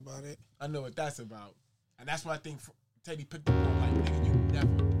about it. I know what that's about. And that's why I think Teddy picked up on, like, nigga, you never.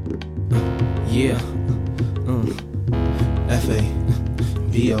 Yeah.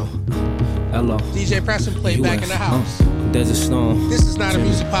 F-A-B-O-L-O. DJ Press and Play back in the house. Desert Storm. This is not a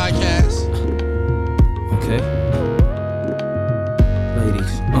music podcast. Okay.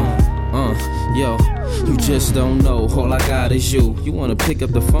 Ladies. Yo. You just don't know. All I got is you. You wanna pick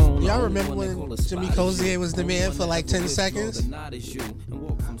up the phone? Y'all remember when Jimmy Cozier was the man for like 10 seconds?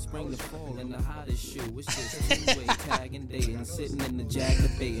 Spring to fall in the hottest shoe. It's just two-way tagging, dating, sitting in the jack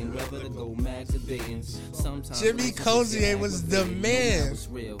debating, whether to go mad debating. Sometimes Jimmy Cozier was the man.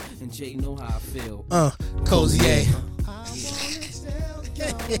 Real, and Jay know how I feel. Cozier.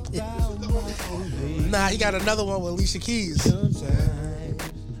 Nah, he got another one with Alicia Keys. I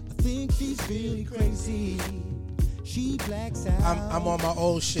think she's really crazy. She blacks out. I'm on my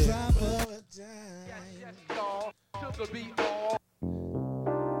old shit.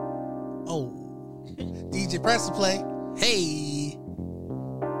 Oh, DJ Press and Play. Hey.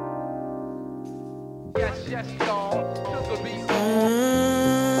 Yes, y'all.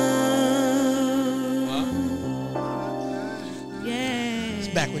 It's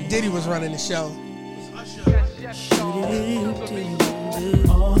back when Diddy was running the show.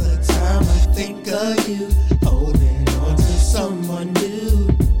 All the time I think of you, holding on to someone new.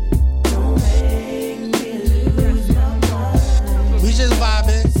 Don't make me lose my mind. We just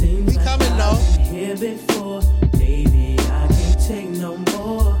vibing. We coming though. Here before, baby, I can't take no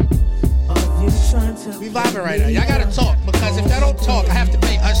more of you trying to. We vibing right now. Y'all gotta talk because if y'all don't talk, I have to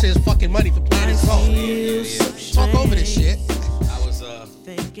pay Usher his fucking money for playing his song. Talk over this shit. I was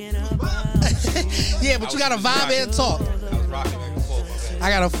thinking about Yeah, but you gotta vibe and talk. I was rocking back and forth. I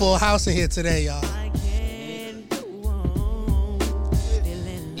got a full house in here today, y'all.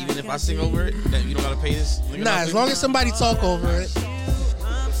 Even if I sing over it, then you don't gotta pay this. Nah, as long as somebody talk over it.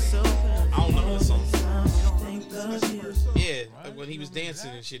 I don't know the song. Yeah, like when he was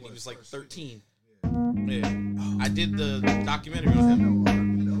dancing and shit, he was like 13. Yeah, I did the documentary on him.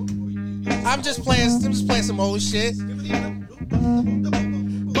 I'm just playing some old shit.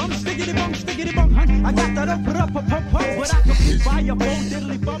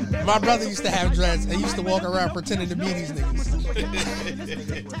 My brother used to have dreads and used to walk around pretending to be these niggas.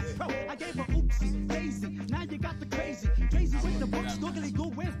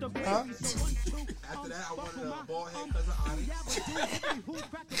 Huh? After that, I wanted a bald head cousin Onyx.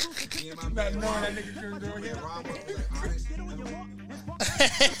 Me and my man, that nigga couldn't do it. Rob was like Onyx.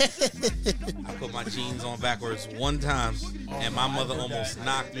 I put my jeans on backwards one time, and my mother almost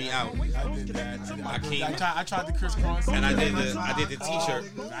knocked me out. I did that. I tried the crisscross. And I did the t-shirt.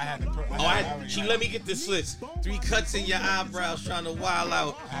 I had to put. She let me get the slits. 3 cuts in your eyebrows, trying to wild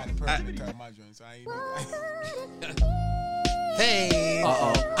out. I had to perfectly cut my joint, so I ain't. Hey.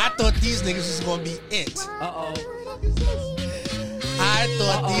 I thought these niggas was gonna be it. I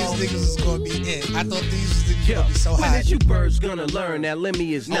thought these niggas was gonna be it. I thought these niggas was gonna be so When hot. is you birds gonna learn that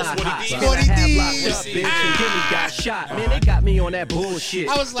Lemmy is not hot? Sporty Can I have D. locked up, bitch, and Jimmy got shot. Man, they got me on that bullshit.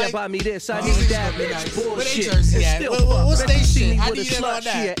 I was like, Step by me this, I these need niggas that, gonna be bitch, nice. Where they bullshit. jersey And at? still What's fuck. they Bet you see shit? me I with a need in on slut,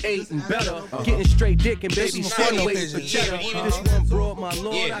 that. she at 8 and better. Getting straight dick and This baby was before still No waiting for Pigeon. cheddar. Yeah, This one brought my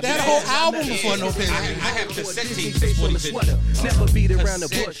lord. Yeah, I That just whole had album that before No Pigeon. I have cassette tapes Face before on the the sweater. Never beat around the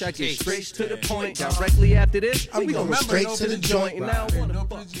bush. I get straight to the point. Directly after this, I'm we going go straight to the joint. And now I wanna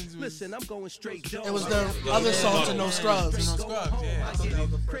fuck. Listen, I'm going straight dumb. It was the other song to No Scrubs. No scrubs, yeah.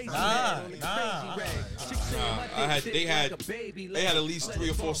 They had at least 3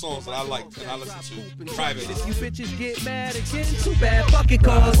 or 4 songs that I liked and I listened to privately. If you bitches get mad again, too bad. Fuck it,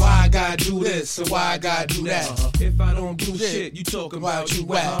 cause Why I gotta do this and why I gotta do that? If I don't do shit, you talk about you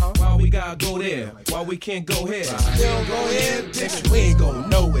whack. Why we gotta go there? Why we can't go here? We don't go in, bitch, we ain't going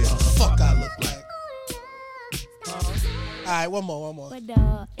nowhere. Fuck I look like. Alright, one more. But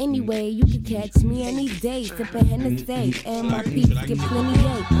anyway, you can catch me any day sipping Hennessy, and my peeps get plenty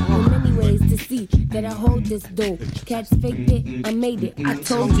day. In many ways to see that I hold this dough. Cats faked it, I made it. I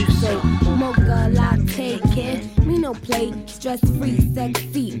told you so. Mocha latte, kid. Me no play, stress free,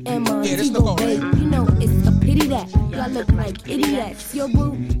 sexy, and my Yeah, this no go, babe. right? You know it's a pity that y'all look like idiots. Yo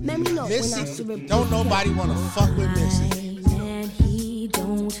boo, let me know when I should Missy, repeat don't nobody wanna fuck with Missy. And he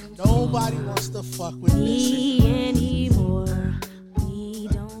don't. Nobody wants to fuck with Missy. Me anymore. We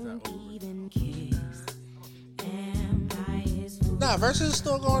don't even kiss. And I is Nah, Versus is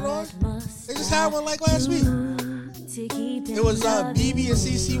still going on. They just had one like last week. It was BB and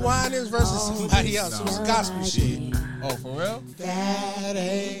CC Winans versus somebody else. It was gospel shit. Oh, for real? That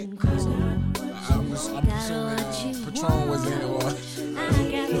ain't I I'm assuming Patron wasn't in or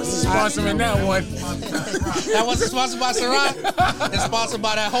sponsoring that one. That wasn't sponsored by Ciroc. It's sponsored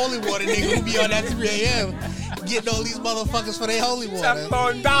by that holy water nigga who be on at 3 a.m. getting all these motherfuckers for their holy water.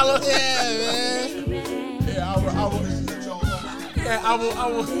 $7 dollar. Yeah, man. Yeah, I would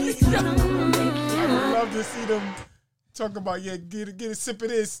love to see them talk about get a sip of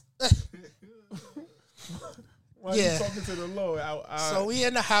this. While you talking to the Lord. So we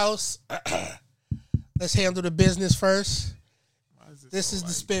in the house. Let's handle the business first. This is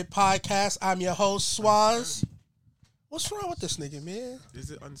the Spit Podcast. I'm your host, Swaz. What's wrong with this nigga, man?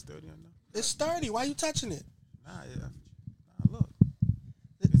 Is it unsturdy or no? It's sturdy. Why you touching it? Nah, yeah. Look.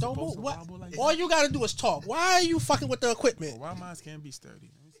 Don't move. What? All you gotta do is talk. Why are you fucking with the equipment? Why mine can't be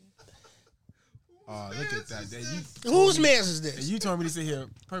sturdy? Let me see. Oh, look at that. Whose man's is this? You told me to sit here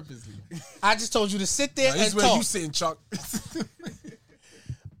purposely. I just told you to sit there This and is where talk. you sitting, Chuck.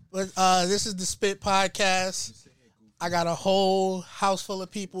 But this is the Spit Podcast. I got a whole house full of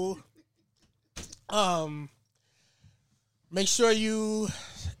people. Make sure you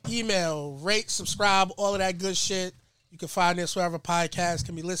email, rate, subscribe, all of that good shit. You can find this wherever podcasts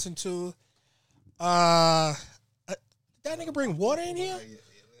can be listened to. Did that nigga bring water in here?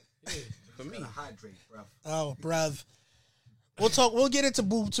 For me. Hydrate, bro. Oh, bruv. We'll get into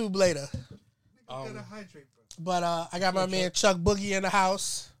Boob Tube later. But I got my man Chuck Boogie in the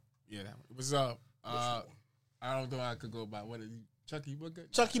house. Yeah, what's up? I don't know how I could go by. What is he? Chucky Booker?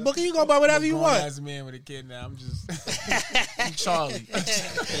 Chucky Booker, you go by whatever you want. As a man with a kid now, I'm just I'm Charlie.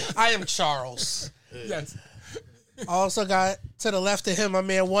 I am Charles. Yes. I also got to the left of him, my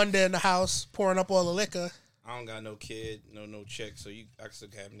man Wonder in the house, pouring up all the liquor. I don't got no kid, no chick, so I still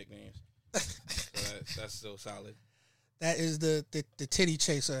have nicknames. So that's still solid. That is the titty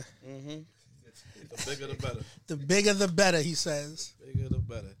chaser. Mm-hmm. The bigger the better. The bigger the better, he says. Bigger the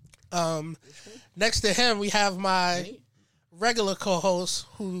better. Next to him, we have my regular co-host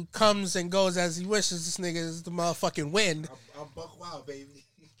who comes and goes as he wishes. This nigga is the motherfucking wind. I'm Buck Wild, baby.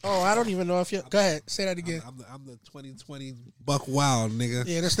 Oh, I don't even know if you... Go ahead, say that again. I'm the 2020 Buck Wild, nigga.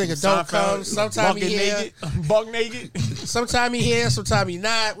 Yeah, this nigga don't come. Sometime he here. Buck naked. Sometime he here, sometime he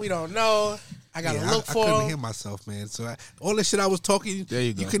not. We don't know. I gotta look for I couldn't him. hear myself, man. So all the shit I was talking, There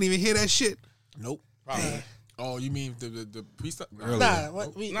you go. you couldn't even hear that shit. Nope. Probably. Oh, you mean the priest? Nah,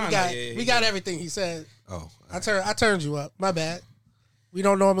 we got everything he said. Oh, I turned you up. My bad. We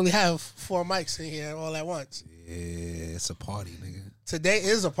don't normally have 4 mics in here all at once. yeah, it's a party, nigga. Today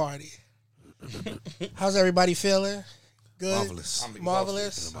is a party. How's everybody feeling? Good? Marvelous.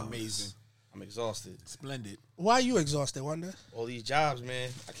 Marvelous? Amazing. I'm exhausted. Splendid. Why are you exhausted, Wonder? All these jobs, man.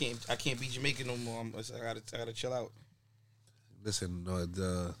 I can't be Jamaican no more. I gotta chill out. Listen,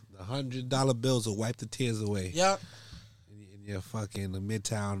 the $100 bills will wipe the tears away. Yep. In your fucking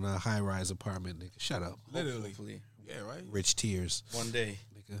Midtown high-rise apartment, nigga. Shut up. Literally. Hopefully. Yeah, right. Rich tears, One day.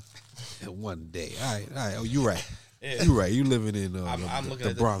 nigga. One day. All right. Oh, you right. Yeah. You right. You living in I'm looking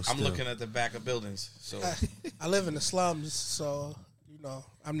the at Bronx. I'm still. looking at the back of buildings. So I live in the slums, so,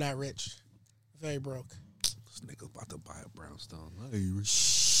 I'm not rich. Very broke. This nigga about to buy a brownstone. Hey, you rich?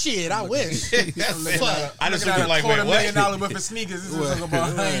 Shit, I wish. I just look like, wait, what? $250,000 worth of sneakers. This is talking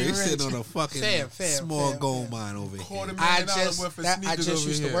about Right, I ain't he's rich. sitting on a fucking small gold mine over here. $250,000 worth of I sneakers just over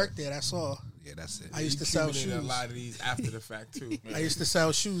used here. to work there, that's all. Yeah, that's it. I used to You sell accumulated shoes. a lot of these after the fact too. I used to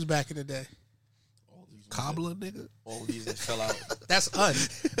sell shoes back in the day. Cobbler, nigga. All these that fell out. That's Un.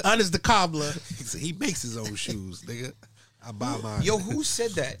 Un is the cobbler. He makes his own shoes, nigga. I buy mine. Yo, who said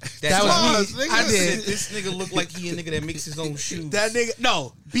that? That was me. nigga. I did. This nigga look like he a nigga that makes his own shoes. That nigga,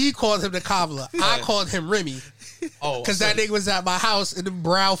 no, B called him the cobbler. I called him Remy. Oh, Because that nigga was at my house in the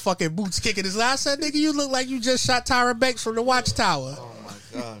brown fucking boots kicking his ass. I said, nigga, you look like you just shot Tyra Banks from the Watchtower. Oh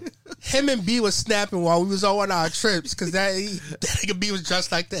my god. Him and B was snapping while we was on our trips because that nigga B was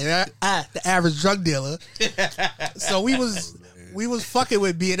dressed like the average drug dealer. So we was fucking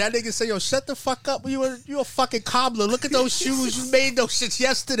with B, and that nigga said, yo, shut the fuck up. You a fucking cobbler. Look at those shoes. You made those shits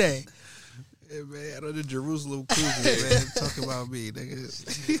yesterday. Hey, man, I know the Jerusalem Cougars, man. Talk about me,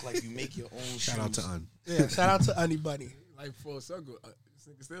 nigga. You look like you make your own shoes. Shout out to Un. Yeah, shout out to Unny Bunny. Like full circle. This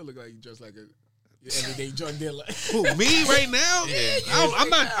nigga still look like you just like your everyday drug dealer. Who, me right now? Yeah. I'm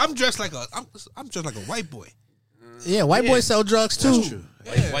not. I'm dressed like I'm dressed like a white boy. Yeah, white boys sell drugs too. That's true.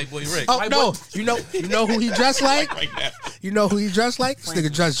 White boy Rick. Oh no, you know who he dressed like? Right now. You know who he dressed like? This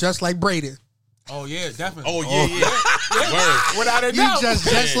nigga dressed just like Braden. Oh yeah, definitely. Oh yeah. Word. Without a You doubt.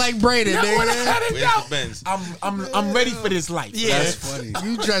 just like Braden, nigga. Without a Where's doubt. the Benz? I'm ready for this life. Yeah, That's funny.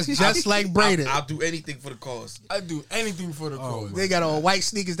 you dressed just like Braden. I'll do anything for the cause. I do anything for the cause. They got on white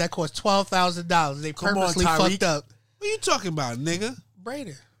sneakers that cost $12,000. They Come on, purposely Tyreek. fucked up. What you talking about, nigga?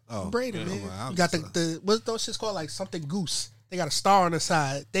 Braden. braided, yeah. man. Well, You got the what's those shits called? Like something goose. They got a star on the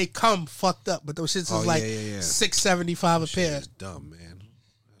side. They come fucked up, but those shits is like $6.75 a pair. It's dumb, man.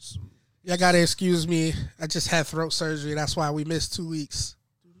 Y'all gotta excuse me. I just had throat surgery. That's why we missed 2 weeks.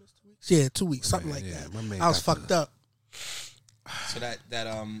 Yeah, 2 weeks, something like that. I was fucked up. So that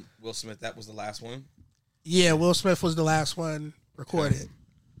Will Smith, that was the last one. Yeah, Will Smith was the last one recorded.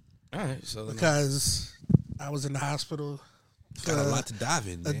 All right, so because I was in the hospital. Got a lot to dive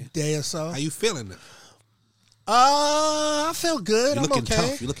in, a man. day or so. How you feeling? I feel good. You're I'm looking okay.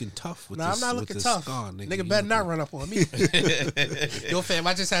 tough. You're looking tough. With I'm not looking tough. Scar, nigga better not run up on me. Yo, fam,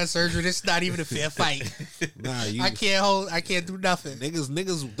 I just had surgery. This is not even a fair fight. Nah, I can't do nothing.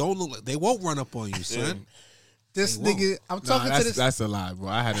 Niggas don't look like they won't run up on you, son. This nigga, I'm talking to this. That's a lie, bro.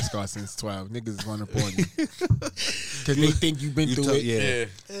 I had a scar since 12. Niggas run up on you because they think you've been through it.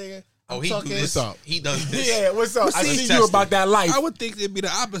 Yeah. Oh, he do this. He does this. Yeah, what's up? I see you tested. about that life. I would think it'd be the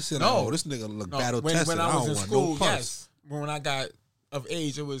opposite. No. This nigga look battle tested. When I was in school, no yes. When I got of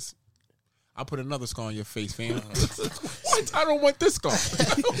age, it was. I put another scar on your face, fam. What? I don't want this scar.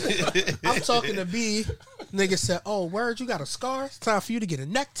 I'm talking to B. Nigga said, "Oh, word, you got a scar? It's time for you to get a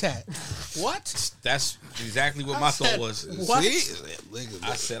neck tat." What? That's exactly what my thought was. What?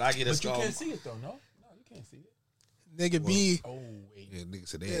 I said I get a scar. You can't see it though, no, you can't see it. Nigga B. Oh wait, yeah, nigga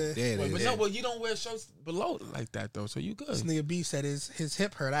said they. But no, well you don't wear shirts below like that though, so you good. This nigga B said his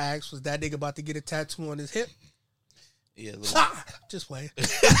hip hurt. I asked, was that nigga about to get a tattoo on his hip? Yeah, just play.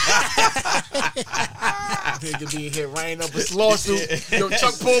 Nigga be here writing up his lawsuit. Yo,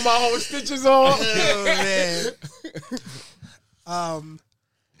 Chuck pulled my whole stitches off. Oh, man.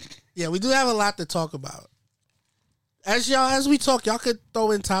 Yeah, we do have a lot to talk about. As we talk, y'all could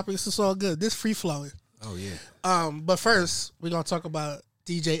throw in topics. It's all good. This free flowing. Oh yeah. But first, we're gonna talk about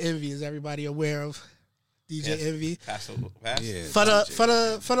DJ Envy. Is everybody aware of DJ Envy? Yeah. For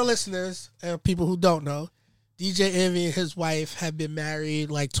the listeners and people who don't know, DJ Envy and his wife have been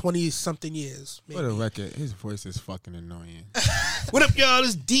married like 20-something years. For the record, his voice is fucking annoying. What up, y'all?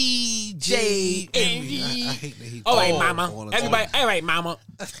 It's DJ Envy. I hate that he. All right, mama. Everybody, all right, mama.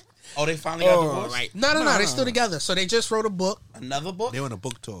 Oh, they finally got divorced? Right. No, they still together. So they just wrote a book. Another book? They're on a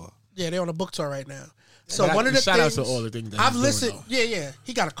book tour. Yeah, they're on a book tour right now. So But one of the shout things out to all the things that I've he's listened. doing, Yeah.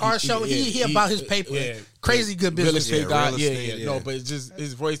 He got a car show. He about his paper. Yeah. Crazy good Real business. estate guy. real Yeah. estate, No, yeah. but it's just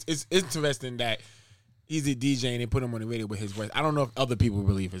his voice. It's interesting that he's a DJ and they put him on the radio with his voice. I don't know if other people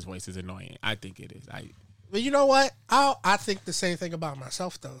believe his voice is annoying. I think it is. But you know what? I think the same thing about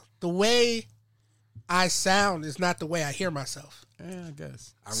myself though. The way I sound is not the way I hear myself. Yeah, I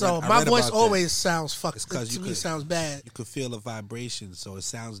guess. So I my read voice about always that. sounds fucked. It's 'cause To you me, could- sounds bad. You could feel the vibration, so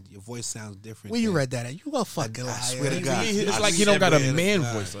your voice sounds different. Where you than- read that at? You a fucking liar. I swear to God. It's I like you don't got a swear to man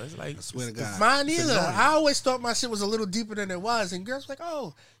God. voice. So it's like I swear to God. Mine It's either. annoying. I always thought my shit was a little deeper than it was, and girls were like,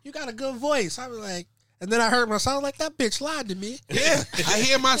 "Oh, you got a good voice." I was like, and then I heard myself like, "That bitch lied to me." Yeah, I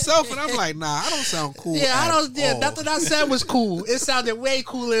hear myself and I'm like, nah, I don't sound cool. Yeah, I at don't. Yeah, all. nothing I said was cool. It sounded way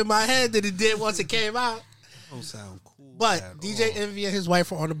cooler in my head than it did once it came out. I don't sound cool. But at DJ all. Envy and his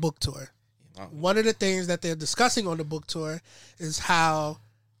wife are on a book tour. One of the things that they're discussing on the book tour is how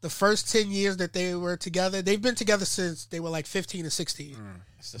the first 10 years that they were together, they've been together since they were like 15 and 16.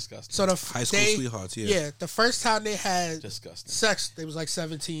 It's disgusting. So the High school sweethearts, yeah. Yeah, the first time they had Disgusting. sex, they was like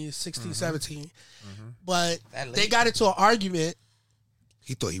 17, 16, 17. But That late? they got into an argument.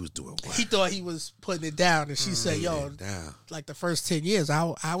 He thought he was doing well. He thought he was putting it down, and she said, "Yo, Down. like the first 10 years,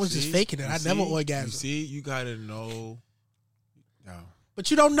 I was just faking it. I never orgasmed." You see, you gotta know. No. But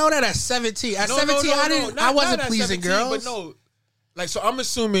you don't know that at 17. At 17, I wasn't pleasing girls. But no, like, so I'm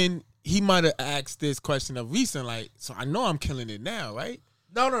assuming he might have asked this question of recent, like, so I know I'm killing it now, right?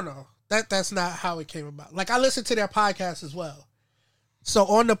 No. That's not how it came about. Like, I listened to their podcast as well. So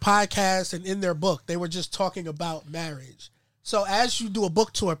on the podcast and in their book, they were just talking about marriage. So as you do a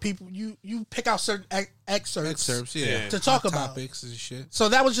book tour, people you pick out certain excerpts yeah. to talk Hot about. topics and shit. So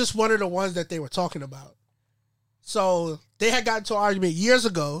that was just one of the ones that they were talking about. So they had gotten to an argument years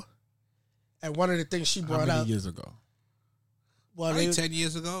ago, and one of the things she How brought many up. years ago? Well, Like 10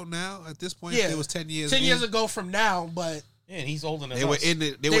 years ago now, at this point, Yeah. it was 10 years 10 years in. ago from now, but Yeah, and he's older than They us.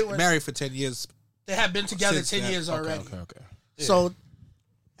 were they were married for 10 years. they had been together Since 10 that- years already. Okay. So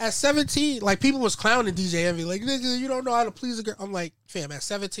at 17, like people was clowning DJ Envy, like, nigga, you don't know how to please a girl. I'm like, fam, at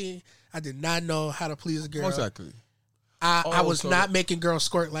 17, I did not know how to please a girl. Exactly. I was so- not making girls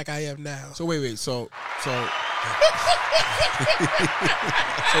squirt like I am now. So wait. So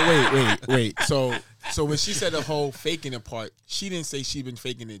So wait. So when she said the whole faking it part, she didn't say she been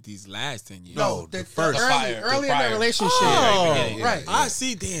faking it these last 10 years. No, the first. early in their relationship. Oh, right. I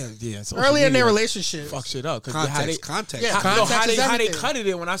see. Damn. Yeah. social Early in their media relationship. fuck shit up. Context. Yeah, How context is they everything. cut it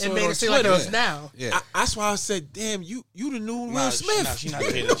in when I saw It it made on it seem like Twitter. it was now. Yeah. That's why I said, "Damn, you the new Nah, Will Smith." She not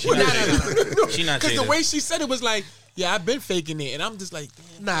Jada. She not Jada. She not Because the Jada. way she said it was like, "Yeah, I've been faking it," and I'm just like,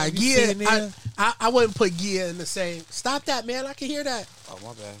 "Damn, Nah, you Gia, sitting there?" I wouldn't put Gia in the same. Stop that, man. I can hear that. Oh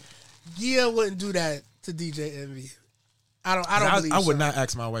my bad. Gia wouldn't do that to DJ Envy. I don't believe I would so. not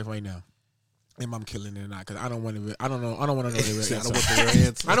ask my wife right now if I'm killing it or not, because I don't want to. I don't know. I don't want to know the real I don't answer. want the real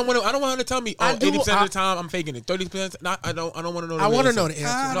answer. I don't want her to tell me. I Oh, do- 80% I- of the time I'm faking it. 30%. Not. I don't want to know. I want to know the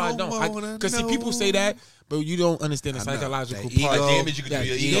answer. No, I I don't. don't wanna Because see, people know. say that, but you don't understand the I know. psychological That part. ego. Damage you can do to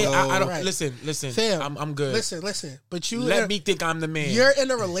your ego. I don't. Right. Listen. Fam, I'm good. Listen. But you Let me think I'm the man. You're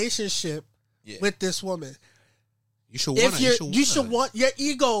in a relationship Yeah. with this woman. You should want If you should want your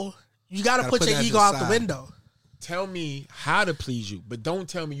ego, you got to Gotta put put your that ego out the aside. window. Tell me how to please you, but don't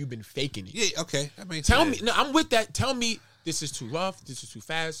tell me you've been faking it. Yeah, okay. That makes Tell sense. me. No, I'm with that. Tell me this is too rough. This is too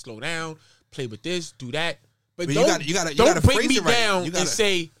fast. Slow down. Play with this. Do that. But But you don't, gotta don't break phrase me it right. down You gotta- and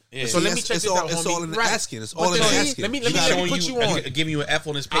say. Yeah. So let me It's check this all- out, It's homie. all in the Right. asking. It's But all in the then asking. let me You gotta- put you on. Giving you an F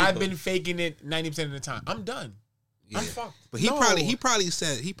on his paper. I've been faking it 90% of the time. I'm done. I'm Yeah. fucked. But he No. probably prefaced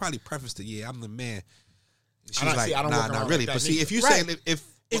it. Yeah, I'm the man. She's I don't- like, see, I don't nah, work not around really. like that But see, neither. if you Right. say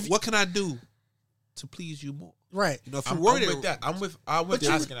if what can I do to please you more? Right. You know, if I'm you word it, with that. I'm with But you,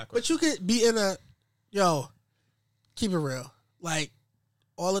 asking that but question. you could be in a, keep it real. Like,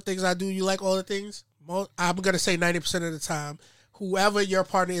 all the things I do, you like all the things? I'm going to say 90% of the time, whoever your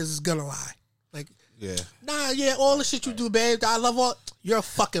partner is going to lie. Like, yeah. all the shit you do, babe, I love all, you're a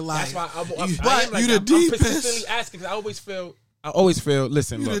fucking liar. That's why I am You like the that. I'm deepest. persistently asking because I always feel.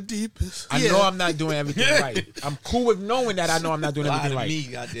 Listen, You the look. deepest. I know I'm not doing everything right. I'm cool with knowing that I know I'm not doing Lie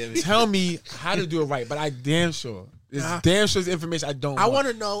everything to right. me, goddammit. Tell me how to do it right, but I damn sure. It's Nah. damn sure information I don't I want. want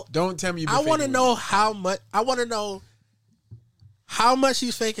to know. Don't tell me you've been I want to faking know how much. I want to know how much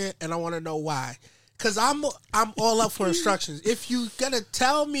he's faking, and I want to know why. Cause I'm all up for instructions. If you gonna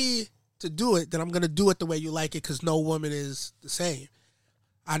tell me to do it, then I'm gonna do it the way you like it. Cause no woman is the same.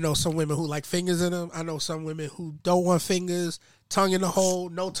 I know some women who like fingers in them. I know some women who don't want fingers, tongue in the hole,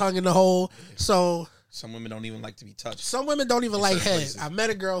 no tongue in the hole. So Some women don't even like to be touched. some women don't even In like certain head. places. I met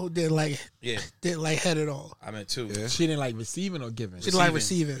a girl who didn't like head at all. I meant too. Yeah. She didn't like receiving or giving. She didn't like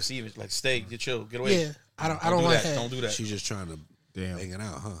receiving. Receiving. Like, stay, get chill, get away. Yeah, I don't do want that. head. Don't do that. She's just trying to Damn. hang it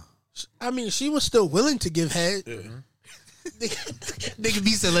out, huh? I mean, she was still willing to give head. Nigga B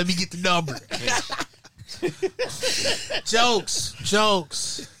said, "Let me get the number." Jokes.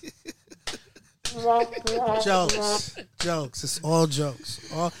 It's all jokes.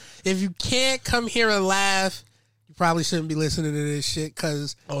 If you can't come here and laugh, you probably shouldn't be listening to this shit.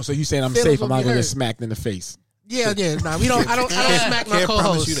 Cause Oh, so you saying I'm Feelings safe? I'm will not be gonna hurt. get smacked in the face. yeah. Nah, we don't. I don't smack my Can't promise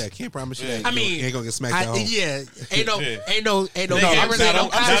co-host. you that. Can't promise you that. I mean, you ain't gonna get smacked at home. yeah. Ain't no No, cameras. Ain't no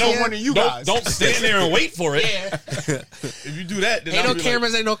cops here. one of you Don't, guys. don't stand there and wait for it. Yeah. If you do that, then Ain't I'll no be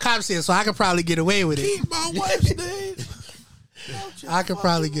cameras. Ain't no cops here, so I could probably get away with it. Keep my wife's name. I could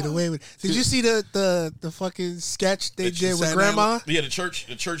probably get away with it. Did you see the fucking sketch they That you did with sat Grandma? Like, yeah, the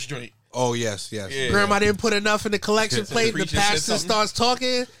church joint. Oh yes. Yeah. Grandma didn't put enough in the collection plate. The Preacher said pastor something. starts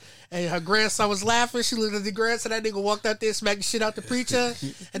talking, and her grandson was laughing. She looked at the grandson. That nigga walked out there, smacked the shit out the preacher,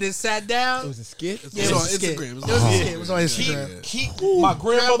 and then sat down. It was a skit. Yeah, It's it on was a skit. Instagram. It was a skit. It was on Instagram. Keep my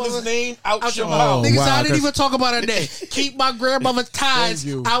grandmother's name out your mouth. Niggas, wow, I didn't 'cause- even talk about her name. Keep my grandmother's ties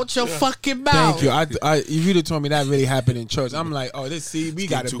Thank you. out your fucking mouth. Thank you. If you'd have told me that really happened in church, I'm like, oh, we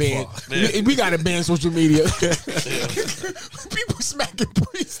got to too ban. far. We got to ban social media. People smacking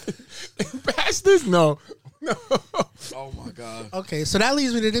priests and pastors. No. Oh my god. Okay, so that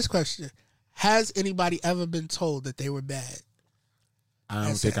leads me to this question: has anybody ever been told that they were bad? I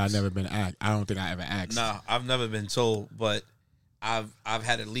don't think I've never been asked. I don't think I ever asked. Nah, I've never been told, but I've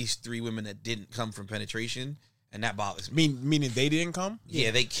had at least 3 women that didn't come from penetration, and that bothers me. Meaning they didn't come.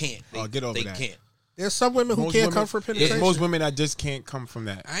 Yeah, they can't. They, Get over they that. can't. There's some women who can't come from There's penetration. most women that just can't come from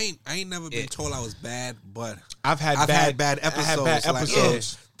that. I ain't never been told I was bad, but I've had bad episodes. I had bad like,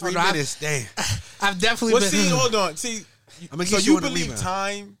 episodes. 3 Oh, no, minutes, damn. I've definitely Well, been. see, hold on. See, I'm gonna so get you you on the believe rebound.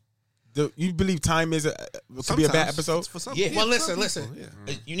 time? You believe time is could be a bad episode? For some, Yeah. Well, for some listen. people,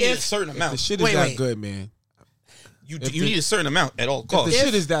 yeah. You need a certain The amount. shit is Wait, that wait. good, man. You need a certain amount at all If costs. the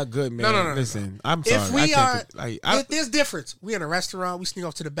shit is that good, man. No. Listen, I'm sorry. If we are, I there's difference. We in a restaurant. We sneak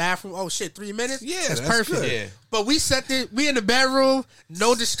off to the bathroom. Oh shit, 3 minutes. Yeah, that's that's perfect. good. Yeah. But we in the bedroom,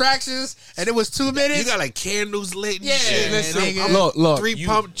 no distractions, and it was 2 minutes. You got like candles lit. And Yeah, shit, listen, man. nigga. look. Three You-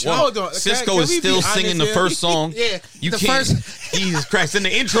 pump chop. Hold on. Cisco Can is we be still honest singing the here? first song. Yeah, You the can't. first- Jesus Christ! And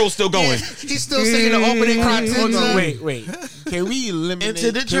the intro's still going. He's still singing the opening Hold on, Crontenta. wait. Can we eliminate?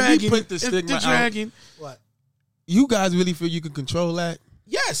 Into the can dragon. we put the Into stigma the dragon. What? You guys really feel you can control that?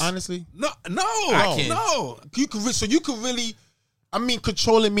 Yes. Honestly, No, I can't. no. you can. So you can really. I mean,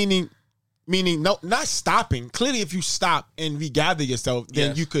 control it meaning no, not stopping. Clearly, if you stop and regather yourself, then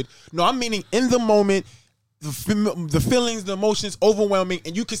Yes. you could. No, I'm meaning in the moment, the feelings, the emotions, overwhelming,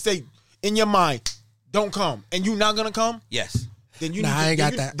 and you could say in your mind, "Don't come," and you not gonna come. Yes. Then you Nah, need I ain't to, got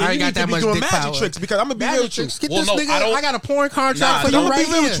then that. then I ain't you got need to that be much doing dick magic power. tricks because I'm gonna be real Magic with you. tricks. Get Well, this no, nigga. I don't- I got a porn contract Nah, for you don't right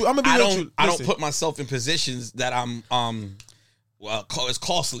be real with here. you. I'm gonna be I real with don't. you. I don't Listen. put myself in positions that I'm well, it's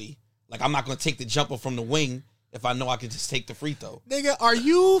costly. Like I'm not gonna take the jumper from the wing if I know I can just take the free throw. Nigga, are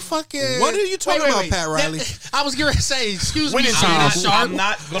you fucking? What are you talking about, Pat Riley? I was gonna say, excuse me, Winning Shannon time. Sharp. I'm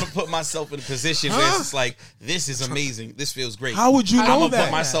not gonna put myself in a position where it's just like this is amazing. This feels great. How would you I'm know gonna that?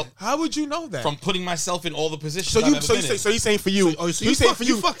 put myself How would you know that? from putting myself in all the positions. so I've you ever so been you in. say saying for you. So you saying for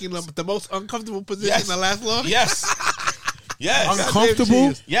you fucking the most uncomfortable position Yes. that lasts long? Yes. Yes.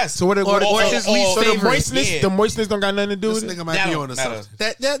 uncomfortable. Yes. So what? Or his least so the favorite. moistness, Yeah. the moistness don't got nothing to do This with it. nigga might That be don't on the matter.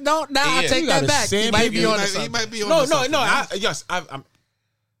 subject. No, I Yeah. take You that gotta back. He sand might people. be on the He subject. might be on No, the subject, man. yes, I'm.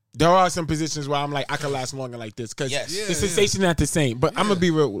 There are some positions where I'm like I could last longer like this because Yes. the sensation not the same. But I'm gonna be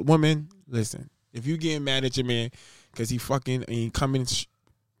real, woman. Listen, if you getting mad at your man because he fucking and he coming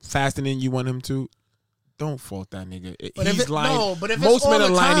faster than you want him to, don't fault that nigga. But if He's it- lying. no, but if it's Most all men are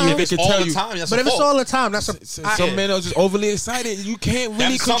the lying to you time- if they It's can all tell the you. time. That's But a if it's fault. all the time, that's a. Some men are just overly excited. You can't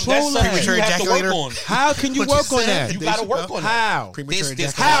really control that's that. something you have to work ejaculator. on. How can you What you work on said? that? You got to work on that. How? Premature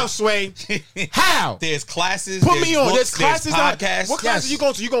This- How, Sway? How? There's classes. Put there's me on. Books, There's classes. There's podcasts. What classes you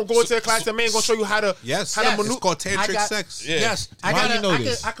going to? You going to go into a class? The man going to show you how to. Yes. How to It's maneuver. called I tantric got- sex. Yeah. Yes, I Why got. you know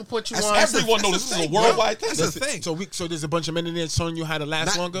this? I could put you That's on. Everyone knows this is a worldwide thing. That's the thing. So there's a bunch of men in there showing you how to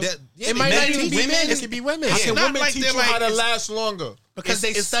last longer. It might not even be men. It could be women. How can not women like teach they're you like- how to it's- last longer? Because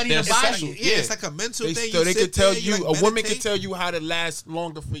they study the they're body. special. Yeah, it's like a mental thing. So they sit could tell there, you, like a woman could meditate. tell you how to last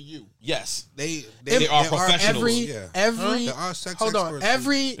longer for you. Yes. They are professionals. Every There are sex hold on,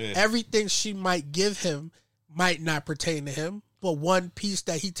 experts. everything she might give him might not pertain to him, but one piece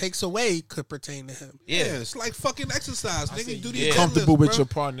that he takes away could pertain to him. Yeah, Yeah. it's like fucking exercise. Nigga, do the yeah. Comfortable with bro. your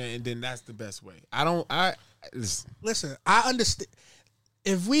partner, and then that's the best way. Listen, Listen, I understand.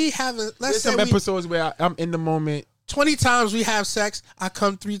 If we have a let's there's say some episodes where I'm in the moment. 20 times we have sex, I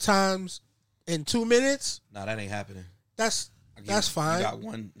come 3 times in 2 minutes. No, that ain't happening. That's I give that's you- fine. You got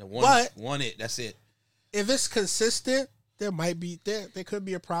one. But- One. That's it. If it's consistent, there might be there could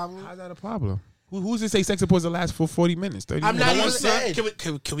be a problem. How's that a problem? Who's to say sex is supposed to last for 40 minutes, 30 I'm minutes? not No even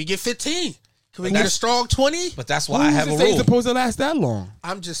one said. can we get 15? Can we But get a that's- strong 20? But that's why I have a Who's to say it's rule. supposed to last that long?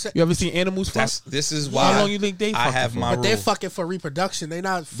 I'm just saying. You ever seen animals fuck? This is How why. long you think they I fucking have for? my But rule. they're fucking for reproduction. They're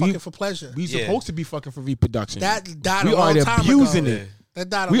not fucking for pleasure. We Yeah. supposed to be fucking for reproduction. That died we a long are time abusing ago. it. That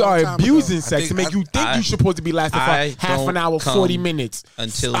died a We long are time abusing ago. sex to make you think you're supposed to be lasting I for half an don't hour, come 40 minutes,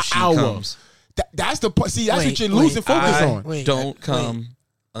 until an she hour. comes. That's the see. That's Wait, what you're wait, losing focus I on. Wait, don't wait. come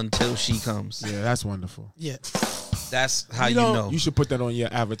until she comes. Yeah, that's wonderful. Yeah. That's how you don't- know. You should put that on your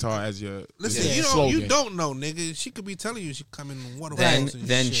avatar as your Listen, your you slogan. don't know, nigga. She could be telling you she come in water then holes and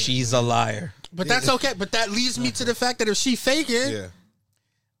then shit. she's a liar. But that's okay. But that leads me to the fact that if she faking, Yeah.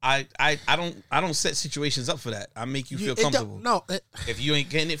 I don't set situations up for that. I make you feel it don't- comfortable. No. If you ain't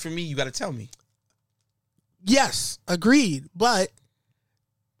getting it from me, you got to tell me. Yes, agreed. But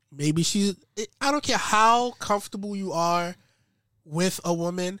maybe she's. I don't care how comfortable you are with a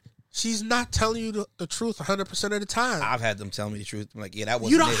woman. She's not telling you the truth 100% of the time. I've had them tell me the truth. I'm like, yeah, that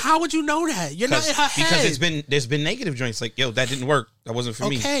wasn't You don't. it. How would you know that? You're not in her head. Because there's been negative joints like, yo, that didn't work. That wasn't for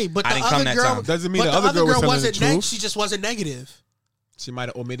me. Okay, but I the didn't come other that girl time. Doesn't mean but the other girl was telling the wasn't truth. she just wasn't negative. She might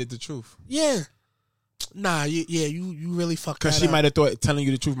have omitted the truth Yeah. Nah. You really fucked because that she up. might have thought telling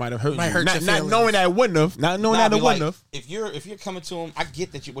you the truth might have hurt Might you. hurt not, your not feelings. knowing that it wouldn't have. Not knowing Nah, that it be wouldn't like, have. if you're coming to him, I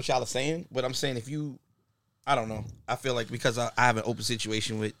get that what y'all are saying, but I'm saying if you, I don't know. I feel like because I have an open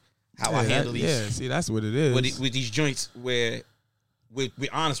situation with how I handle these. Yeah, see, that's what it is. With these joints where we're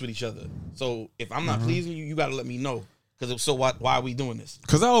honest with each other. So if I'm not Mm-hmm. pleasing you, you got to let me know. Because so why are we doing this?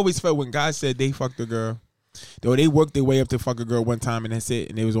 Because I always felt when guys said they fucked a girl, they worked their way up to fuck a girl one time and that's it,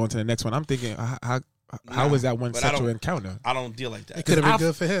 and they was on to the next one. I'm thinking, how was that one but I sexual don't- encounter? I don't deal like that. It could have been I've-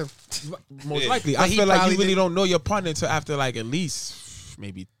 good for him. Most Yeah. likely. But I he feel like you probably really did- don't know your partner until after like at least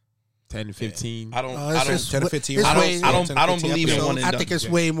maybe 10 to 15. I don't. Oh, I it's don't. just 10 to wa- 15 it's I way- don't. I don't believe in one and I done. think it's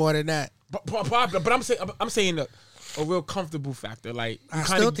way more than that. But I'm saying a real comfortable factor. Like you I kind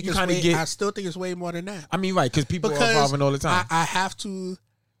still of think you it's kind of way. get. I still think it's way more than that. I mean, right? Because people are Because evolving all the time. I have to.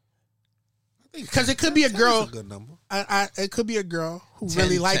 Because it could be a girl. That's a good number. It could be a girl who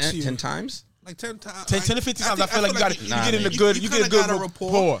really likes you. 10 times. Like 10 times. 10 to 15 times. I feel like you got Nah, you get in a man. good You you get a kinda good got a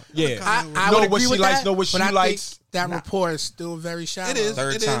rapport. Yeah. I Know would what agree she with likes, that, know what she but I think likes. that rapport is still very shallow. It is.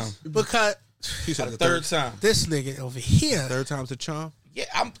 Third it is. time. Because He said The the third time. this nigga over here. Third time's the charm. Yeah,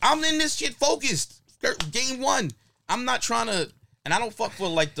 I'm in this shit focused. Game one. I'm not trying to, and I don't fuck for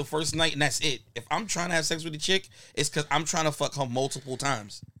like the first night and that's it. If I'm trying to have sex with a chick, it's because I'm trying to fuck her multiple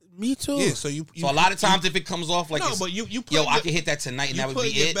times. Me too. Yeah, so you So a lot of times if it comes off like, no, it's, but you put yo, your, I can hit that tonight and you that would put be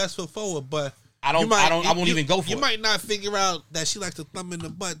your it. best foot forward, but I don't. you might- I won't you- even go for You it. might not figure out that she likes to thumb in the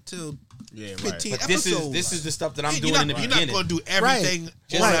butt till 15 But this episodes. is the stuff that I'm You're doing not- in the You're beginning. not going to do everything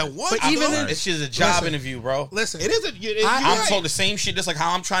Just all right. at once. But I even know. in- It's just a job Listen. interview, bro. Listen, it isn't. I'm right. told the same shit, just like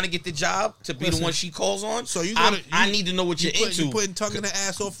how I'm trying to get the job to be the one she calls on. So you I'm- gonna- I you- need to know what you're into. You putting tongue in the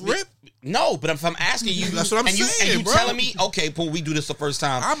ass off rip? No, but if I'm asking you, That's what I'm and you, saying, and you bro. telling me, okay, Paul, we do this the first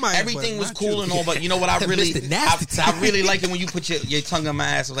time. I might, Everything but was not cool you. and all, but you know what? I really, Mr. Nasty I really like it when you put your tongue on my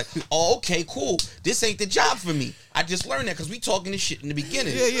ass. I was like, oh, okay, cool. This ain't the job for me. I just learned that because we talking this shit in the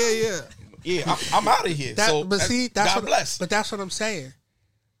beginning. Yeah, I'm out of here. That, so, but see, that's God what, bless. But that's what I'm saying.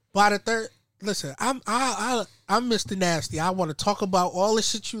 By the third, listen, I'm Mr. Nasty. I want to talk about all the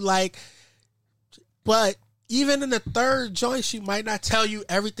shit you like, but even in the third joint, she might not tell you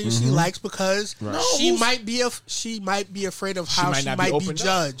everything she likes because she might be afraid of how she might be opened up.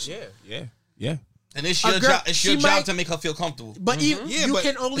 judged. Yeah. And it's A your girl- job. It's your she job might- to make her feel comfortable. But you but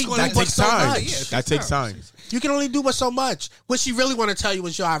can only it's do gonna That but takes so time. much. Yeah, That takes time. You can only do but so much. What she really want to tell you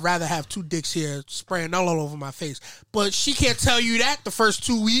is, yo, I'd rather have 2 dicks here spraying all over my face. But she can't tell you that the first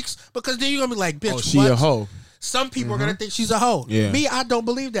 2 weeks because then you're gonna be like, bitch, Oh, she what? a hoe. Some people are gonna think she's a hoe. Yeah. Me, I don't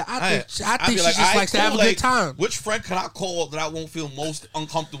believe that. I think I'd she be like, just alright, likes to have a cool, good like, time. Which friend can I call that I won't feel most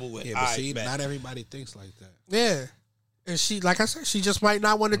uncomfortable with? Yeah, but Alright, see, bet. not everybody thinks like that. Yeah. And she, like I said, she just might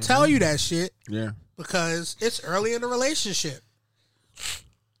not want to tell you that shit Yeah. because it's early in the relationship.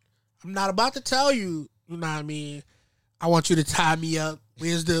 I'm not about to tell you, you know what I mean? I want you to tie me up.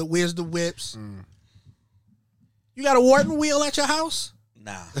 Where's the whips? You got a Wharton wheel at your house?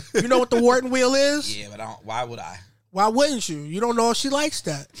 Nah. You know what the Wharton wheel is? Yeah, but I don't, why would I? Why wouldn't you? You don't know if she likes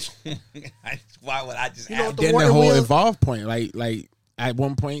that. Why would I just You know ask? what the Then the Wharton whole wheel- evolve point, like at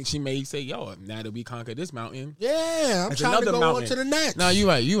one point she may say, "Yo, now that we conquer this mountain, Yeah, I'm That's trying to another go mountain. on to the next. no, you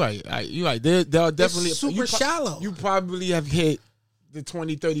right. They'll definitely super shallow. You probably have hit the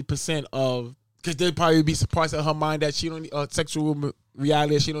 20-30% of because there probably be some parts of her mind that she don't sexual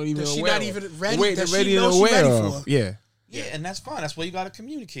reality she don't even That she aware not of. even ready- Wait, that she ready and knows she aware ready of. for. Yeah. Yeah, and that's fine. That's why you got to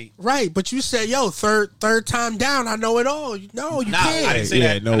communicate. Right, but you said, yo, third time down, I know it all. No, you Nah, can't. I didn't say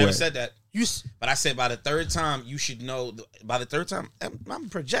Yeah, that. no I never way. said that. You But I said by the third time, you should know. By the third time, I'm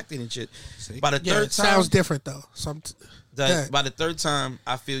projecting and shit. By the yeah, third it sounds time, different though. Yeah. by the third time,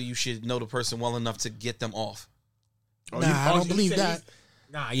 I feel you should know the person well enough to get them off. Nah, I don't believe that.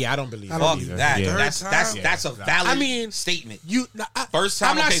 Nah, yeah, I don't believe I that. don't Fuck believe that. Yeah. That's a valid I mean, statement. I'm First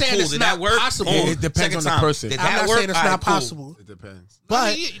time, not okay, saying cool. it's Did not that work? possible. Boom. It depends Second on the time, person. Did I'm that not work? saying it's Alright, not cool. possible. It depends. But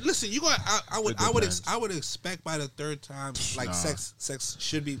I mean, listen, you going depends. I would expect by the third time, like sex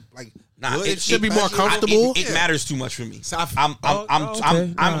should be like Nah, good. it should be more comfortable. It matters too much for me. So I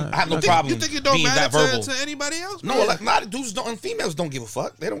I have no problem. You think it don't being that matter verbal. to anybody else? No, like a lot of dudes don't, and females don't give a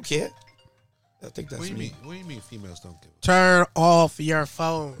fuck. They don't care. I think that's What do you me. mean? What do you mean females don't give? turn off your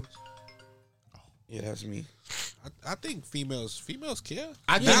phone. Yeah, that's me. I think females care.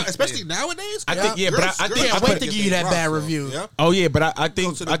 I think- especially nowadays. I think- yeah, but I think- Can't I wait put- to give you that bad review. Yeah. Oh yeah, but I Go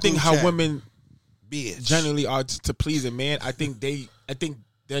think to the I think group how chat. women Bitch. generally are to please a man. I think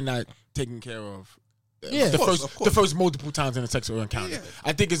they're not taken care of. Yeah. the Of course, first of course. the first multiple times in a sexual encounter. Yeah.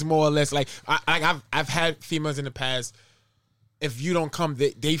 I think it's more or less like I've had females in the past. If you don't come,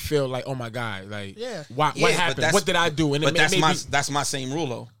 they feel like, oh my god, like Yeah. what Yeah, but happened? that's- What did I do? And But it may that's my same rule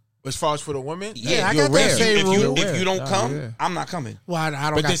though. as far as for the woman. Yeah, I you're got that rare. same If rule. you don't Nah, come, yeah. I'm not coming. Well, I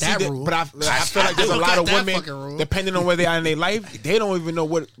don't But got then see that that, rule. but I feel like there's a don't lot got of that women, fucking rule. depending on where they are in their life, they don't even know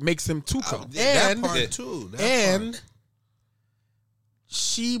what makes them to come. And- that part too. That and part.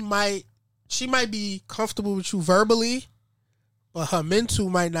 she might be comfortable with you verbally, but her mental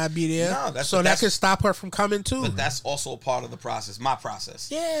might not be there. No, that's- so that that's- could stop her from coming too. But that's also a part of the process. My process.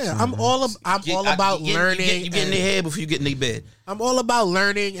 Yeah, I'm all about learning. You get in and- their head before you get in their bed. I'm all about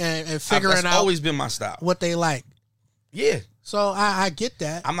learning and figuring That's out always been my style. what they like. Yeah, So I get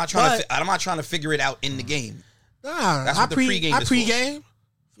that. I'm not trying to figure it out in the game. Nah, That's I what the pregame I is for. pregame.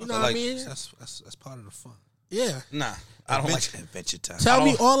 You know what I Like, mean? That's part of the fun. Yeah. Nah, I don't like. Adventure time. Tell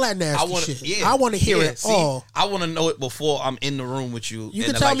me don't- all that nasty shit. I want to hear it see, all. I want to know it before I'm in the room with you. You and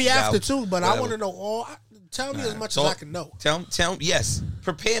can the tell lights me is after out, too, but I whatever. want to know all. Tell me as much So, as I can know. Tell me, yes.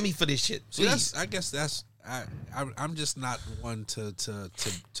 Prepare me for this shit, See, please. I guess I'm just not one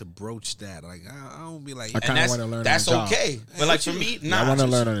to broach that. Like I don't be like. I And kinda that's wanna learn on that's the job. okay. But like for me, nah. I want to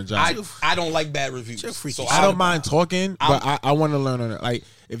learn on the job. I don't like bad reviews. You're freaky. So I don't mind talking, but I want to learn on it. Like,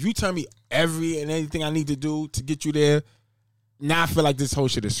 if you tell me every and anything I need to do to get you there, now I feel like this whole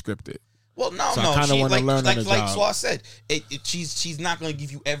shit is scripted. Well, no. So I kinda She, wanna like, learn on like, the like job. so I said, she's not going to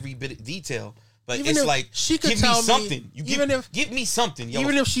give you every bit of detail, but Even it's if like she could give tell me me- something. You even give me something. Yo,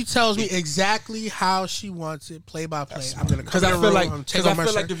 Even if she tells me exactly how she wants it, play by play, I'm gonna Because I feel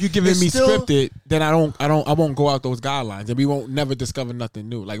like if you're giving me scripted, then I won't go out those guidelines, and we won't never discover nothing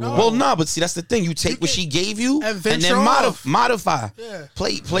new. Like, well, nah, but see, that's the thing. You take what she gave you and and venture then off. modify. Yeah.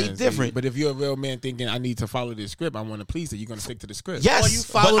 Play Yeah, different. But if you're a real man thinking I need to follow this script, I want to please it, you're gonna stick to the script. Yes, Or you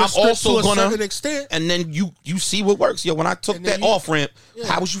follow but the I'm script also to a gonna certain extent. and then you see what works. Yo, when I took And then that you- off ramp, Yeah.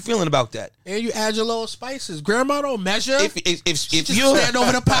 how was you feeling about that? And you add your little spices. Grandma don't measure. If Just you stand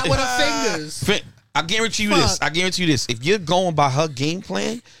over the pot with her fingers. I guarantee you this. Fuck. I guarantee you this. If you're going by her game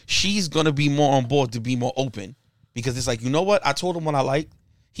plan, she's gonna be more on board to be more open, because it's like, you know what? I told him what I like.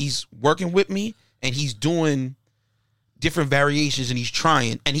 He's working with me and he's doing different variations and he's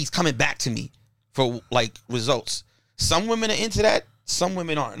trying and he's coming back to me for like results. Some women are into that. Some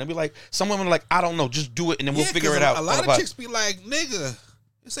women aren't. And they'll be like, some women are like, I don't know, just do it and then we'll figure it out. A lot of chicks be like, nigga,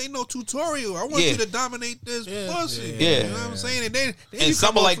 this ain't no tutorial. I want Yeah. you to dominate this pussy. Yeah. You know what I'm saying? And then and you some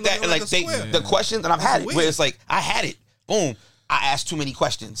come are off like that, looking and like a they, square. the questions, and I've had it That's where weird. it's like I had it, boom, I asked too many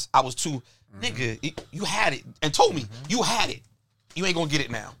questions. I was too, nigga, you had it, and told me you had it. You ain't gonna get it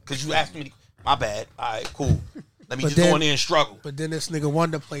now because you asked me. My bad. All right, cool. Let me But just then- go in there and struggle. But then this nigga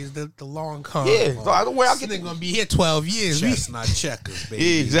Wonder plays the long con. Yeah, so either way, I'll This get nigga gonna be here 12 years. Chestnut checkers, baby.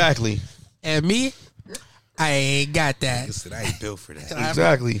 Yeah, exactly, And me, I ain't got that. Listen, I ain't built for that.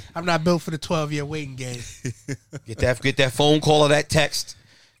 exactly. I'm not built for the 12-year waiting game. Get that phone call or that text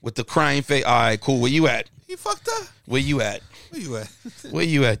with the crying face. All right, cool. Where you at? He fucked up. Where you at? Where you at? Where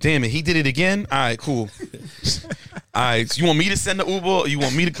you at? Damn it, he did it again. All right, cool. All right, so you want me to send the Uber? Or you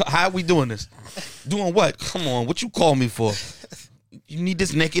want me to? How are we doing this? Doing what? Come on, what you call me for? You need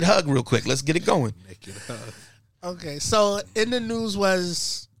this naked hug real quick. Let's get it going. Okay, so in the news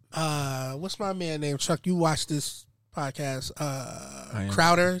was what's my man name? Chuck, you watch this podcast? am.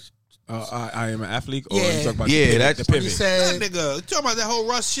 Crowder. I am an athlete. Or Yeah. you talk about Yeah, the that's- the When he pivot. said That nigga, you talking about that whole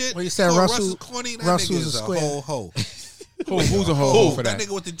Russ shit? When you said Called Russell- Russell's corny, that Russell's nigga a is square. a whole hoe. Who's a hoe for That that?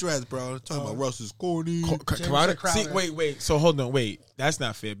 nigga with the dress, bro. Talking about Russell's corny. Crowder? Crowder. See, wait. So hold on, wait. That's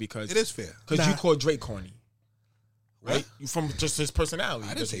not fair because It is fair. because you Nah. called Drake corny, right? What? You from just his personality.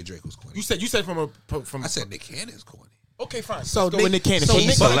 I didn't say Drake was corny. You said from I said Nick Cannon's corny. Okay, fine. So Let's go Nick- with Nick Cannon. so So Nick-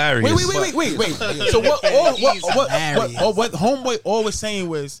 Nick, hilarious. wait. So what hilarious. homeboy all was saying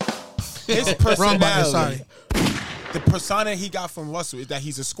was his Wrong button, personality. sorry. The persona he got from Russell is that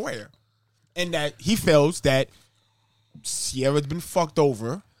he's a square, and that he feels that Sierra's been fucked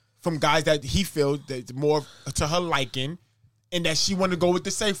over from guys that he feels that more to her liking, and that she want to go with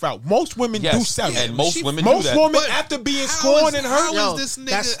the safe route. Most women Yes, do settle. and most women do most that. women But after being How scorned is- and how hurt. Yo, is this nigga?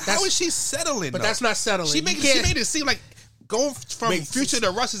 that's- How is she settling? But though? that's not settling. She You made can't- it seem like going from Wait, Future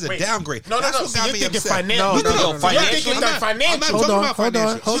to Russ is a wait. downgrade. No, That's what So got you're me thinking upset. financial. No, You're financially. thinking that financial. I'm not Hold talking on, about hold on,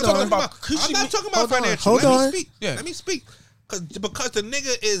 financial. hold I'm talking on. about. Cause I'm she- not talking about hold on, financial. hold Let on. me speak. Yeah. Let me speak. Because the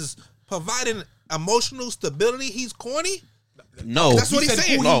nigga is providing emotional stability. He's corny. No, That's what He he's said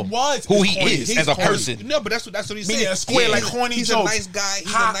saying. who No. he was. Who is he corny. is He's as a corny. person. No, but that's what he's Meaning saying. a square Yeah. like corny He's jokes. a nice guy.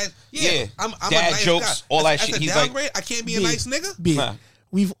 He's Ha- a nice. Yeah. I'm Dad a nice jokes, guy. all that That's shit. a He's like- downgrade. I can't be a nice nigga. B. Nah.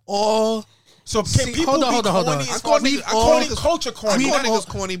 We've all So See, can people hold on, be hold on. corny I as call far as niggas- I call corny, niggas- culture corny? I call We've niggas all-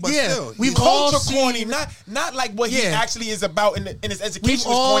 corny, but yeah, still. we've he's- all Culture seen- corny, not like what he Yeah. actually is about in his education. We've is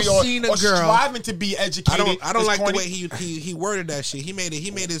all corny or, seen a or girl- striving to be educated. I don't is like corny. the way he worded that shit. He made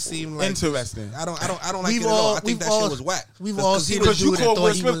it seem like Interesting. I don't like We've it at all. all- I think we've that all- shit was whack. we've all Because he seen was- a Because you dude that call thought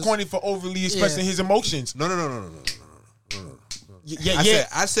Will he Smith was- corny for overly expressing his emotions. No. Yeah.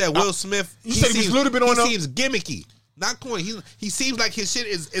 I said Will Smith. You said he was a little bit on He the- seems gimmicky, not corny. He seems like his shit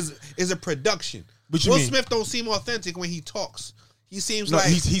is a production. What you Will mean? Smith don't seem authentic when he talks. He seems No, like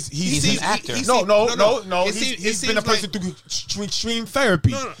he's an actor. No. It He's seems been a person like- through extreme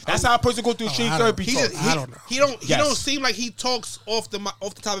therapy. No, That's how a person goes through extreme I don't- therapy. He talk. just, I don't know. He don't Yes. seem like he talks off the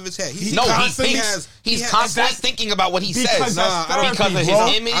top of his head. He No, he constantly thinks he he's has- constantly thinking about what he Because says that's therapy, because of his bro.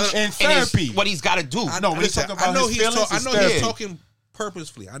 image And and therapy. what he's got to do. I No, know, when he's talking about I know his he's feelings, I it's know therapy. he's talking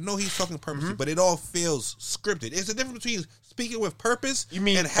purposefully. I know he's talking purposefully, but it all feels scripted. It's the difference between speaking with purpose. You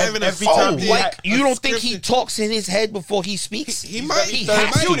mean and having every a time Oh, he like had you don't think he talks in his head before he speaks? He might. He He has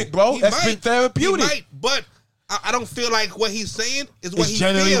might. therapeutic, bro. He That's might. been therapeutic. He might, but I don't feel like what he's saying is what It's he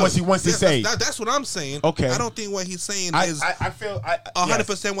generally feels. what he wants to say. That's what I'm saying. Okay. I don't think what he's saying is I feel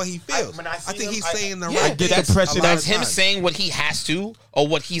 100% what he feels. when I I see think him, he's I- saying the yeah, right I get things the pressure a lot That's of him times. saying what he has to or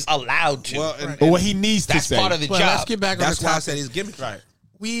what he's allowed to. Well, and, But what he needs to That's say. part of the But let's job. get back on that's the why I topic. said he's gimmick. Right.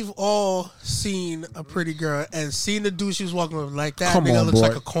 We've all seen a pretty girl and seen the dude she was walking with. Like that Come nigga on, looks boy.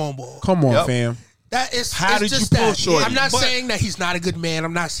 like a cornball. Come on, Yep. fam. That is How it's did you just pull that. Shorty? I'm not But- saying that he's not a good man.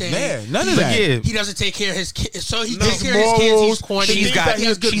 I'm not saying Yeah, none of he- that. Yeah. He doesn't take care of his kids. So he No. takes care of his kids. He's Morals, corny. the She's things got that he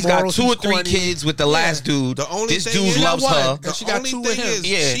has good she's got morals, 2 or he's 3 corny. kids with the last dude. The only This thing dude is- loves You know her. what? The She got only 2 with thing him. is,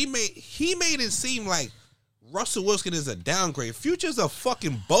 Yeah. he made it seem like Russell Wilson is a downgrade. Future's a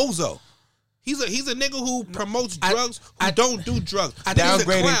fucking bozo. He's a nigga who promotes drugs, who don't do drugs. He's a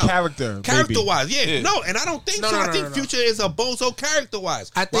Downgrading clown. character, baby. Character-wise, yeah. Yeah. No, and I don't think No, so. no, I no, think no, no. Future is a bozo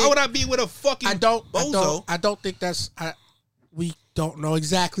character-wise. I Why think- would I be with a fucking bozo? I don't think that's. We don't know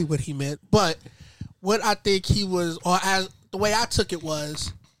exactly what he meant, but what I think he was, or as the way I took it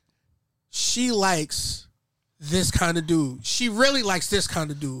was, she likes this kind of dude. She really likes this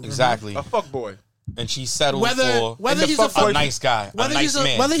kind of dude. Exactly. A fuck boy. And she settled Whether for he's a fuck, nice guy, a whether nice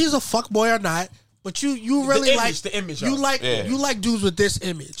man. whether he's a fuck boy or not, but you really image, the image you of it. like Yeah. you like dudes with this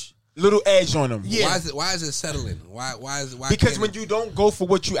image. Little edge on him. Yeah. Why is it settling? Why Because can't when it- you don't go for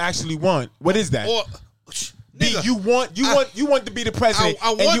what you actually want, what is that? or B, nigga, you want to be the president,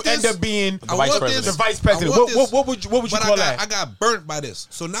 I and want you end this- up being I vice want president. the vice I president. want this, What would you but call that? I got burnt by this,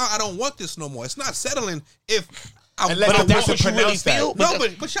 so now I don't want this no more. It's not settling if I Unless want that's what what you really feel. No,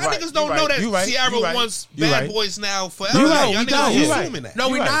 but y'all Right, niggas don't you know right, that you right, Ciara you right, wants you bad right. boys now forever. You right, Y'all you niggas right, you assuming right. that. No,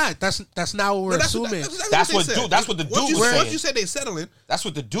 You we're right. not. That's not what we're No, assuming. That's they what said. dude- that's what the dude Once you was said- saying. Once you said they settling, That's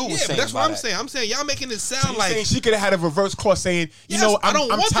what the dude was yeah, but saying. that's what about I'm that. saying. I'm saying y'all making it So sound you like saying she could have had a reverse clause saying, you Yes, know, I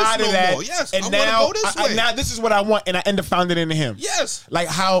don't I'm want this tired of no that. more. Yes, and I wanna now, go this way. now this is what I want, and I end up finding it in him. yes, Like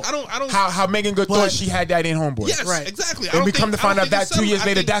how I don't- how Megan Good But- thought she had that in Homeboy. yes, Right. exactly. I And don't we come think- to find I out don't that think 2 it's years settling. I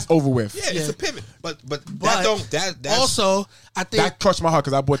later, think- that's over with. yeah, it's Yeah. a pivot. But But that don't that's also, I think That crushed my heart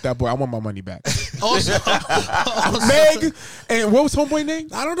because I bought that boy. I want my money back. also, Meg, and what was Homeboy name?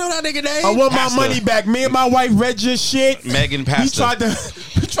 I don't know that nigga name. I want Pastor. my money back. Me and my wife read your shit. Megan We Pastor.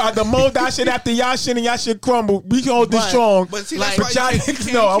 tried to mold that shit after y'all shit and y'all shit crumbled. We hold this But- strong. But see, Like, that's why y'all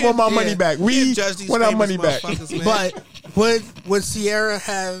niggas know I want my money back. We can't judge these want our famous money back. motherfuckers, man. But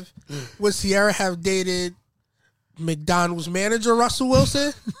would Ciara have dated McDonald's manager Russell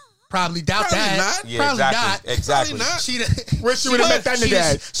Wilson? Probably doubt Probably that. not. Yeah, Probably exactly. not. Exactly. Probably not. She'd Where she would've met that nigga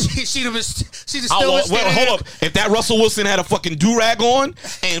at? She'd have still Well, been hold up. If that Russell Wilson had a fucking do-rag on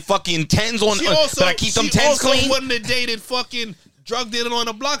and fucking tens on, She also, but I keep them she tens also clean. wouldn't have dated fucking drug dealer on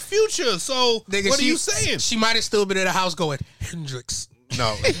the block Future. So Nigga, what are you saying? She might have still been in the house going Hendrix.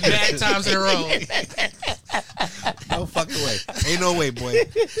 No, Bad times in a row. no fucking way. Ain't no way, boy.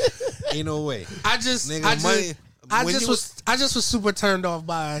 Ain't no way. I just Nigga, money- when you was super turned off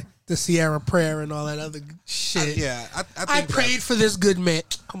by the Ciara prayer and all that other shit. I I think prayed for this good man.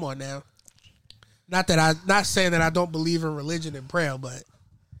 Come on now. Not saying that I don't believe in religion and prayer, but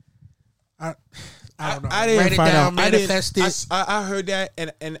I don't know. I didn't Write it find down, out. manifest it. I heard that,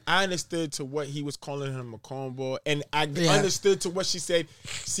 and I understood to what he was calling him a cornball, and I understood to what she said.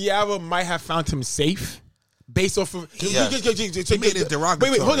 Ciara might have found him safe. Based off of He made it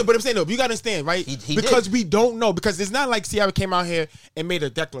derogatory. Wait, hold on. But I'm saying no. You gotta understand, right? He because did. we don't know. Because it's not like Ciara came out here and made a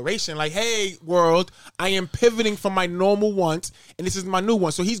declaration like, "Hey, world, I am pivoting from my normal wants, and this is my new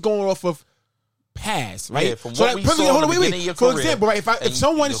one." So he's going off of past, right? Yeah, from so what we saw in the beginning of your For career, example, right? If and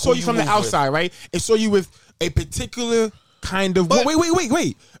someone who saw you you from the move with. outside, right, and saw you with a particular kind of But-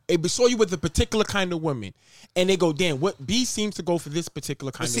 wait. They saw you with a particular kind of woman, and they go, "Damn, what B seems to go for this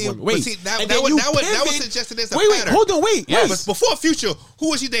particular kind see, of woman." but Wait, see, that- and that then was- you that was pivot. suggested as a wait, pattern. hold on, wait. But before Future, who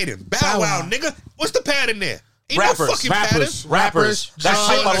was she dating? Bow Wow, Wow. nigga. What's the pattern there? Ain't Rappers, no fucking rappers. Rappers. That drugs,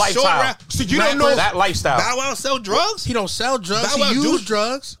 type of short lifestyle. rap- So you don't know That lifestyle. Bow Wow sell drugs? He don't sell drugs. Bow Wow He use do-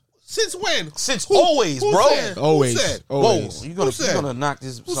 drugs. Since when? Since always, who bro. Said? Always. Who said? Whoa, Always. you're Who said? gonna knock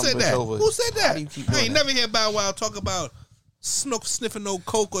this Who some said bitch that? over. Who said How that? do you keep I doing ain't that? never hear Bow Wow talk about sniffing no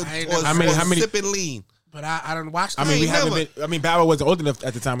coke or, I ain't or, never- How many- sipping lean. But I don't watch. I mean, we ain't haven't never- been. I mean, Bow Wow wasn't old enough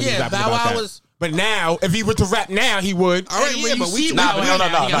at the time when he was Yeah, rapping Bow about Wow that. was- But now, if he were to rap now, he would. All right, And yeah, when but you we see Nah, Bow no, Wow, no,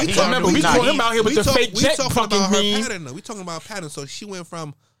 now, no, he no. got He- to remember, be we Nah, saw he- him out here with the fake jet talking fucking about her meme. pattern. Though. We talking about pattern. So she went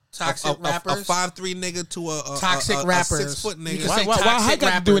from Toxic rappers. A 5'3" nigga to a Toxic rappers. A 6 foot You nigga. can Why say Hype toxic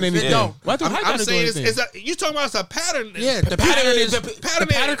got to do rappers. anything? It don't. Why do Hype got I'm to do saying anything? you talking about a pattern. Yeah, the pattern is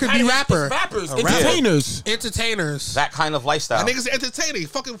Pattern could be rapper. rappers, entertainers. Entertainers. That kind of lifestyle. That nigga's entertaining.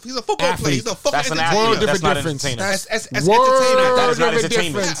 He's a football player. He's a fucking That's an entertainer. World athlete. That's not difference. entertainment. That's World entertainer. That is not of a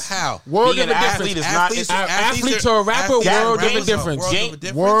entertainment. difference. How? World Being of a an difference. athlete is not. Athlete to a rapper, world of a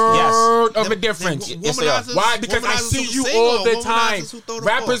difference. World of a difference. Yes, they are. Why? Because I see you all the time.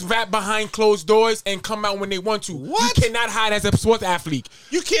 Rappers rap behind closed doors and come out when they want to. What? You cannot hide as a sports athlete.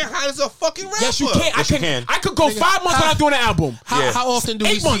 You can't hide as a fucking rapper. Yes, you can. Yes, you can. I could go 5 months without doing an album. How often do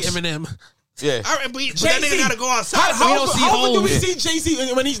we 8 see months. Eminem? Yeah. All right, but that nigga gotta go outside. How often do we Hov. see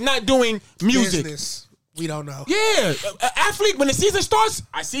Jay-Z when he's not doing music? Business. We don't know. Yeah, athlete. When the season starts,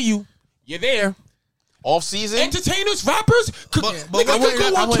 I see you. You're there. Off season. Entertainers, rappers, But niggas I could wouldn't-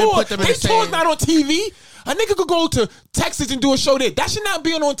 go I on wouldn't tour. put them in His the tour's same- not on TV. A nigga could go to Texas and do a show there. That should not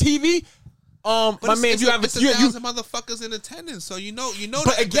be on TV. But My man, it's you have it's you. 1,000 motherfuckers in attendance, so you know.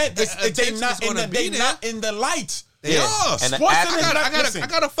 But that again, the they attention is not in gonna the be they there. not in the light. They Yeah. are. And the Sports athlete- Center- I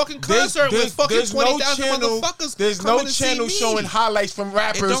got a fucking concert with fucking 20,000 motherfuckers. There's no channel showing highlights from It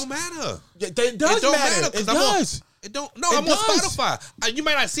rappers. don't matter. It does It don't matter. matter. It 'cause does. It don't. No, It I'm on does. Spotify. You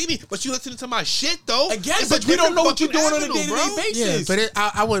might not see me, but you listen to my shit though. Again, It's a but we don't different know what you're fucking doing on a avenue, day-to-day bro. basis. Yeah,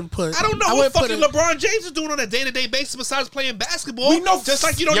 but I wouldn't put. I don't know I what wouldn't put fucking it- LeBron James is doing on a day-to-day basis besides playing basketball. We know- just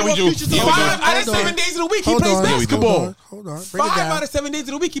like you don't Yeah, know we what do. Future's doing. Yeah, we do. 5 out of Hold on. 7 days of the week, he Hold plays on. basketball. Hold on. Break it 5 down. out of 7 days of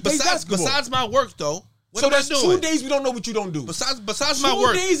the week, he plays basketball. Besides my work though, what So am I that's doing? 2 days we don't know what you don't do. Besides my 2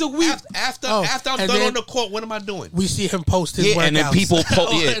 work, days a week. After Oh, I'm and done then- on the court, what am I doing? We see him post his Yeah, workouts. and then people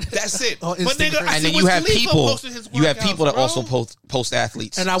yeah. That's it. On But nigga, Instagram. I And see then you Wiz have Khalifa people. posting his You have workouts, people that bro. also post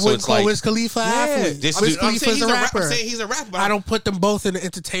athletes. And I So wouldn't it's call like, Wiz Khalifa an athlete. this Wiz dude- Khalifa is a rapper. I'm saying he's a rapper. But I don't put them both in the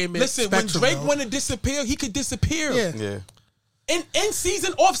entertainment Listen, when spectrum. Drake though. want to disappear, he could disappear. Yeah. Yeah. In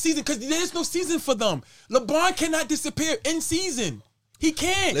season, off season, because there's no season for them. LeBron cannot disappear in season. He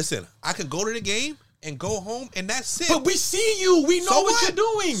can't. Listen, I could go to the game and go home, and that's it. But we see you. We know So what you're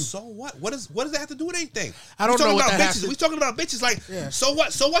doing. So what? What does that have to do with anything? I don't We talking know what about that has bitches. to- We talking about bitches like, Yeah. so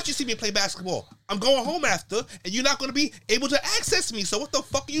what? So what? You see me play basketball. I'm going home after, and you're not going to be able to access me. So what the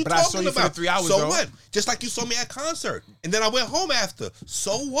fuck are you But I saw talking you for about? the 3 hours, so though. what? Just like you saw me at concert, and then I went home after.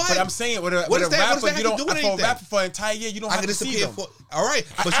 So what? But I'm saying, with a does rapper, that have you to don't. do with For a anything? rapper for an entire year, you don't I have can to see disappear them. for. All right,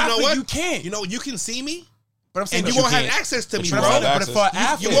 but An you know athlete, what? you can't. You know, you can see me, But I'm saying and you that won't have can't. access to me, you bro. won't have But for an access.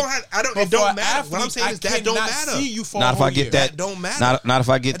 athlete, You won't have. I don't. but It for don't an matter. What I'm athlete, saying is that don't cannot matter. See you for Not a if whole I get year. that. That don't matter. Not if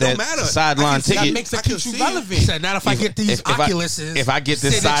I get It don't that matter. sideline I can see- That ticket. makes I it can keep you see it. relevant. He said, not if I get these Oculuses. If I get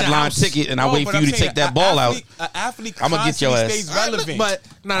this sit at your sideline house. ticket and I No, wait but for I'm you to saying take that a ball out, athlete- An athlete I'ma get your constantly ass. stays relevant. But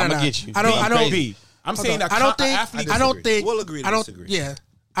no, I'ma get you. I don't. Be I don't. crazy. I'm Hold saying on. that I don't think. athlete. I don't think. We'll agree to I don't. disagree. Yeah,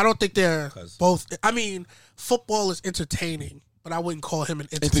 I don't think they're 'Cause- both. I mean, football is entertaining, but I wouldn't call him an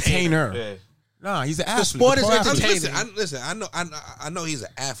entertainer. entertainer. Nah, he's an athlete. sport is Pro athlete. entertaining. Listen, I know he's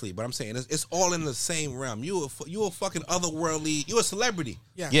an athlete, but I'm saying it's all in the same realm. You a fucking otherworldly. You a celebrity.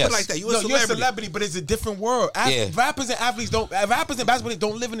 Yeah. Yes. Put it like that. You a No, celebrity. you're a celebrity, but it's a different world. Yeah. Rappers and athletes don't. Rappers and basketball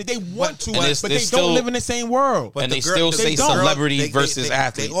don't live in it. They want to, And but it's- they it's don't still- live in the same world. and the they girl- still the- say they don't. celebrity They- versus they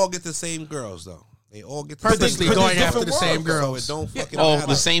athlete. They all get the same girls though. They all get the Purposely But going there's after the different same worlds, So it girls. don't fucking Oh, matter.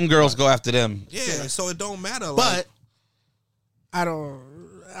 the same girls go after them. Yeah, so it don't matter. But I don't.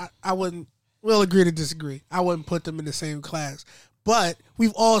 I wouldn't. We'll agree to disagree. I wouldn't put them in the same class. But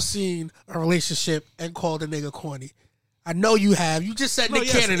we've all seen a relationship and called a nigga corny. I know you have. You just said No, Nick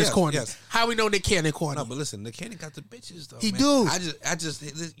yes, Cannon is yes, corny. yes. How we know Nick Cannon corny? no, but listen, Nick Cannon got the bitches though. He man. do. I just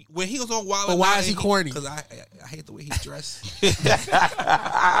when he was on Wild. But why is he corny? Because I hate the way he dressed.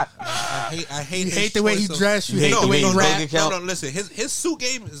 I hate. You his hate the way he choice of- dressed. You hate the way he hate rap. Bank account. No, listen. His suit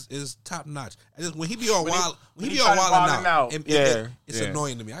game is top notch. I just when he be on wild, when he he be on try Wild wilding and out. Out, Yeah, it's yeah.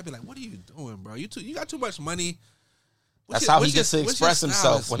 annoying to me. I'd be like, "What are you doing, bro? You got too much money." That's how he gets to express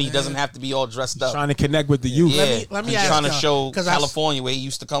himself when he doesn't have to be all dressed up. Trying to connect with the youth. Yeah, let me he's ask trying to y'all, show 'cause California where he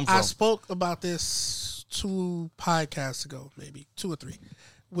used to come from. I spoke about this 2 podcasts ago, maybe 2 or 3,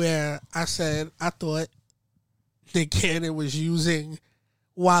 where I said I thought Nick Cannon was using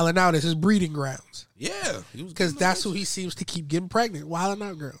Wildin' Out as his breeding grounds Yeah, because that's who he seems to keep getting pregnant. Wildin'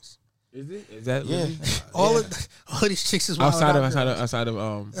 Out girls. Is it? Is that Yeah. really? All of these chicks is Wildin' outside Out of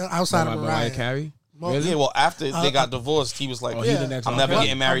girls. Outside of Mariah Carey? Well, Really? Yeah, well, after they got divorced, he was like, Oh, he the next I'm R. never Kelly.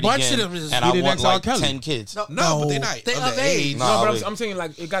 getting married A bunch again, of them is- and He I the want next R. like Kelly. 10 kids. No, but they not. They Under of age. Nah, No, but wait. I'm saying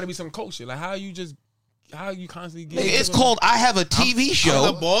like it got to be some coach shit. Like how you constantly get. It's called I Have a TV I'm the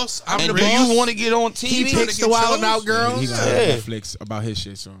show. boss. I'm And the do boss. you want to get on He TV? picks the get Wildin' chose? Out girls. He got Yeah. Netflix about his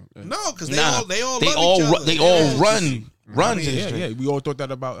shit. So No, because they Nah, all they love all each other. they all run runs in the Yeah, street. yeah. We all thought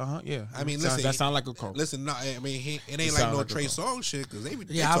that about. Yeah. I mean, Sounds- listen, that sound like a quote. Listen, no, I mean, it ain't It like sound no like a Trey quote. Songz shit because they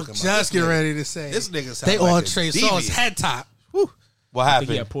Yeah, I was talking about just this getting nigga. ready to say. This nigga sound They like on a Trey deviant. Songz head top. What I think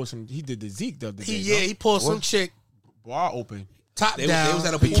he happened? had pulled some. He did the Zeke the other day. He pulled some chick bar open. top They down. was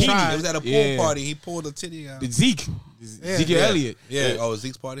at a He pool. tried. They was at a pool Yeah. party. He pulled a titty out. The Zeke. Zeke Yeah. Elliott. Yeah. Oh,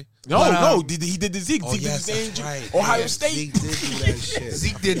 Zeke's party. No, But, no. He did the Zeke. Oh Zeke yes, did the that's same. right. Ohio Yeah, State. Zeke did do that shit.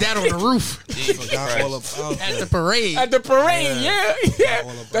 Zeke did that on the roof Forgot all about at the that. parade. At the parade, yeah. All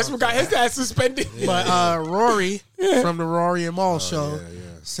about That's what got his ass suspended. But Rory from the Rory and Maul show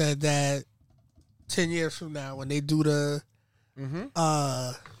said that 10 years from now, when they do the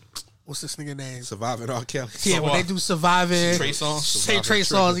what's this nigga name? Surviving R. Kelly. Yeah, when they do Surviving Trey Songz? Say Trey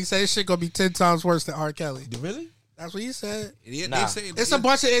Songz, he said this shit gonna be 10 times worse than R. Kelly. Really? That's what he said. Yeah, Nah. they say It's a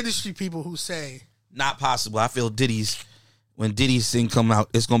bunch of industry people who say Not possible. I feel when Diddy's thing come out,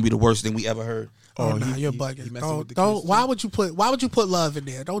 it's gonna be the worst thing we ever heard. Oh, nah, he- you're he bugging. messing with the Don't. kids, Why would you put love in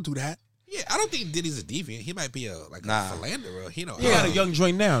there? Don't do that. Yeah, I don't think Diddy's a deviant. He might be a philanderer. He know. He got a young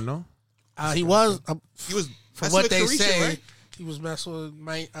joint now, no? He was. He was From messing what with they Carisha, say, right? he was messing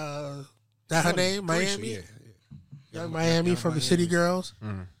with that her name, Miami, Yeah. Young Miami from the City Girls.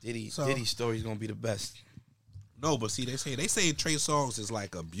 Diddy's So- story's gonna be the best. No, but see, they say Trey Songz is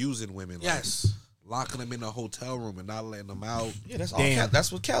like abusing women. Like Yes. locking them in a hotel room and not letting them out. Yeah, that's Damn.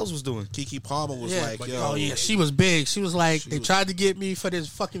 That's what Kels was doing. Kiki Palmer was Yeah. like, yo. Oh yeah, she was big. She was like, they tried to get me for this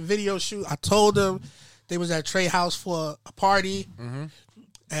fucking video shoot. I told them they was at Trey house for a party,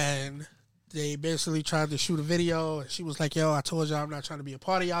 and they basically tried to shoot a video. And she was like, "Yo, I told y'all I'm not trying to be a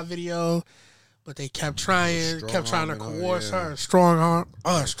part of y'all video," but they kept trying to Strong-arming her, coerce yeah. her, strong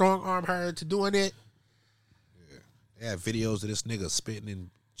arm her into doing it. They had videos of this nigga spitting in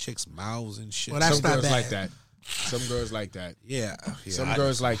chicks' mouths and shit. Well, that's Some not girls bad. like that. Some girls like that. yeah. Some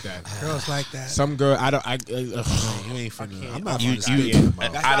girls like that. Girls like that. Some girl, I don't. You ain't finna. I'm not You, finna spit you, in my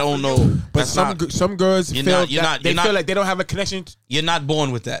mouth. I don't know. But That's some not- some girls You're feel not- you're that not- they you're feel not- like they don't have a connection. You're not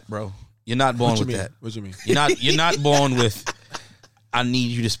born with that, bro. You're not born What you with mean? that. What you mean? You're not born with. I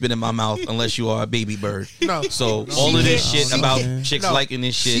need you to spit in my mouth unless you are a baby bird. No. So all of this can't- shit she about can't- chicks no, liking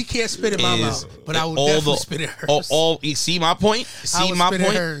this shit. she can't spit in my is mouth, but I will all definitely the- spit in hers. you see my point? See would my spit in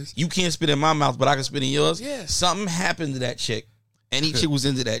point? hers. You can't spit in my mouth, but I can spit in yours. Yeah. Something happened to that chick. Any chick was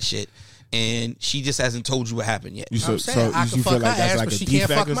into that shit, and she just hasn't told you what happened yet. You I'm saying, I can you fuck feel like her that's ass, like but a she can't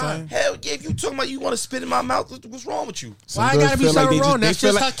defect fuck or mine. something? Hell yeah! If you talking about you want to spit in my mouth, what's wrong with you? Some Why I girls gotta be feel something they wrong? they That's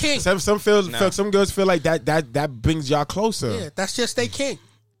feel just like- her kink. Some girls feel like that brings y'all closer. Yeah, that's just they kink.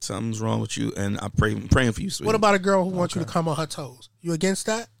 Something's wrong with you, and I'm praying for you, sweetie. What about a girl who wants you to come on her toes? You against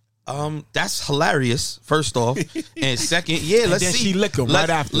that? That's hilarious. First off, and second, yeah, let's then see. she lick 'em right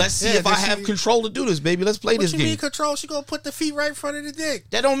after. Let's see Yeah, if I then have she- control to do this, baby. Let's play What this you game. mean control? She gonna put the feet right in front of the dick.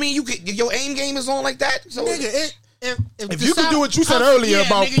 That don't mean you could. Your aim game is on like that. So Nigga, If the you can sound- do what you said come- earlier yeah,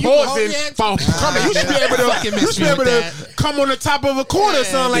 about nigga, you pausing, can- about coming, you should be able fucking to, miss you should be me able with to that. come on the top of a corner or Yeah,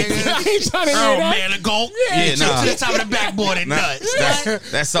 something like nigga. that. I ain't trying to hear Oh that. man, a goal. Yeah, nah. To the top of the backboard and nuts.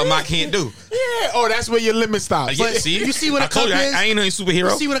 that's something I can't do. Yeah. Oh, that's where your limit stops. Yeah, see, you see what I a told cup you, is? I ain't no You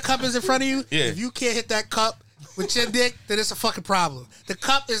superhero. see what a cup is in front of you? Yeah. If you can't hit that cup with your dick, then it's a fucking problem. The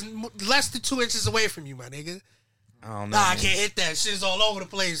cup is less than 2 inches away from you, my nigga. I don't know. Nah, I man. can't hit that. Shit's all over the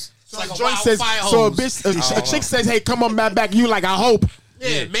place. It's like a Joint wild says, fire so a hose. bitch, a chick says, "Hey, come on back." You like, I hope.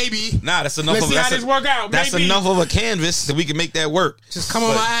 Yeah, maybe. Nah, that's enough. Let's of see how that's this work out. That's Maybe. enough of a canvas that we can make that work. Just come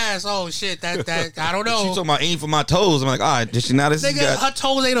on my ass. Oh shit, that I don't She know. talking about aim for my toes. I'm like, all right, now this is Nigga, got. her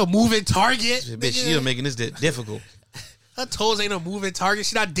toes ain't a moving target. Bitch, Nigga, you're making this difficult. her toes ain't a moving target.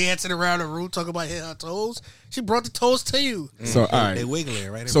 She not dancing around the room talking about hitting her toes. She brought the toes to you. So all They right.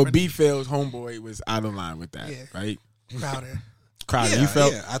 wiggling right in So front of B Phil's homeboy was out of line with that, Yeah. right? Crowder. Crowder, Yeah, you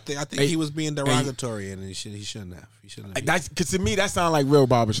felt I think Hey, he was being derogatory and he shouldn't have. He shouldn't have. that's because to me that sounded like real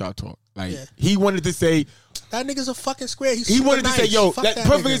barbershop talk. Like Yeah. he wanted to say, That nigga's a fucking square. He's he super wanted to say, nice. yo, Fuck that that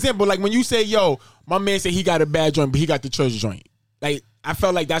perfect nigga. example. Like when you say, yo, my man said he got a bad joint, but he got the church joint. Like I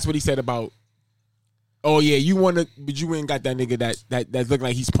felt like that's what he said about. Oh yeah, you want to, but you ain't got that nigga that look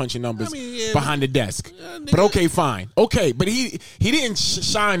like he's punching numbers I mean, yeah, behind the desk. nigga. But okay, fine, okay, but he didn't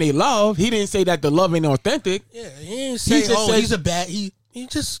shine a love. He didn't say that the love ain't authentic, Yeah, he ain't say, just oh, said- he's a bad. He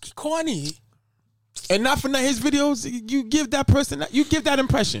just corny. and not for that. His videos, you give that person that you give that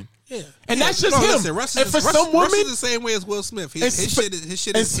impression, Yeah. and that's just No, him. listen, Russ and is, for Russ, some Russ women, is the same way as Will Smith. and His for-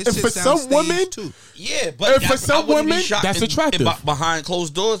 shit and for some sounds women, staged, too. Yeah, but And for some women, that's attractive. Behind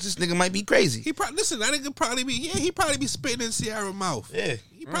closed doors, this nigga might be crazy. He probably listen. That nigga probably be he probably be spitting in Ciara's mouth. Yeah.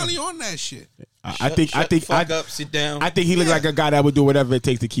 he probably on that shit. I think fuck up, sit down. I think he looked like a guy that would do whatever it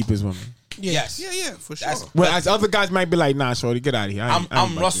takes to keep his woman. yes. Yeah, for sure. That's- Whereas other guys might be like, nah, shorty, get out of here. I I'm ain't about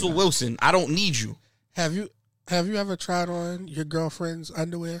to do Russell that. Wilson. I don't need you. Have you Have you ever tried on your girlfriend's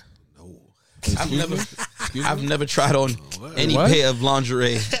underwear? I've never tried on any pair of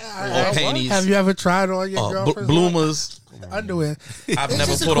lingerie or panties. Have you ever tried on your girlfriend's bloomers underwear? I've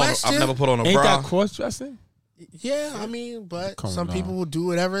never put on a Ain't bra. that cross dressing? Yeah, I mean, but Come some on. people will do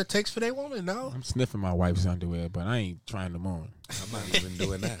whatever it takes for their woman. No, I'm sniffing my wife's underwear, but I ain't trying them on. I'm not even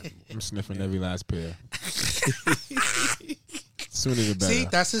doing that. I'm sniffing every last pair. Sooner the better. see,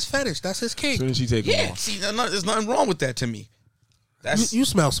 that's his fetish. That's his kink. Soon as she take them Yeah, off. see, there's nothing wrong with that to me. That's You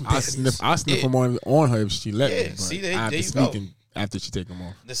smell some I panties. sniff them on her if she let Yeah, me. But see, there- I have there to you sneak go. in after she take them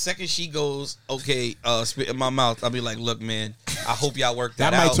off. the second she goes, okay, spit in my mouth. I'll be like, look, man, I hope y'all work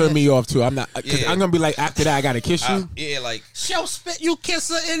that, That might out. turn me off too. I'm not because Yeah. I'm gonna be like after that I gotta kiss you. Yeah, like She'll spit. You kiss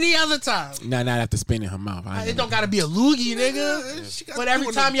her any other time. Not after spitting in her mouth. I It ain't don't gotta be a loogie, nigga. She got- But every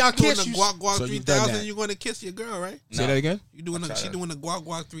doing time y'all doing kiss, the you guac guac So you done 3000, that. you're gonna kiss your girl, right? say that again. You doing she doing the guac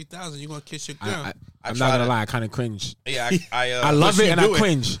guac 3000, you're gonna kiss your girl. I'm try not gonna to- lie. I kind of cringe. yeah, I I love you it and I do it.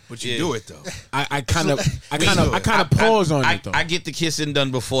 cringe. But you Yeah. do it though. I kind of pause on it though. I get the kissing done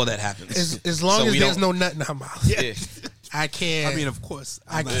before that happens. as long So as we there's don't- no nut in her mouth, Yeah. I can't. I mean, of course.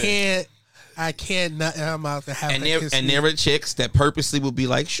 I can't nut in her mouth and have And her kiss me. there are chicks that purposely will be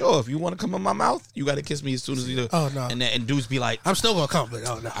like, sure, if you want to come in my mouth, you got to kiss me as soon as you do. Oh, no. And dudes be like, I'm still gonna come, but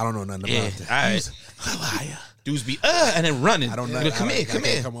oh no. I don't know nothing yeah, about that. all right. Dudes be and then running. I don't know. Come here, come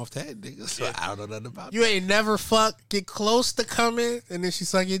here. Come off that, nigga. So I don't know nothing about You ain't never get close to coming, and then she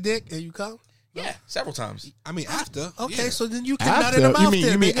suck your dick and you come. Yeah, several times. I mean, after. Okay, yeah. so then you can nut in After her mouth.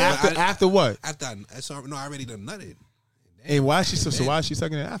 you mean nigga. after what? After I already done nutted. And why is she so why is she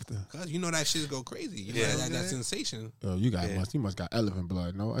sucking it after? Cause you know that shit go crazy. You know that sensation. Oh, you must got elephant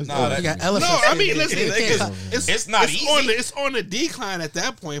blood. No, it's Nah, You got that- elephant. No, I skin. mean, listen, You can't it's, It's not it's easy. it's on the decline at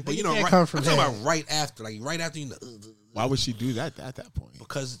that point, but you know, can't right, come I'm from talking there. about right after, like right after you know, why would she do that at that point?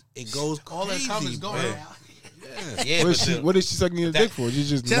 because it goes all that crazy, time is going bro. out. Yeah, What is she sucking your dick for? You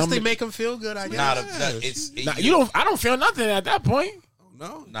just Just numb to it? make him feel good, I guess. Nah, I don't feel nothing at that point.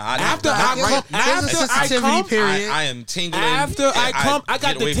 No, After Not I right- come, not after the I sensitivity come, period. I am tingling. after I come, I got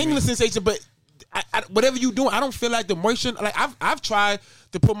get away the from tingling it. sensation, but whatever you do, I don't feel like the moisture. Like I've tried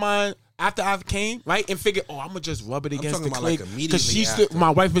to put mine after I've came right and figured, I'm gonna just rub it against the talking about, like, clit immediately she's after. still,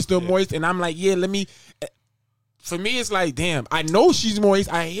 my wife is still moist, and I'm like, yeah, let me. For me, it's like, damn, I know she's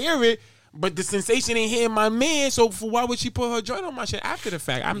moist, I hear it, but the sensation ain't hitting my man. So why would she put her joint on my shit after the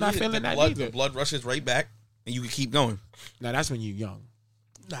fact? I'm not feeling that either. The blood rushes right back, and you can keep going. Now that's when you young.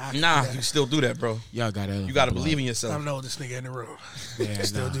 Nah, you still do that, bro. Y'all got You got to believe in yourself. I'm the oldest nigga in the room. Yeah,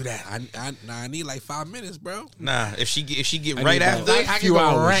 Still do that. I need like 5 minutes, bro. Nah, if she get I right need after, that. I few can go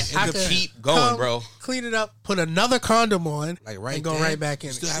hours. right. I you can keep going, come, bro. Clean it up, put another condom on, Like right and go there, right back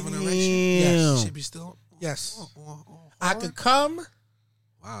in. Still it. having an erection. Damn. Should be still. Yes, Oh, I could come,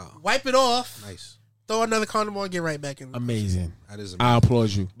 wow, wipe it off, nice. throw another condom on, get right back in. Amazing. That is I applaud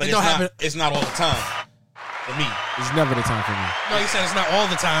you. but It it's don't not. happen- It's not all the time for me. It's never the time for me. No, you said it's not all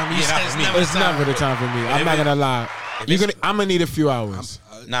the time. You Yeah, said not it's for me. never the It's time. never the time for me. I'm if not it- gonna lie. I'm gonna need a few hours.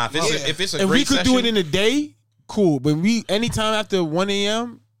 Nah, if it's a If great we could session, do it in a day, cool. But anytime after 1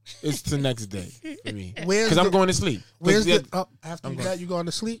 a.m., it's the next day for me. Where's Because I'm the- going to sleep. Where's yeah, the after I'm that you going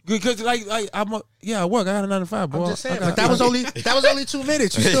to sleep? Because like I work. I got a 9 to 5, boy. I'm just saying, I got- but that was only 2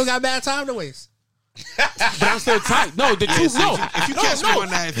 minutes. You still got bad time to waste. But I'm still tight. No, the two. No, If you catch me on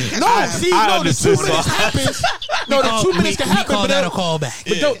that, if you catch me no. on that, See, I no, the 2 understood, minutes so- happens. No, the 2 minutes can happen. call but that a don't-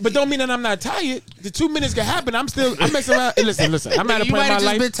 callback. But don't mean that I'm not tired. The 2 minutes can happen. I'm messing around. Listen. I'm at a You point might in my have just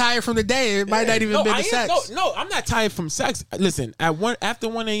life. been tired from the day. It might not even been the sex. No, I'm not tired from sex. Listen, after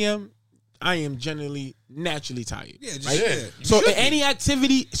 1 a.m., I am generally naturally tired. yeah, just, right? yeah. You So should be. any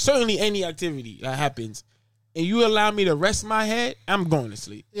activity, certainly any activity that happens, and you allow me to rest my head, I'm going to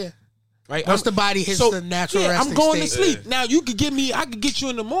sleep. Yeah. Right? Once the body hits the natural I'm resting going state. to sleep. Now you could I could get you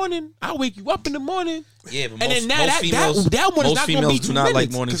in the morning. I'll wake you up in the morning. yeah, but And then now most females, that one is most not gonna females be do 2 not like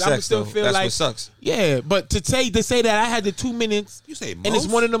minutes, morning 'cause I would sex. still Though. feel That's like- what sucks. Yeah, but to say that I had the 2 minutes, You say and it's most?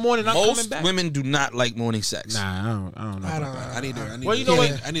 1 in the morning, I'm coming Most back. women do not like morning sex. Nah, I don't know. I about don't that. know. I need to. Well, you know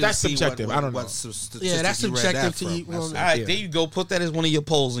what? I need That's to see subjective. What, I don't know. what statistic Yeah, that's you read subjective that to from. eat That's- woman. All right, Yeah. there you go. Put that as one of your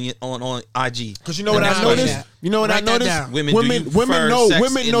polls on IG. Because you know what I Write noticed? that. You know what I Write that noticed? down. Women, do you prefer know sex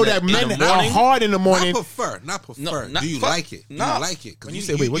women in know the- that in the men are morning? hard in the morning. Not prefer. No, not do you fuck- like it? Do no. you like it? 'Cause When you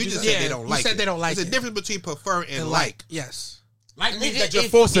say, wait, what you you just say? said they Yeah, don't you like said it. they don't like There's it. a difference between prefer and like. Yes. Like means that If- you're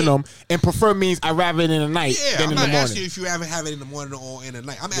if- forcing if- them, and prefer means I rather it in the night Yeah, than I'm in not the asking morning. if you ever have it in the morning or in the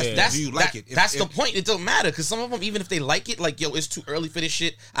night. I'm asking, That's do you like it? That's the point. It don't matter because some of them, even if they like it, like yo, it's too early for this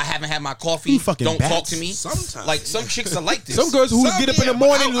shit. I haven't had my coffee. You fucking don't talk bats. to me. Sometimes. Like some chicks are like this. Some girls who get up in the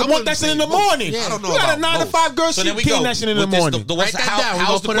morning I want wouldn't that shit say in the most. morning. I don't know You got a about 9 to most. 5 girl, So she then we getting go. that shit in the with this, morning. what's Write that down. We how's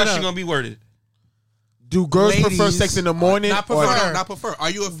gonna the put it question up. gonna be worded? Do girls prefer ladies- sex in the morning? Not or- prefer. No, not prefer. Are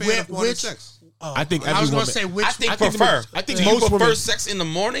you a fan of morning sex? I think I was every going woman. to say which. I think I think prefer. I think Do you most prefer women- sex in the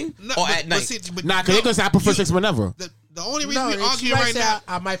morning No, or but- at night? But see, but Nah, because they're gonna say I prefer sex whenever. The only reason we no, she arguing might right say now.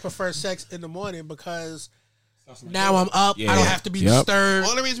 I might prefer sex in the morning because now I'm up. Yeah. I don't have to be Yep. disturbed. The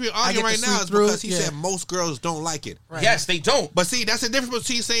only reason we're I arguing get right to now sleep is through because it, he yeah. said most girls don't like it. Right. Yes, they don't. But see, that's the difference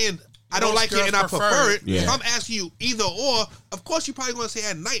between saying I don't Most like it girls and I prefer it. Yeah. If I'm asking you either or, of course you're probably going to say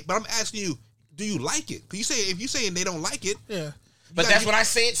at night. But I'm asking you, do you like it? Because you say if you're saying they don't like it, Yeah. But gotta that's get- when I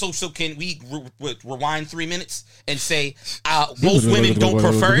say it. So can we rewind 3 minutes and say most women don't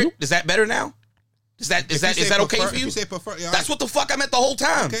prefer it? Is that better now? Is that if you say okay prefer- for if you? you say prefer, yeah, That's what the fuck I meant the whole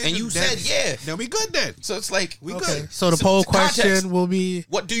time. okay, And you then- said yeah. Then we good then. So it's like We Okay. good. So the poll context. question will be: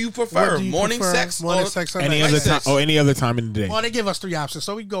 What do you prefer? what do you Morning prefer? sex Morning or sex, or Any night other sex? time or any other time in the day. Well, they give us 3 options,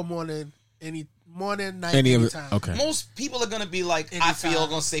 so we go morning, night, Any other anytime. okay. most people are gonna be like, I Anytime. feel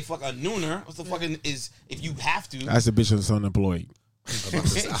gonna say fuck a nooner. What the fucking is if you have to? That's a bitch that's unemployed.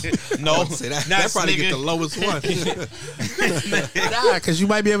 No, Say that that's probably nigga. get the lowest one. Nah, because you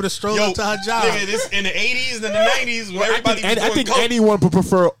might be able to stroll Yo, up to her job. nigga, this in the 80s and the 90s when everybody was I doing think coke. anyone would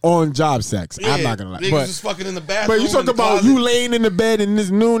prefer on job sex. Yeah, I'm not gonna lie. Niggas But, was fucking in the bathroom. but you talk in the about closet. you laying in the bed and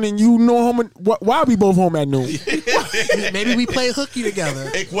it's noon and you know how many, why are we both home at noon? Maybe we play hooky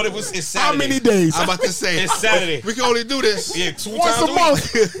together. What it was? It's How Saturday. many days? I'm about to say It's Saturday. we can only do this. Yeah, 2 Once times a week.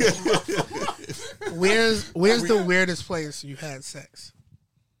 month. Where's the weirdest place you had sex?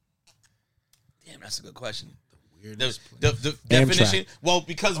 Damn, that's a good question. The definition. Well,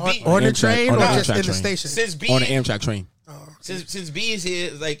 because B On the Amtrak- train on or the just Amtrak in the train. station? since B On the Amtrak train. since B is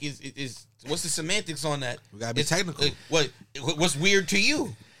here, like is what's the semantics on that? We gotta be technical. What's weird to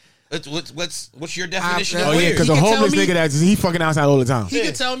you? What's your definition Oh, of Oh yeah, weird? because He a can tell homeless me- nigga he fucking outside all the time. He Yeah.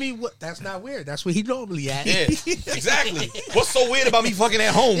 can tell me what. That's not weird. That's where he normally at. Yeah, exactly. What's so weird about me fucking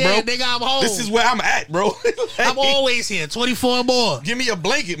at home, Yeah, bro? nigga, I'm home. This is where I'm at, bro. I'm always here. 24 or more. Give me a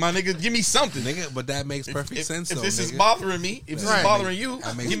blanket, my nigga. Give me something. Nigga, but that makes perfect If, sense. if though, this is nigga. bothering me, if this Right. is bothering you,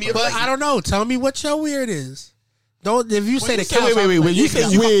 That makes give me a But blanket. I don't know. Tell me what your weird is. Don't if you say the couch. wait. When you say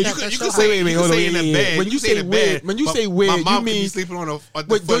weird, You could wait, say wait, you hold could on, say in the yeah. bed. When you say in the weird, bed, when you but say weird, my you mom could mean- be sleeping on the Wait, foot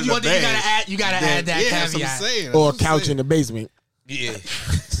don't of you- the But then you bed. gotta add. You gotta add that Yeah, that's what I'm caveat. saying. or a That's what I'm couch saying. in the basement. Yeah,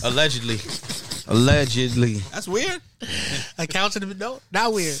 allegedly. That's weird. A couch in the no,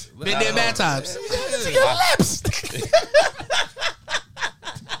 not weird. Been there bad times.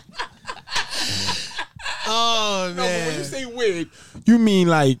 Oh No, but when you man, say weird, you mean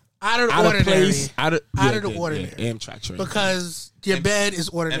like out of the out of ordinary. place, out of the ordinary. Amtrak train. Because your bed is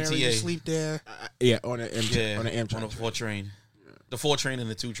ordinary. You MTA. sleep there. Yeah, on an Amtrak, Yeah, on an Amtrak. on a train. 4 train, the 4 train and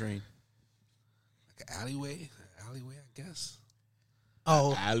the 2 train. Like an alleyway, I guess.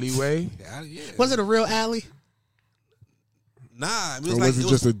 Oh, Alleyway, Yeah. was it a real alley? Nah, it or was like was it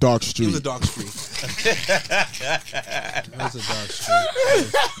just a dark It street? was a dark street. It was a dark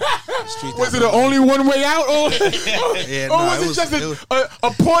street. Was it the only one way out, or, Yeah, or no, was it it was- just it was- a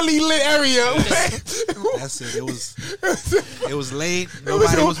poorly lit area? That's it. It was late. It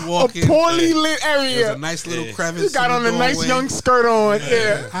Nobody was walking. a poorly lit It was area. a nice little You crevice. got in on the a nice doorway. young skirt on.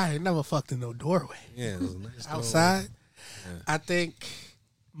 Yeah. I ain't never fucked in no doorway. Yeah, it was a nice doorway. Outside, I think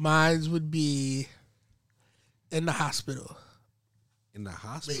mine would be in the hospital. In the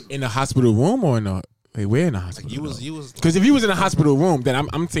hospital. In the hospital room or in the wait, where in the hospital? You was. Because if you was in a hospital room, then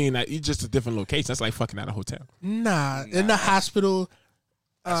I'm saying that it's just a different location. That's like fucking at a hotel. Nah, in the hospital.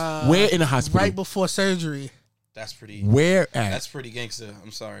 Where in the hospital? Right before surgery. That's pretty. Where at? That's pretty gangster.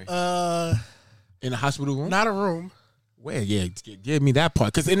 I'm sorry. In the hospital room? Not a room. Where? Yeah, give me that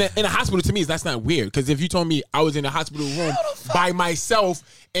part. Because in a hospital, to me, that's not weird. Because if you told me I was in a hospital room by myself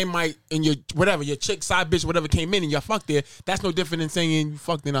and your whatever, your chick, side bitch, whatever came in and you fucked there, that's no different than saying you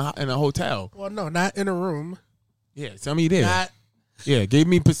fucked in a hotel. Well, no, not in a room. Yeah, tell me you did. Not. Yeah, give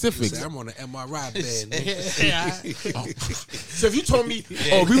me Pacifics. I'm on an MRI bed. nigga. Yeah. So if you told me,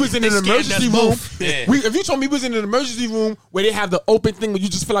 we was in an They scared emergency us room, both. Yeah. if you told me we was in an emergency room where they have the open thing where you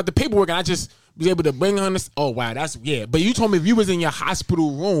just fill out the paperwork and I just was able to bring on this, oh wow, that's But you told me if you was in your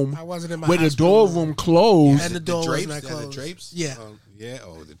hospital room, I wasn't in my where the hospital door room closed, And the door was drapes? not Yeah, closed. the drapes? Yeah. Yeah.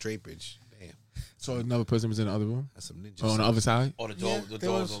 Oh, the drapage. Damn. so another person was in the other room, That's some ninja. on the other side. Oh, the Yeah, door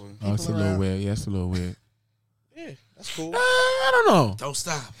there was was- open. Oh, it's a People little around. weird. Yeah, it's a little weird. Yeah, that's cool. I don't know. Don't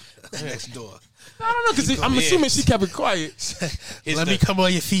stop. Next door. I don't know because I'm assuming she kept it quiet. Let me come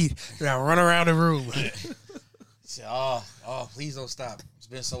on your feet. Now run around the room. Oh, please don't stop. It's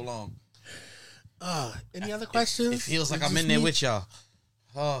been so long. Any other questions? It feels like Is I'm this in there me? with y'all.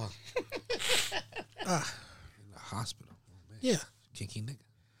 Oh, In the hospital. Oh, man. Yeah. Kinky nigga.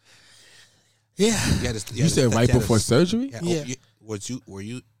 Yeah. You, had to, You said right before surgery. Yeah. Yeah. Were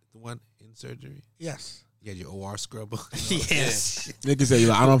you the one in surgery? Yes. You had your OR scrubber. Yes. Nigga say,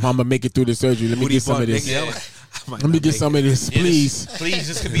 like, I don't know if I'm gonna make it through the surgery. Let me get some of this. Let me get some of this, please. Please,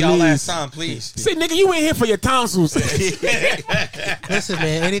 this could be our last time, please. Say, nigga, you ain't here for your tonsils. Listen,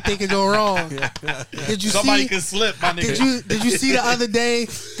 man, anything can go wrong. Did you Somebody see? could slip, my nigga. Did you see the other day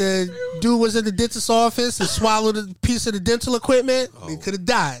the dude was in the dentist's office and swallowed a piece of the dental equipment? He could have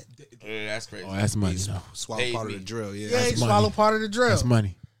died. That's crazy. Oh, that's money, though. Swallow Paid part of me. the drill. Yeah. Yeah, he money. swallowed part of the drill. That's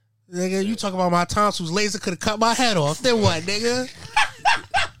money. Nigga, you talking about my tonsils? Laser could have cut my head off. Then what, nigga?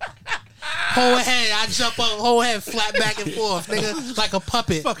 Whole head, I jump up, whole head flat back and forth, nigga, like a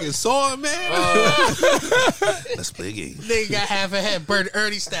puppet. Fucking saw it, man. Let's play a game. Nigga got half a head, Bert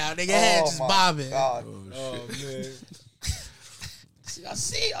Ernie style. Nigga head just bobbing. God. Oh, man.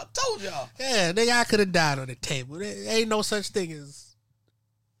 See, I told y'all. Yeah, nigga, I could have died on the table. There ain't no such thing as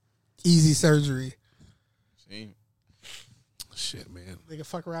easy surgery. See? Shit, man. Nigga,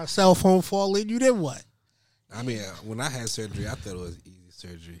 fuck around, cell phone fall in, you then what? I mean, when I had surgery, I thought it was easy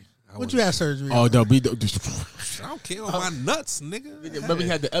surgery. What you had surgery Oh, on? don't be. I don't care on my nuts, nigga. Remember, he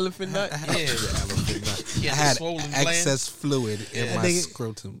had the elephant nut? I Yeah, had swollen gland. excess fluid in my nigga-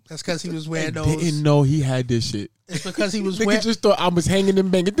 scrotum. That's because he was wearing Didn't those. know he had this shit. It's because he was Nigga wearing. just thought I was hanging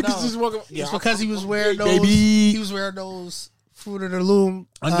and banging. Niggas No. just walking. It's because he was wearing those. baby. He was wearing those Fruit of the Loom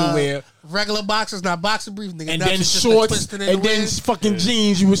Underwear. regular boxers, not boxer briefs, nigga. And Nuts then is just shorts, twisting in and the then wind. fucking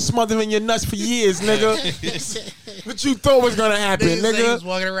jeans. You was smothering your nuts for years, nigga. What you thought was gonna happen, Niggas say he was nigga?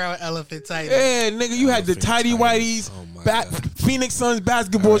 walking around with elephant tight. Yeah, nigga, you had the tighty whities, Oh my God. Phoenix Suns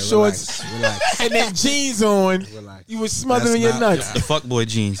basketball shorts, Relax. and then jeans on. Relax. You was smothering your That's not- nuts. The fuckboy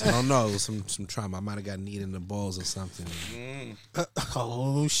jeans. I don't know. It was some trauma. I might have got kneed in the balls or something.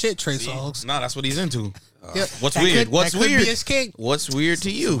 Oh shit, Trey Songz. Nah, that's what he's into. Yeah, What's that weird? could- What's that could weird? Be his kink. What's weird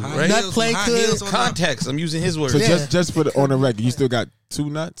to you, right? Nut play high could- heels on the- Context. I'm using his words. So Yeah. just for the on the record, you still got 2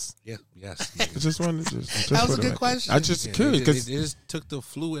 nuts? Yeah, yes. I just wanted to. Just That was for a the good record. question. I just Yeah, curious they because just took the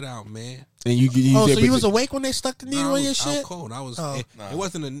fluid out, man. and you Oh, said, so you but was awake when they stuck the needle No, I in your was out shit? cold. I was. Oh. It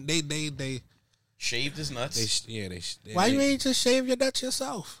wasn't a. They Shaved his nuts. Why you ain't just shave your nuts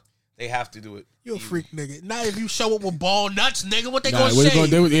yourself? They have to do it. You a freak, nigga. Not if you show up with ball nuts, nigga. What they Nah, gonna what they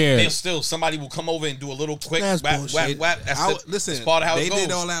shave? gonna do? Yeah, They'll still, somebody will come over and do a little quick That's whap, bullshit. whap, whap. That's Listen, that's part of how they it goes.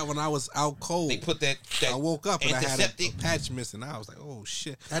 did all that when I was out cold. They put that I woke up and I had a antiseptic. patch missing. I was like, oh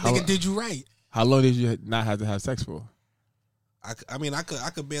shit. That nigga did you right. How long did you not have to have sex for? I mean, I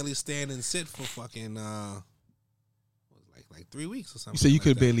could barely stand and sit for fucking like 3 weeks or something. You said you like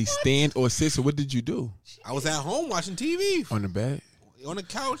could that. barely stand or sit. So what did you do I was at home watching TV on the bed? on the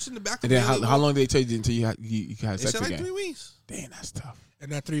couch in the back. And then how long did they tell you until you could have They sex said like again? 3 weeks. Damn, that's tough.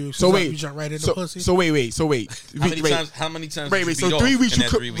 And that 3 weeks. So was up, wait, you jump right in the so, pussy. so wait. How many wait, times? How many times? Wait, did wait. you So beat 3 off weeks in you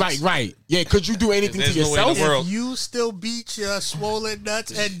that could 3 weeks? right. Yeah, could you do anything to There's no way in the yourself? world. If you still beat your swollen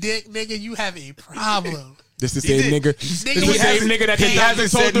nuts and dick, nigga, you have a problem. This the same did. nigga. Nigga, This the he same hasn't- nigga that he the doctor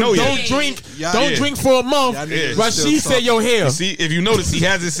hasn't told said him no yet. don't drink, Yeah. don't Yeah. drink for a month. Y'all niggas But still she said talking. your hair. See, if you notice, he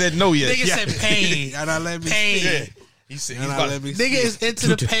hasn't said no yet. Nigga said pain. Y'all not letting me Pain. speak. Yeah. He said Y'all he's not about letting me Nigga speak. is into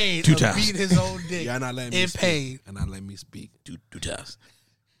the pain two of times. beating his own dick. Y'all not letting me in speak. pain. And not letting me speak. two times.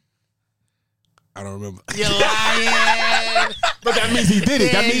 I don't remember. You're lying. But that means he did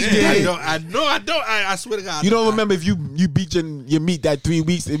it. That means he did it. I don't. I swear to God. You don't remember if you beat your meat that 3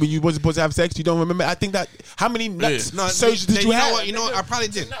 weeks when you wasn't supposed to have sex? You don't remember? I think that how many nuts No, surgeries did you know have? what? You know what? I probably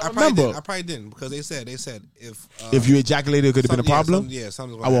didn't. I remember. probably didn't because they said If you ejaculated, it could have been a problem.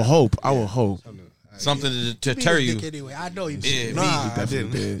 something. I will hope. I will hope. Something to Beat deter his you. dick anyway. I know you Yeah, did. Nah, I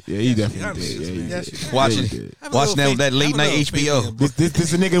Definitely didn't. did. Yeah, he definitely did. Yeah, he Yes, did. you did. Watching, Yeah, he did. watching that late night HBO. This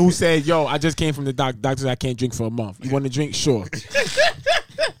is a nigga who said, "Yo, I just came from the doctor said I can't drink for a month. You want to drink? Sure."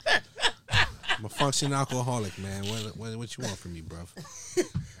 I'm a functioning alcoholic, man. What you want from me, bro?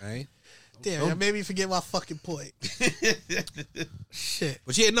 Right? Damn, that made me forget my fucking point. Shit.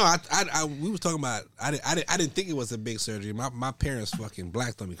 But yeah, no, we was talking about. I didn't think it was a big surgery. My parents fucking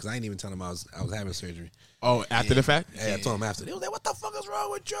blacked on me because I didn't even tell them I was having surgery. Oh, after the fact? Yeah, I told them after. They was like, "What the fuck is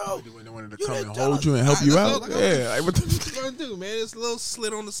wrong with you?" They wanted to You come didn't and tell hold us. you and help you That's out. all Yeah, like, what the What you gonna do, man? It's a little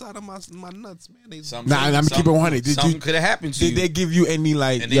slit on the side of my nuts, man. They, Something- Nah, I'm keep it 100. Something could have happened to you. Did they give you any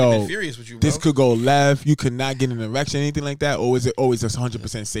like, And they've been yo, furious with you, this bro. could go left, you could not get an erection, anything like that, or is it always just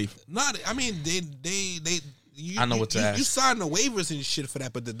 100% safe? not. I mean, they. I know what to ask. You signed the waivers and shit for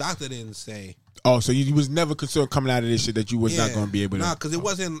that, but the doctor didn't say. Oh, so you was never concerned coming out of this shit that you was not going to be able to. Nah, because it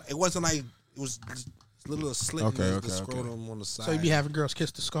wasn't like it was a little slit Okay, in okay, the scrotum on the side. So you be having girls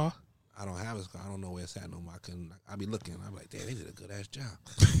kiss the scar? I don't have it. I don't know where it's at no more. I be looking. I'm like, damn, they did a good ass job.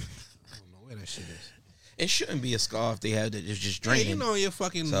 I don't know where that shit is. It shouldn't be a scar if they had it just Yeah, draining. you know your So-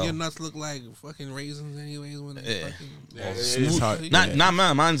 your nuts look like fucking raisins anyways when they Yeah. fucking It's hard. Not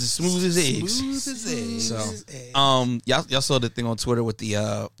mine. Mine's as smooth as eggs. smooth as eggs. So, y'all saw the thing on Twitter with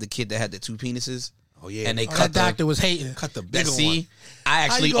the kid that had the 2 penises. Oh yeah, And they That cut doctor was hating. cut the that. bigger See, one. I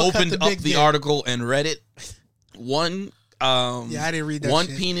actually you gonna cut opened the up big the dick? article and read it. One, Yeah, I didn't read that one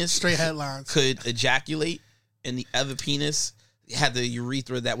shit. penis Straight headlines. could ejaculate, and the other penis had the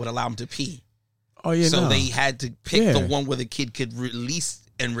urethra that would allow him to pee. Oh yeah, So no. they had to pick Yeah. the one where the kid could release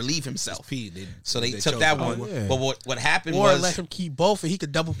and relieve himself. Pee. So they chose took that the one. yeah. But what happened Or was let him keep both, and he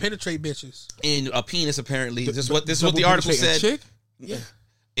could double penetrate bitches. in a penis apparently. This is Double what the article penetrate a said. chick? Yeah.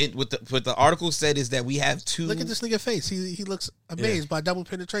 What the article said is that we have 2. Look at this nigga face. He looks amazed by double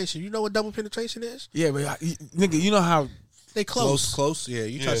penetration. You know what double penetration is? Yeah, but nigga, you know how? They close. Close. Yeah,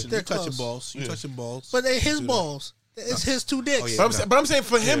 you touching They're touching close. balls. You touching balls. But they his Do that. balls. It's his 2 dicks. Oh, yeah. But I'm saying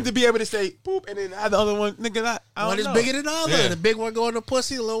for him to be able to say boop and then have the other one, nigga, I don't One is know. bigger than the other. Yeah. The big one go in the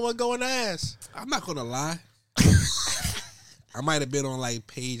pussy, the little one go in the ass. I'm not gonna lie. I might have been on like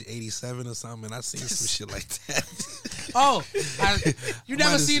page 87 or something, and I seen some shit like that. Oh, you might never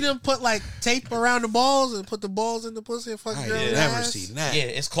have seen them put like tape around the balls and put the balls in the pussy and fuck I girl in ain't the never ass? seen that. Yeah,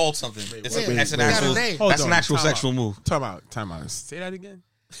 it's called something. It's wait, that's an wait, actual. got a name. Hold That's on, an actual time out. sexual move. Time out. Say that again.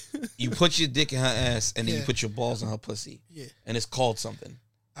 You put your dick in her ass and then you Yeah. put your balls in her pussy. Yeah. And it's called something.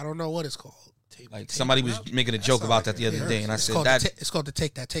 I don't know what it's called. Like somebody was making a joke about that the other day, and I It's said called, that. it's called the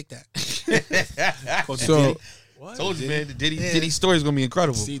take that, take that. So Told you, man. The Diddy story is gonna be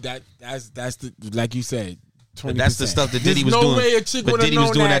incredible. see that's the like you said. 20%. But that's the stuff that Diddy There's was no doing. way a chick But would've Diddy was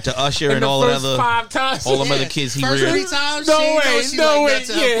known doing that to Usher in and the all the first other 5 times. all them other kids he First 3 reared. times, No she ain't know way, she no like way, that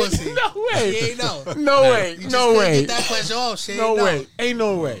to her yeah, pussy. no way. She ain't know. No way, You just no couldn't way, Get that question off. She no ain't know. way, ain't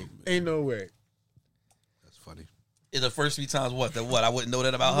no way, ain't no way. That's funny. In the first 3 times, what? I wouldn't know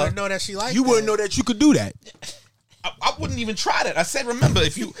that You about her. wouldn't know that she liked You that. wouldn't know that you could do that. I wouldn't even try that. I said, remember,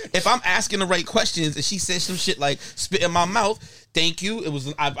 if I'm asking the right questions and she says some shit like spit in my mouth, thank you. It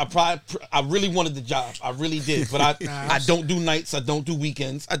was I really wanted the job. I really did. But I don't do nights. I don't do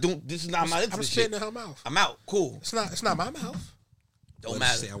weekends. This is not my I'm interest. spitting in her mouth. I'm out. Cool. It's not my mouth. Don't What if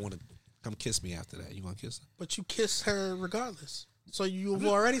matter. she say, I want to come kiss me after that. You gonna kiss her? But you kiss her regardless. So you've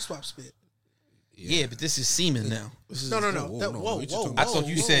already swapped spit. Yeah, but this is semen now. No. whoa, That- no, whoa, we just whoa, talking I about- thought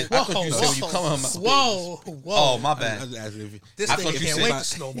you whoa, said. whoa, I thought you said when you come on my. Whoa, whoa. Oh my I bad. was asking if you- This I thought nigga you can't said wait my- to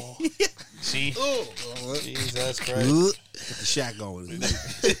snowball. See, Jesus Christ, Get the shot going.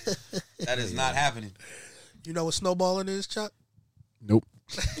 that is not happening. You know what snowballing is, Chuck? Nope.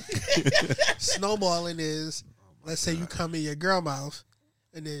 Snowballing is, let's say you come in your girl mouth,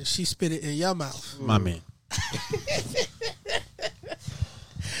 and then she spit it in your mouth. My man.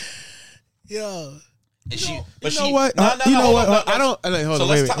 Yo, And she, You but know she, what? No, You know hold what? on, I don't. Hold So on.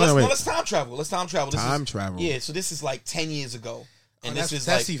 Wait, wait. let's time travel. Let's time travel. This Time is, travel. Yeah. So this is like 10 years ago, and this is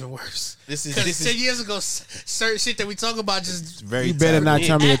that's like even worse. this is 10 years ago, certain shit that we talk about just Very You better not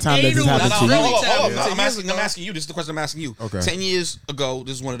tell me a time that Ain't this no- happened no, to no, you. really hold on. terrible. No, 10 I'm years asking ago. you. This is the question I'm asking you. Okay. 10 years ago,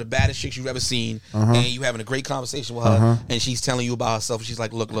 this is one of the baddest chicks you've ever seen, and you having a great conversation with her, and she's telling you about herself. And she's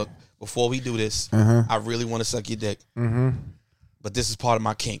like, "Look, before we do this, I really want to suck your dick, but this is part of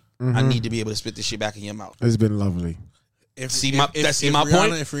my kink. I need to be able to spit this shit back in your mouth." It's been lovely. See my point?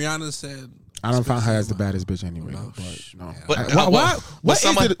 If Rihanna said, I don't find her as the baddest bitch anyway. But no. But- Why? but What is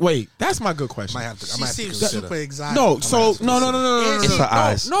someone- it? Wait, that's my good question. I might have to. I she might have to seems consider. super exotic. No, so no. It's her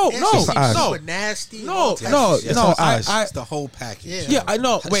eyes. No, And no, she seems no, super nasty. no, all types no, of shit. no. eyes. It's the whole package. Yeah. Yeah, I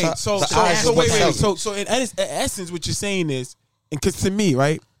know. Wait, her- so the eyes is what wait. sells it. So in essence, what you're saying is, because to me,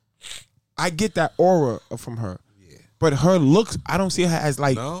 right, I get that aura from her, but her looks, I don't see her as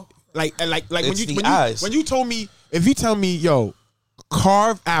like, No? like when It's you the eyes. when you told me, if you tell me, yo,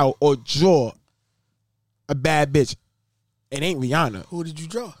 carve out or draw a bad bitch, it ain't Rihanna. Who did you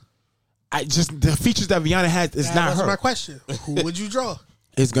draw? I just the features that Rihanna has is That not was her. my question. Who would you draw?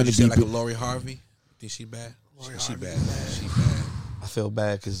 It's gonna You be said like a Lori Harvey. Think she bad? She bad. She bad. I feel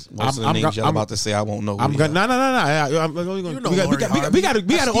bad because most of the I'm names y'all I'm- about to say I won't know. I'm who gonna they are. no. You know We got Lori Harvey. we got That's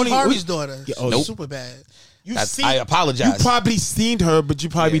to Steve only. Harvey's daughter. Yeah, oh, She's nope. super bad. You I apologize. You probably seen her, but you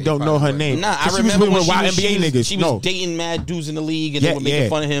probably you don't know probably her would. name. Nah, I 'Cause remember she was when with wild NBA niggas. She was No. dating mad dudes in the league, and Yeah, they were making yeah.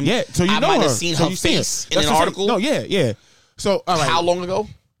 fun of him. Yeah, so you I know might her. have seen So her you seen face her. in That's an what I'm article. saying. No, yeah. So all right, How long ago?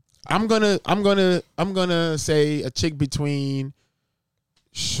 I'm gonna say a chick between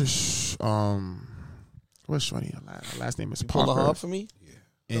what's funny? Her last name is Pull her Parker, up for me.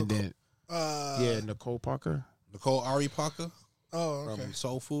 and then Nicole Parker, Nicole Ari Parker Oh, okay. from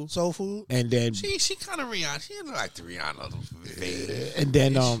Soul Food. Soul Food. and then She kind of Rihanna. She didn't like the Rihanna. and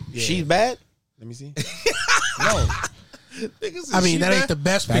then yeah. She's bad. Let me see. No, Niggas, I mean, she that ain't bad? the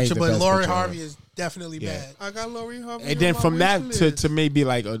best That ain't picture, the but best Lori picture. Harvey is definitely Yeah. bad. I got Lori Harvey. And on then my from that wish to list. maybe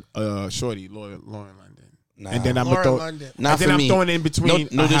like a shorty, Lauren London. Nah. And then I'm Laura throw, London. Not and then for I'm me. throwing in between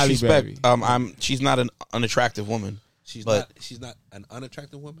No a Halle disrespect. Berry. She's not an unattractive woman. she's but- not an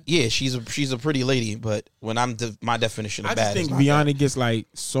unattractive woman. Yeah, she's a pretty lady, but when my definition of I bad, just is think not Rihanna gets like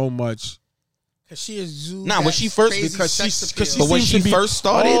so much. Cause she is zoo. Nah, when she first- because she But when seems she to be- first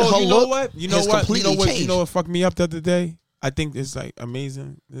started, oh, her you know look what? You know has what? completely You changed. know what fucked me up the other day? I think it's like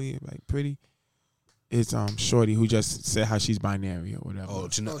amazingly like pretty. It's Shorty who just said how she's binary or whatever. Oh,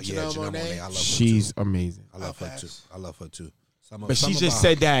 Janelle Janelle Monáe. Monáe. I love her She's amazing. too. I love her How too. fast? I love her too. But she just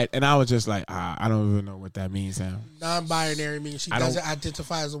said that, and I was just like, I don't even know what that means now. Non-binary means she I don't- doesn't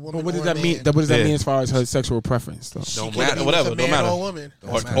identify as a woman. But what does or that a mean? man. What does that Yeah. mean as far as her sexual preference? Though? Don't She matter. can be Whatever, a don't man matter. or a woman.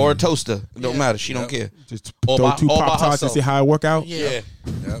 or a toaster. It don't Yeah. matter. She don't Yep. care. Just All throw by- two all by Pop Tarts and herself. see how it work out. Yeah.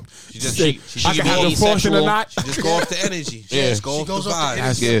 Yep. She just Say, she I can can be have the fortune or asexual. not. just go off the energy. She Yeah. just go She off goes the off the vibe.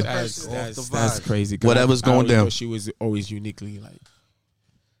 energy. Yeah. That's, Off that's, the that's vibe. crazy. 'Cause Whatever's I going always down. thought she was always uniquely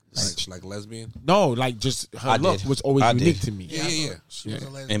Like lesbian. no, like just her I look did. was always I unique did. to me. Yeah, yeah. She was a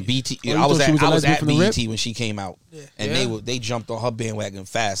lesbian. And BT, you I was thought she was a I was lesbian at from the rip? BET when she came out, Yeah. and Yeah. they jumped on her bandwagon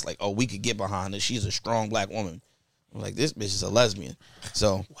fast. Like, oh, we could get behind her. She's a strong black woman. I'm like, this bitch is a lesbian.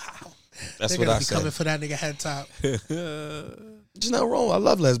 So Wow. that's They're what gonna I be said. coming for that nigga head top. There's no wrong. I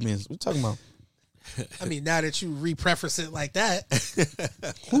love lesbians. What you talking about? I mean, now that you re-preference it like that,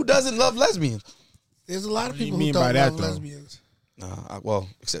 Who doesn't love lesbians? there's a lot of What do you people mean who by don't that, love though? lesbians. Well,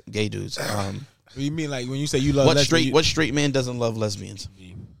 except gay dudes. What do you mean, like when you say you love What lesbian, straight man doesn't love lesbians?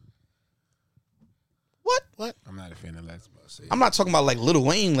 What? I'm not a fan of lesbians. I'm not talking about like Lil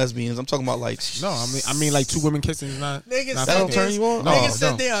Wayne lesbians. I'm talking about like No, I mean like two women kissing is not. Niggas not said, don't turn you on? No, niggas it said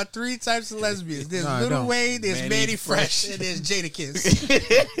don't. there are 3 types of lesbians. There's No, it Lil don't. Wayne, there's Manny Manny Fresh, Fresh. and there's Jadakiss.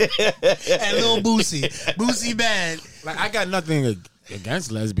 And Lil Boosie. Boosie bad. Like I got nothing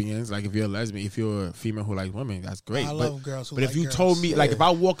against lesbians. Like if you're a lesbian, if you're a female who likes women, that's great. I but, love girls who But like if you girls. told me, like if I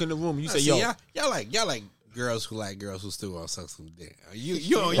walk in the room and you say, See, "Yo, y'all like girls who like girls who still want to suck some dick. You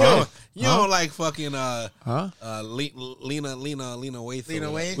don't like fucking huh? Lena Waithe. Lena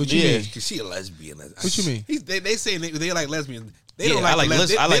Waithe? What you Yeah. mean? Cause she a lesbian. What you mean? They say they like lesbians. They Yeah, don't like I like the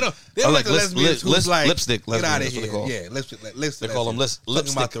lis- I they like- don't I like like the lis- lesbians lis- who's like lipstick get out of lesbians, that's what they here. call 'em. Yeah, lipstick. They call them Talking about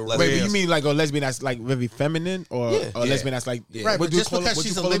lipstick the Wait, lesbians. but you mean like a lesbian that's like very feminine, or Yeah. a lesbian that's like Yeah. Right, What but do you just call because what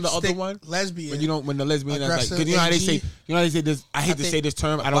she's you a call them the lipstick other one? lesbian. When you don't, when the lesbian that's like, Aggressive, because you know how they AG. say this. I hate to think say this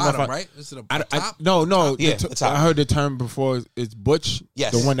term. I don't know if bottom, I, right? Is it a I, top? no. Yeah, the the top. I heard the term before. It's butch.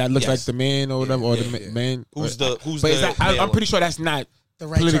 Yes. The one that looks Yes. like the man or whatever, or yeah, the yeah. man. Who's But the is that, male I'm pretty sure that's not The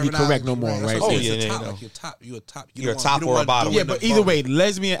right politically terminology, correct no more, right? right? That's Oh, what I'm yeah, saying. yeah, Top, yeah. like you're top. You're a top. You You're don't a top want- you or a don't bottom. want Yeah, to but do it either in way,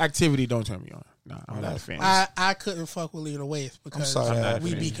 lesbian activity don't turn me on. No, I'm not a fan. I couldn't fuck with Lena Waithe because sorry that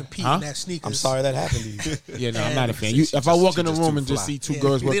we be happened. competing Huh? at sneakers. I'm sorry that happened to you. Yeah, no, I'm And not a fan. she You, just- if I walk she in the just room too and just fly. see 2 Yeah,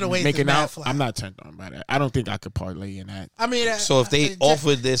 girls Lena Waithe is making mad out, fly. I'm not turned on by that. I don't think I could parlay in that. I mean, So if they I-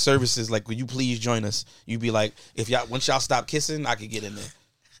 offered their services, like, would you please join us? You'd be like, if y'all once y'all stop kissing, I could get in there.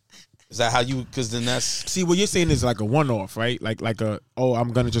 Is that how you? Because then that's See, what you're saying is like a one-off, right? Like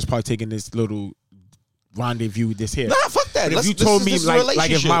I'm gonna just partake in this little rendezvous this here. nah. Fuck that. But if Let's- you this told is- me this is a like if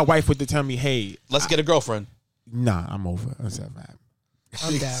relationship. my wife would to tell me, hey, let's get a girlfriend. nah, I'm over. That's a vibe.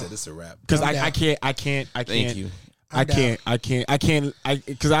 I'm He down. said it's a wrap. Because I'm I down. can't. Thank you. I'm down.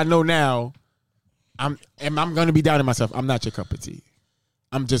 Because I know now, I'm gonna be down to myself. I'm not your cup of tea.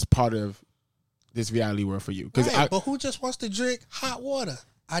 I'm just part of this reality world for you. Because Right, but who just wants to drink hot water?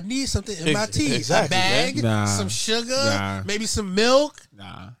 I need something in my tea. Exactly, a bag, man. Nah. some sugar, Nah. maybe some milk,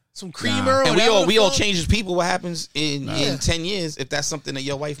 nah. some creamer. And whatever we the all fuck. change as people. What happens in Yeah. 10 years if that's something that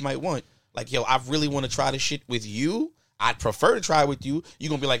your wife might want? Like, yo, I really want to try this shit with you. I'd prefer to try it with you. You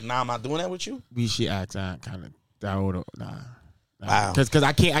gonna be like, nah, I'm not doing that with you. We should act kind of that would nah. Wow. Because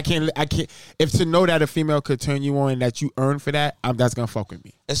I can't. If to know that a female could turn you on, that you earn for that, that's gonna fuck with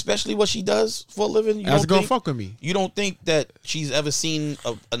me. Especially what she does for a living. You That's don't gonna think- fuck with me. You don't think that she's ever seen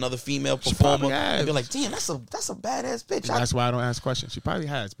another female She performer probably has. and be like, damn, that's a badass bitch. That's why I don't ask questions. She probably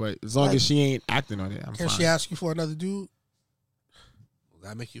has, but as long as she ain't acting on it, I'm Can fine. she ask you for another dude? Will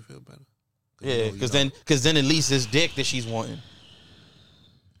that make you feel better? Yeah, because then at least it's dick that she's wanting.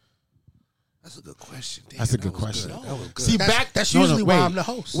 That's a good question. Damn, That's a that good was question. That was good. See, That's no, usually why wait. I'm the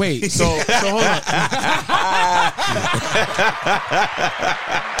host. Wait, so hold on.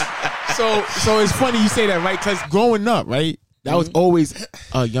 so it's funny you say that, right? Because growing up, right, that was always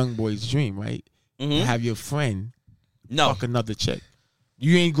a young boy's dream, right? To have your friend No, fuck another chick.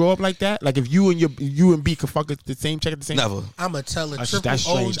 You ain't grow up like that. Like if you and B could fuck the same chick at the same. Never. I'm gonna tell a That's triple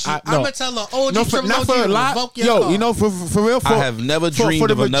strange. OG. I'm gonna tell a OG No, for, triple not OG for a to lot. revoke your Yo, car. you know, for real, I have never dreamed for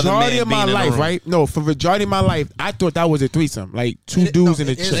the of another majority man of my being in the life, room. right? No, for majority of my life, I thought that was a threesome, like two dudes and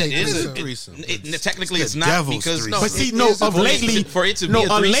a it is chick. a It is a threesome. technically, It's it's the not devil's because threesome. But see, it no, is a of threesome. lately, for it to be no,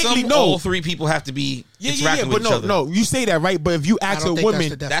 a threesome, lately, no. all three people have to be interacting but with each other. no, you say that right, but if you I ask a don't think woman, that's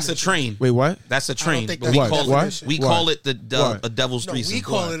the That's a definition. train. wait, what? That's a train. think But that's we the call definition. it we What? call it What? a devil's No, threesome. we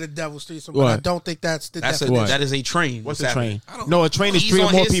call it a devil's threesome, but I What? don't think that's the That's a definition. that is a train. What's What's a happening? train? No, a train is He's three or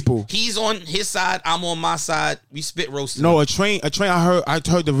on more his- people. He's on his side. I'm on my side. We spit roasting. No, a train. I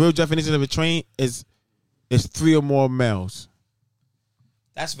heard the real definition of a train is three or more males.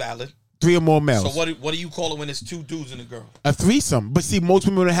 That's valid. Three or more males. So what do you call it when it's two dudes and a girl? A threesome. But see, most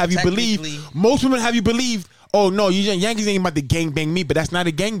women would have you believe. Technically- Most women have you believe. Oh no, you Yankees ain't about to gang bang me, but that's not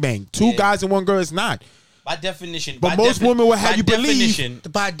a gang bang. Two guys and one girl is not. By definition. But most women will have by you believe- definition,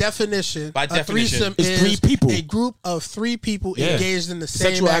 By definition, By a definition, threesome it's is three people. a group of three people Yeah. engaged in the same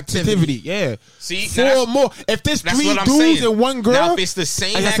Sexual activity. Yeah. See, four now or more. If there's that's three what I'm dudes saying. and one girl, Now, if it's the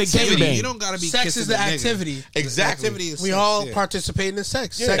same that's a activity, gangbang. You don't gotta be. Sex kissing is the nigga. activity. Exactly. Activity is We sex, all yeah. participate in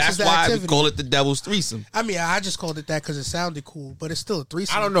sex. Sex that's is the why activity. we call it the devil's threesome. I mean, I just called it that because it sounded cool, but it's still a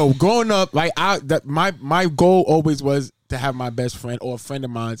threesome. I don't know. Growing up, like my goal always was to have my best friend or a friend of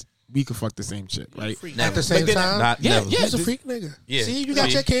mine's. We could fuck the same chick, right? At the same But then- time. Not Yeah, never. yeah. He's a just- freak nigga. Yeah. See, you got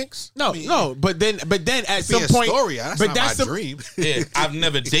See? your kinks. No, but then at Be some a point, story. That's but not that's my the dream. Yeah, I've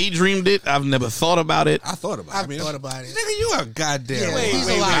never daydreamed it. I've never thought about it. I thought about. I've it. thought about it. Nigga, you a goddamn. Yeah, liar. he's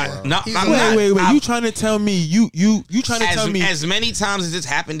a liar. No, He's I'm a not. liar. Wait. I've- You trying to tell me you trying to tell me as many times as it's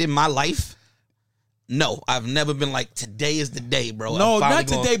happened in my life, no, I've never been like, today is the day, bro. no, I'm finally not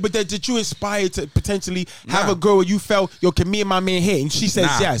gonna- today, but that you inspired to potentially have Nah. a girl where you felt, yo, can me and my man hit? And she says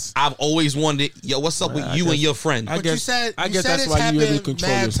Nah, yes. I've always wanted, yo, what's up with I you guess- and your friend? I But you guess- said I you guess said that's it's why you really happened control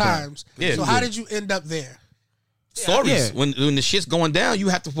your mad spot. times. Yeah. So how did you end up there? Stories. Yeah. When the shit's going down, you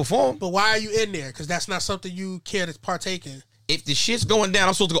have to perform. But why are you in there? Because that's not something you care to partake in. If the shit's going down,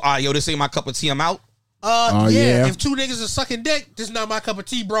 I'm supposed to go, all right, yo, this ain't my cup of tea, I'm out. Oh, yeah. yeah. If two niggas are sucking dick, this is not my cup of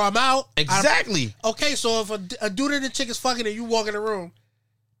tea, bro. I'm out. Exactly. Okay, so if a dude and a chick is fucking and you walk in the room,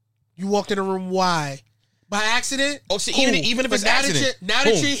 you walked in the room, why? By accident? Oh, see, Cool. even if But it's now accident. Now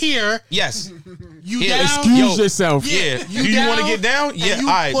that Boom. you're here, Yes. you Yeah, down. Excuse Yo, yourself. Yeah. you Do you want to down, get down? and Yeah. you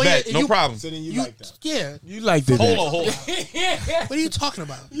All right, pull bet. your- No you- problem. So then You, yeah. You liked it. Hold on. What are you talking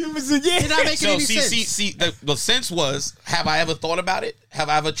about? You was yeah. You're not making So any sense. see. The sense was: have I ever thought about it? Have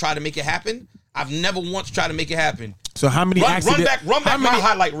I ever tried to make it happen? I've never once tried to make it happen. So how many accidents? Run back my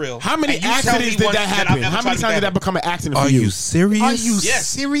highlight reel. How many And you tell accidents me did one that I've happen? ever How tried many to times did that happen. become an accident Are for you? you serious? Are you Yes.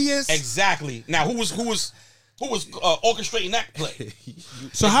 serious? Exactly. Now, who was orchestrating that play?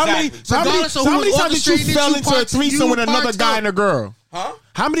 So how many? Exactly. So how many, Regardless of so how who many was times did you orchestrating it, fell you into a parts- threesome you with another parts guy up. and a girl? Huh?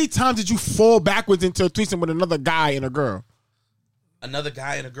 How many times did you fall backwards into a threesome with another guy and a girl? Another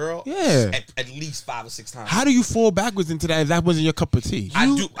guy and a girl? Yeah. At least 5 or 6 times. How do you fall backwards into that if that wasn't your cup of tea? I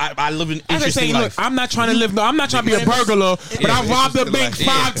do. I live an As I interesting say, life. look, I'm not trying to live. No, I'm not trying to be a burglar, but Yeah, I robbed the interesting bank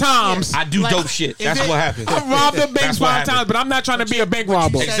life. 5 times. I do Like, dope shit. if That's it- what happened. I robbed the bank That's what 5 happened. times, but I'm not trying to be a bank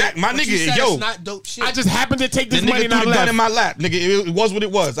robber. You said Exact- my but you nigga, said yo. it's not dope shit. I just happened to take The this money nigga and threw I the gun left. in my lap. Nigga, it was what it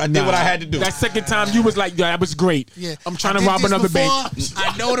was. I did what I had to do. That second time, you was like, "Yeah, that was great. Yeah. I'm trying I to did rob this another before. bank.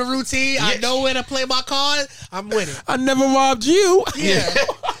 I know the routine. I Yeah. know where to play my card. I'm winning. I never robbed you." Yeah.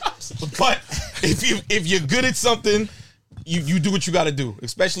 But if you're good at something, you do what you got to do,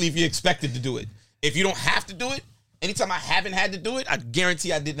 especially if you're expected to do it. If you don't have to do it, anytime I haven't had to do it, I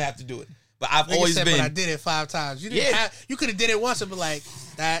guarantee I didn't have to do it. But I've Nigga always said, been. but I did it 5 times. You didn't Yeah. have. You could have did it once and be like,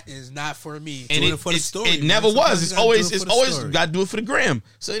 that is not for me. And Doing it for the it's- story, It man. never Sometimes was. you It's gotta always do it for the always story. got to do it for the gram.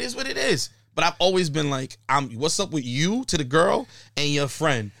 So it is what it is. But I've always been like, what's up with you to the girl and your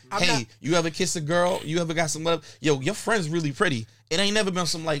friend? I'm Hey, not- you ever kiss a girl? You ever got some love? Yo, your friend's really pretty. It ain't never been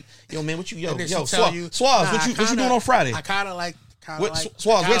some like, yo, man, what you, And then she yo, tell Swaz, you, Swaz, nah, what you kinda- doing on Friday? I kind of like, What,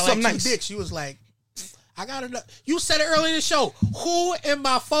 Swaz, where's something like nice? two dicks. She was like, I got to know. You said it earlier in the show. Who in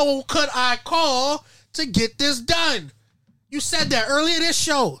my phone could I call to get this done? You said that earlier this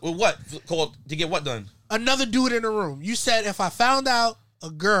show. Well, what? Called to get what done? Another dude in the room. You said if I found out a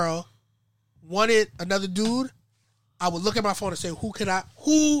girl wanted another dude, I would look at my phone and say,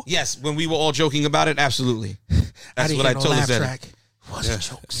 who? Yes, when we were all joking about it, absolutely. That's didn't what I hear no told laugh us. That track. Wasn't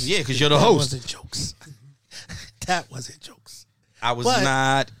jokes. Yeah, because you're the That host. wasn't jokes. That wasn't jokes. I was But-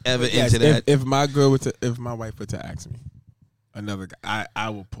 not ever Yes, into that. if my girl were to, if my wife were to ask me, another guy, I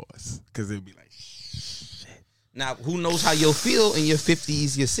will pause because it'd be like, Now, who knows how you'll feel in your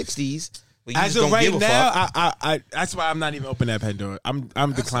 50s, your 60s, But you As just of don't right give a now, fuck. I that's why I'm not even opening that Pandora.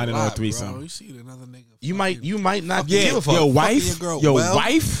 I'm declining all threesome. You see another nigga. You might not Yeah, give a fuck. your Fucking wife, your girl. your Well,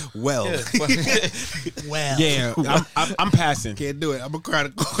 wife. Well, Well, Yeah, I'm passing. can't do it. I'm gonna cry the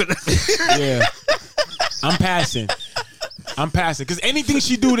corner. Yeah, I'm passing. Because anything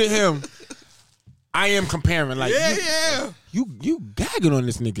she do to him, I am comparing. Like, yeah. you gagging on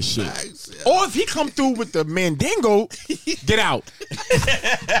this nigga shit. Or if he come through with the mandingo, get out.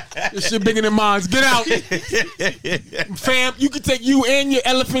 This shit bigger than mine. Get out. Fam, you can take you and your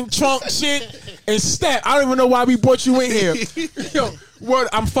elephant trunk shit and step. I don't even know why we brought you in here. Yo, word,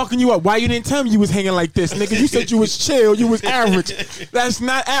 I'm fucking you up. Why you didn't tell me you was hanging like this, nigga? You said you was chill. You was average. That's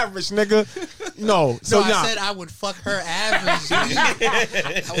not average, nigga. No. So I said I would fuck her average.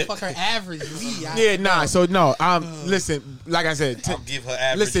 I would fuck her average. Yeah, nah. So no. Listen, like I said, I'll give her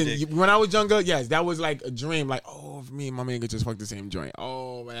average. listen. dick. When I was younger, yes, that was like a dream. Like, oh, if me and my man could just fuck the same joint.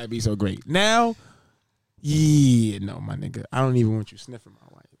 Oh, man, that'd be so great. Now, yeah, no, my nigga, I don't even want you sniffing my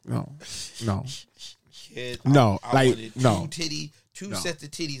wife. No. Kid, No, I like, wanted no. two sets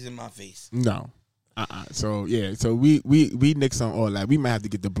of titties in my face. No. So yeah, so we nix on all that. We might have to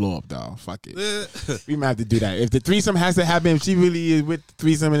get the blow up, dog. Fuck it. We might have to do that. If the threesome has to happen, if she really is with the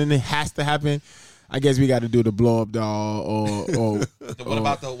threesome and then it has to happen, I guess we got to do the blow up, dog. Or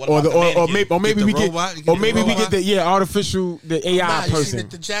maybe we get the artificial the AI You person. seen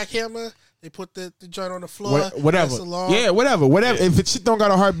the jackhammer? They put the joint on the floor. Whatever. Yeah, whatever. Yeah. If it shit don't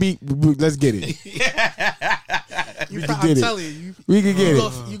got a heartbeat, let's get it. I'm telling you, We can get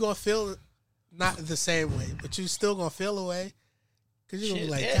it. You gonna feel not the same way, but you still gonna feel a way because you're gonna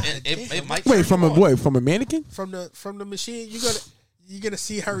be like, God it might Wait, turn from you a on. what? From a mannequin? from the machine. You're gonna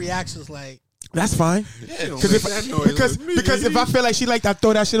see her reactions like. That's fine. Because if I feel like she liked, I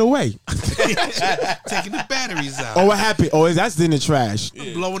throw that shit away. Taking the batteries out. Oh, what happened? Oh, that's in the trash.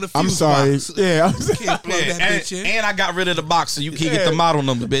 Blowing the fuse I'm sorry. box. Yeah, I'm Can't plug that bitch in. And I got rid of the box so you can't get the model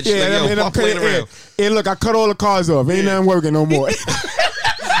number, bitch. Yeah, Like, yo, and fuck playing around. And look, I cut all the cars off. Ain't nothing working no more.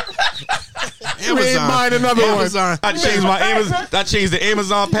 We ain't mind another Amazon. I changed my Amazon. I changed the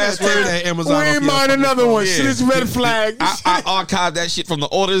Amazon password. That one. Amazon We ain't off your mind fucking another phone. one. Shit is red flag. I archived that shit from the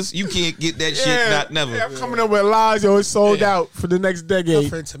orders. You can't get that shit. Never. Yeah, I'm coming up with lies. Yo, it's sold out for the next My decade.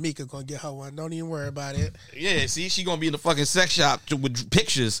 friend Tamika gonna get her one. Don't even worry about it. Yeah, see, she gonna be in the fucking sex shop with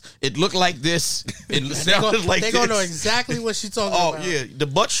pictures. It looked like this. It sounded like They this. gonna know exactly what she's talking Oh about. yeah, the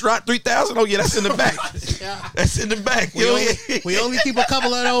butt strap 3000. Oh yeah, that's in the back. That's in the back. We only keep a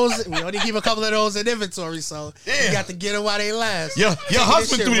couple of those. We only keep a couple of those in inventory, so you got to get them while they last. Your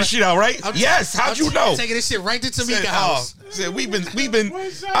husband threw this shit out, right? Yes. How'd you know? Taking this shit right to Tamika house. Said we've been.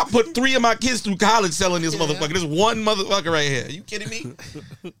 I put 3 of my kids through college selling this motherfucker. This one motherfucker right here. Are you kidding me?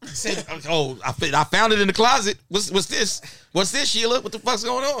 Said, oh, I found it in the closet. What's this? What's this, Sheila? What the fuck's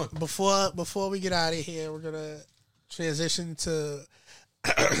going on? Before we get out of here, we're gonna transition to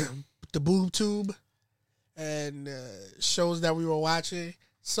the boob tube and shows that we were watching.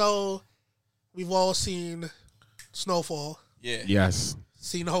 So we've all seen Snowfall, Yeah. Yes.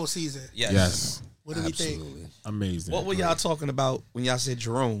 seen the whole season. Yes. What do we think? Amazing. What were y'all talking about when y'all said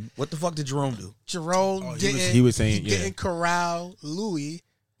Jerome? What the fuck did Jerome do? Jerome he was saying, yeah. didn't corral Louis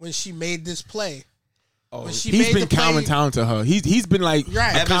when she made this play. Oh, When she He's made been the play, calming down to her. He's been like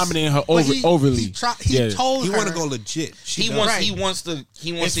Right. accommodating her but overly. He told He her. want to go legit. he does. wants. Right. He wants to.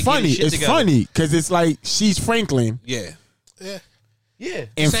 He wants It's to funny. get his shit It's together. funny because it's like she's Franklin Yeah. Yeah. Yeah.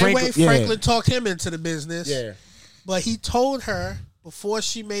 and Same way Franklin. Franklin talked him into the business. Yeah. But he told her before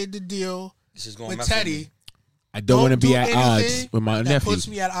she made the deal This is going with mess with Teddy, me. I don't want to be do at odds anything with my that nephew. puts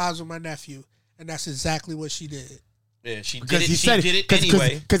me at odds with my nephew. And that's exactly what she did. Yeah, she Because did it. he She said did it it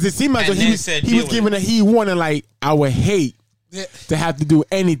anyway. because it seemed like And he then was said, he was "Deal with giving it." a he wanted like I would hate Yeah. to have to do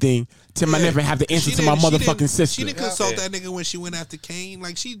anything to my nephew and have to answer She to my didn't- she motherfucking didn't- sister. She didn't consult that nigga when she went after Kane.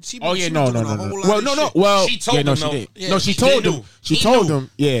 Like she. Oh yeah, she no. was doing a whole lot Well, of no. shit. Well, She told yeah, no, him, she though. did. Yeah, No, she she told knew. him. She He told knew.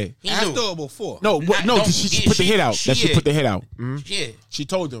 him. Yeah. He After knew. or before? No, no. no, She put the hit out. That she yeah. put the hit out. Mhm. Yeah, She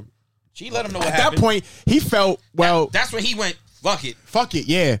told him. she let him know what At happened. that point, he felt well. That's when he went. Fuck it. Fuck it.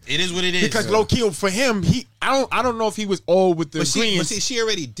 Yeah. It is what it is. Because low key for him, I don't know if he was all with the But agreeing. she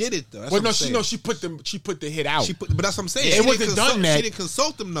already did it though. That's Well, what no, I'm she saying. no, she put the hit out. But that's what I'm saying. Yeah, She it didn't wasn't consult- done that. She didn't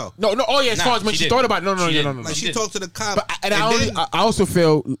consult him though. No. Oh yeah, as Nah, far as when she she didn't. thought about no. She didn't. No. Like she didn't. talked to the cop. But I also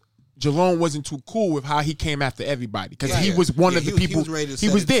feel Jerome wasn't too cool with how he came after everybody because he Yeah. was one Yeah, of the he was people. ready to He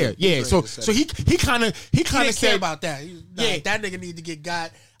set was it there. too. He Yeah. was So ready to set he kind of He didn't care said about that. Yeah. That nigga need to get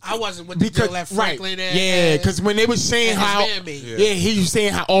got. I wasn't with the because deal at right. Franklin. Yeah, because when they were saying and his how man made. yeah, he was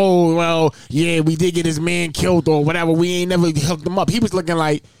saying how we did get his man killed or whatever. We ain't never hooked him up. He was looking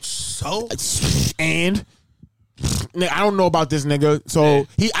like So and I don't know about this nigga. So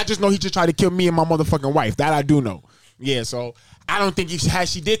I just know he just tried to kill me and my motherfucking wife. That I do know. Yeah, so I don't think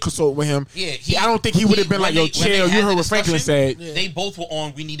she did consult with him. Yeah, I don't think he would have been like, yo, chill. You heard what Franklin said. They both were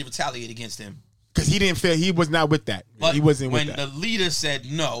on. We need to retaliate against him because he didn't feel he was not with that. But he wasn't with that. When the leader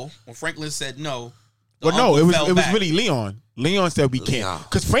said no, when Franklin said no, well, no, it was really Leon. Leon said we can't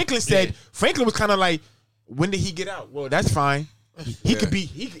because Franklin said Franklin was kind of like, when did he get out? Well, that's fine. He could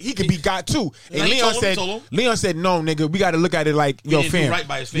be got too. And Leon said, no, nigga, we got to look at it like, yo, fam,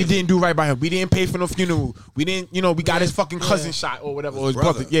 we didn't do right by him. We didn't pay for no funeral. We didn't, we got his fucking cousin shot or whatever, or his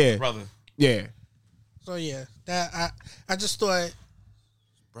brother. Yeah, brother. Yeah. So yeah, that I just thought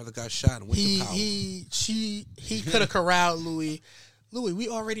brother got shot and went to power. He could have corralled Louis. Louis, we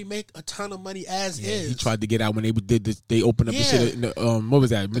already make a ton of money as is. He tried to get out when they did this. They opened up the shit in the, what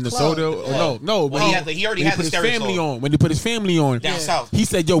was that? Minnesota? Or no. Well, he already had his family on. When they put his family on down south, he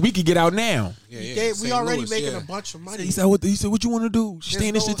said, "Yo, we could get out now." We already making a bunch of money. He said, "What you want to do? Stay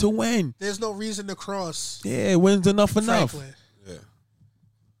in this shit to win." There's no reason to cross. Yeah, when's enough? Franklin. Yeah,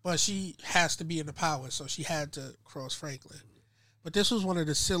 but she has to be in the power, so she had to cross Franklin. But this was one of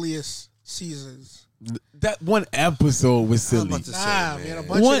the silliest seasons. That one episode was silly. Man, a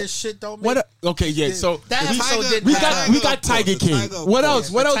bunch of this shit don't make. Okay, yeah. So that episode we got Tiger King. What else?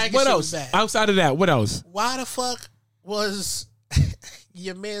 What else? Outside of that, what else? Why the fuck was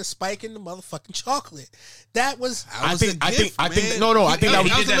your man spiking the motherfucking chocolate? That was. I think that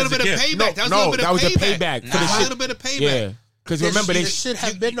was a little bit of payback. That was a payback for the shit. A little bit of payback. Yeah. Because remember, there should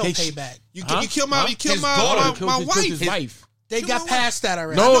have been no payback. You kill my wife. They got past that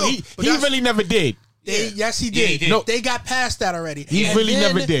already. No, he really never did. Yes, he did. No, they got past that already. He really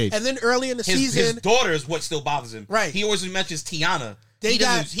never did. And then early in the season, his daughter is what still bothers him. Right. He always mentions Tiana. They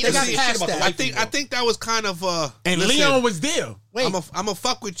got past that. I think that was kind of and Leon was there. Wait, I'm a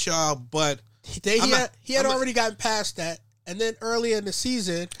fuck with y'all, but he had already gotten past that. And then earlier in the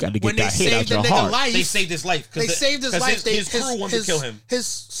season, when they saved the nigga life, they saved his life. They saved his life. His crew wanted to kill him. His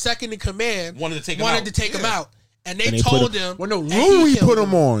second in command wanted to take him out. And they told him. Well, no, Louis put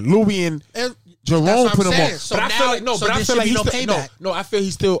him on. Louis and Jerome put him on. So but I feel like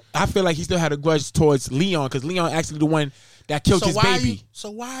he still I feel like he still had a grudge towards Leon because Leon actually the one that killed his baby. So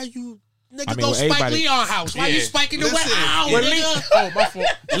why are you? Nigga, go spike Leon house. Why you spiking the wet house? My fault.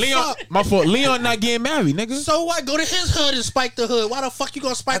 My fault. Leon not getting married, nigga. So what? Go to his hood and spike the hood. Why the fuck you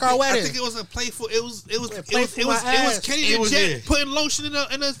gonna spike our wedding? I think it was a playful. It was Kenny the Jet putting lotion in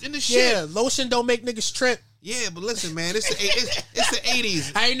the shit. Yeah, lotion don't make niggas trip. Yeah, but listen, man, it's the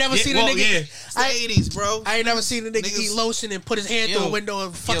 80s. I ain't never seen a nigga. Yeah. It's the 80s, bro. I ain't never seen a nigga eat lotion and put his hand through a window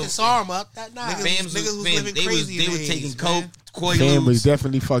and fuck his arm up. Niggas was living crazy. They were taking coke. Fam was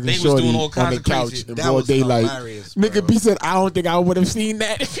definitely fucking shorty on the couch in broad daylight. Nigga B said, I don't think I would have seen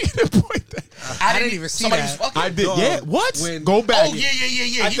that if he'd have put that. I didn't even see that. I did. Yeah. What? Go back. Oh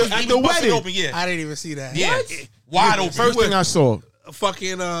yeah. At the wedding. Open, yeah. I didn't even see that. Yeah. Wide open. First thing I saw.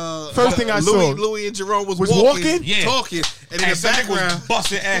 Fucking first thing I saw, Louis and Jerome was walking, talking, and in the background, was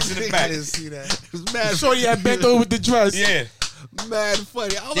busting ass in the back. I didn't see that. It was mad. Shorty had bent over with the dress. Yeah, mad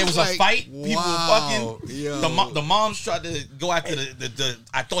funny. There was like, a fight. People were fucking. Yo. The moms tried to go after the.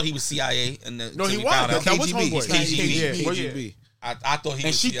 I thought he was CIA, and no, he was. That was homeboy. KGB. I thought he. And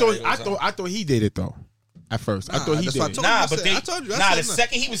was she CIA thought. I thought he did it though. At first, I thought he did it. I told you. The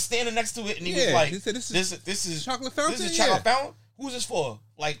second he was standing next to it, and he was like, "This is chocolate fountain. This is chocolate fountain. Who's this for?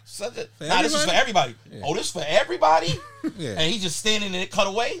 Like, this is for everybody. Yeah. Oh, this is for everybody? Yeah. And he just standing in it, cut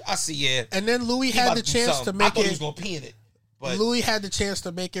away? I see, yeah. And then Louis had the chance to make it. I thought he was going to pee in it. But Louis had the chance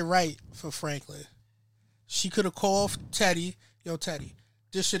to make it right for Franklin. She could have called Teddy. Yo, Teddy,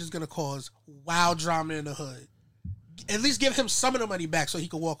 this shit is going to cause wild drama in the hood. At least give him some of the money back so he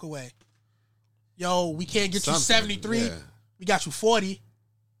could walk away. Yo, we can't get you 73. Yeah. We got you 40.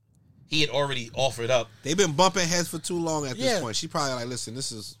 He had already offered up. They've been bumping heads for too long at this point. She probably like, listen,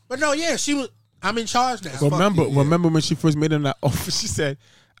 this is. But no, she was. I'm in charge now. Remember when she first made him that offer? She said,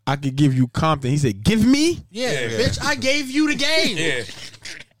 "I could give you Compton." He said, "Give me." Yeah, bitch, I gave you the game. Yeah.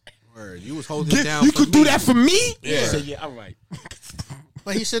 Word, you was holding it down. You could do that for me. Yeah. He said, "Yeah, all right."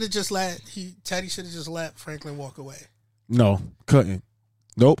 But he should have just Teddy should have just let Franklin walk away. No, couldn't.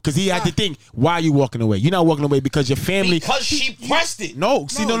 Nope, because he had to think, why are you walking away? You're not walking away because your family. Because she pressed it. No,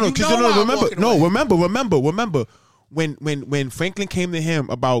 see, no. Remember, when Franklin came to him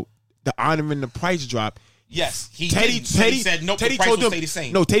about the honor and the price drop. Yes, Teddy said nope. Teddy the price told will him, stay the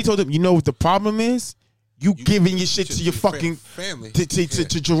same. No, Teddy told him, you know what the problem is? You giving your shit to your fucking family,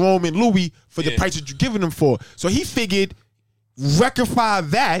 to Jerome and Louis for the price that you're giving them for. So he figured, rectify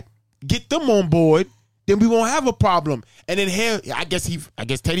that, get them on board. Then we won't have a problem. And then here, I guess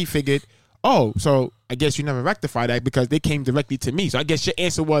Teddy figured, oh, so I guess you never rectified that because they came directly to me. So I guess your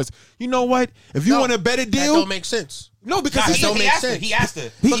answer was, you know what? If you want a better deal, that don't make sense. No, because Nah, he don't he make asked sense. her. He asked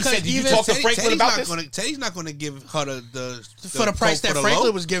her. He He said, "Did you talk to Franklin about this?" Teddy's not going to give her the For the price that for the Franklin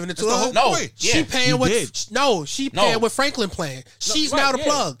low. was giving it to That's the her. whole No. point. Yeah, she paying he what? did. She paying No. what Franklin playing. She's right, now the yeah,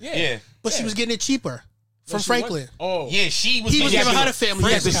 plug. Yeah. But she was getting it cheaper from She Franklin. was- Oh, Yeah, she was. He was paying giving her for the it. family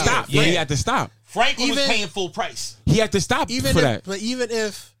he had to discount. stop. Yeah. Yeah, he had to stop. Franklin was Even- paying full price. He had to stop Even for if, that. but even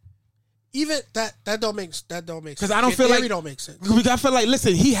that don't make sense. Because I don't feel like don't make sense. Because I feel like,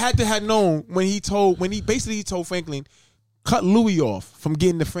 listen, he had to have known when he told Franklin, cut Louis off from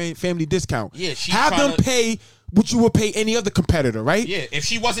getting the family discount. Yeah, she's have them trying to- pay what you would pay any other competitor, right? Yeah, if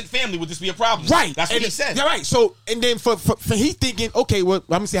she wasn't family, would this be a problem? Right. That's what And he said. Yeah, right. So, and then for he thinking, okay, well, I'm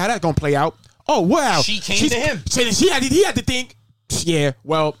gonna see how that's gonna play out. Oh, wow. She came to him. So then he had to think, yeah,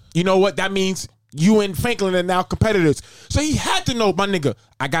 well, you know what? That means you and Franklin are now competitors. So he had to know, my nigga,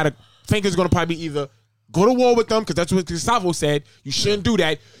 Franklin's gonna probably either go to war with them, because that's what Gustavo said. You shouldn't do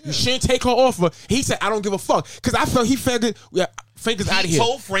that. You shouldn't take her offer. He said, I don't give a fuck. Because he figured, yeah, Franklin's out of here. He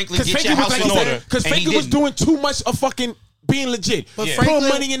told Franklin, get your was house in order. Because and he Franklin was didn't. doing too much of fucking being legit. But Putting Franklin-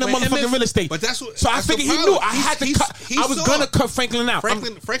 money in the but him motherfucking and- real estate. But that's what. So I that's the figured he problem. knew I had to cut. I was saw. gonna cut Franklin out.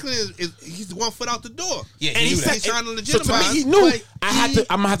 Franklin is he's 1 foot out the door. Yeah, And he he knew said, that. He's trying to so legitimize. to me, he knew Like, I'm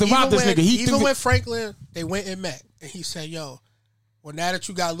gonna have to rob this nigga. Even when Franklin, they went and met, and he said, "Yo, well, now that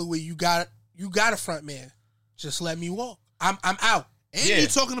you got Louis, you got a front man. Just let me walk. I'm out." And Yeah. you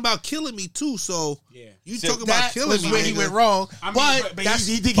talking about killing me too. So you So talking about That killing was me. where he nigga. went wrong. but that's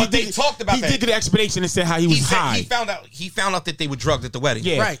they talked about he that. did get the explanation and said how he was He said high. he found out that they were drugged at the wedding.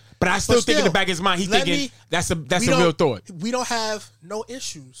 Yeah, Right. But I still But think in the still, back of his mind, he's let thinking me- that's a we real don't- thought. We don't have no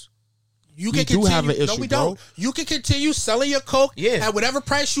issues. You We can do continue. have an No, issue, we bro. don't. You can continue selling your coke Yeah. at whatever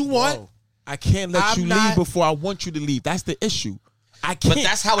price you want. Bro, I can't let I'm you not- leave before I want you to leave. That's the issue. I can't. But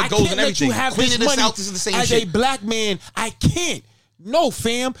that's how it I goes can't in let everything. You have Queen this of the money South is the same as shit. a black man. I can't. No,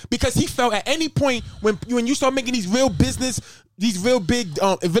 fam, because he felt at any point when you start making these real big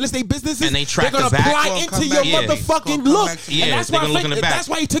real estate businesses, And they track they're gonna the back. ply Gonna into come your back. Yeah. motherfucking Gonna come look. back to you. And Yeah, that's they're why gonna look in the back. that's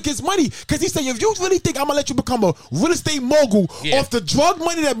why he took his money. Because he said, if you really think I'm gonna let you become a real estate mogul Yeah. off the drug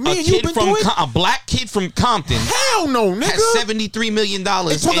money that me A and you kid been from doing, a black kid from Compton hell no, nigga. has $73 million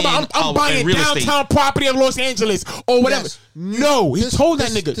They talking about I'm in buying real estate. downtown property of Los Angeles or whatever. Yes. No, he told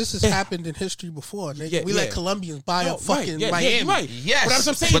that nigga. This has happened in history before. Nigga. Yeah, we let yeah. Colombians buy No, up fucking right, yeah, Miami. Yeah, right. Yes. But that's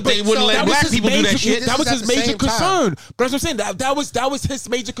what I'm saying. But they wouldn't let that was black his people do that major- shit. That was This his is at the major same time. concern. But that's what I'm saying. That was his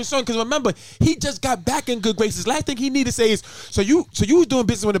major concern. Because remember, he just got back in good graces. Last thing he needed to say is, so you was doing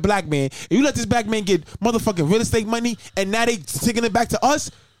business with a black man, and you let this black man get motherfucking real estate money, and now they taking it back to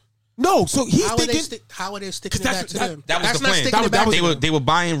us. No, so he's How thinking. are they sticking it That's- back to that- them? That was That's the not plan. sticking it back to them. They were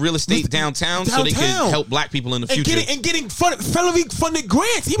buying real estate downtown so they could Downtown. help black people in the And future. getting federally funded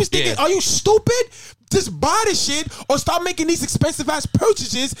grants. He was thinking, Yeah. are you stupid? Just buy this shit or start making these expensive ass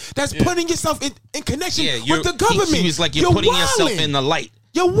purchases that's putting yourself in connection with the government. He was like, you're putting yourself wildin'. in the light,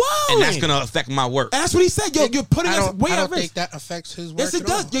 You're wild. and that's gonna affect my work. And that's what he said. Yo, you're putting I us don't, way I at don't risk. think that affects his work. Yes, it at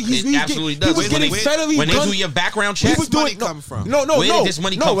does. all. Yo, It absolutely does. He was getting federally when they done- do your background He checks, was doing money come from? No, where did this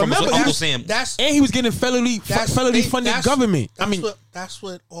money come from? Remember, It's what he Uncle was- Sam. That's and he was getting federally funded government. I mean, that's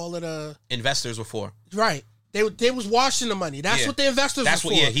what all of the investors were for. right. They was washing the money. That's Yeah. what the investors. That's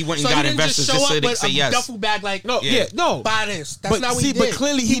was what- for. yeah, he went and so got he didn't investors just show just so up they with could say a yes. duffel bag like no, Yeah. no. buy this. That's But not what see, he but did.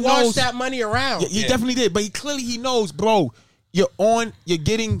 clearly he washed knows- that money around. Yeah, he definitely did, but he clearly knows, bro. You're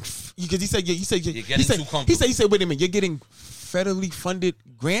getting because he said You're getting too comfortable. He said, wait a minute, you're getting federally funded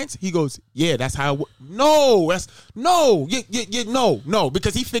grants. He goes, yeah, that's how. No, no,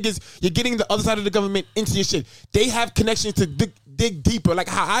 because he figures you're getting the other side of the government into your shit. They have connections to dig deeper, like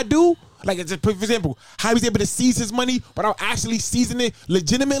how I do. Like, for example, how he was able to seize his money without actually seizing it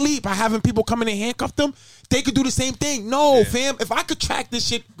legitimately by having people come in and handcuff them. They could do the same thing. No, fam. If I could track this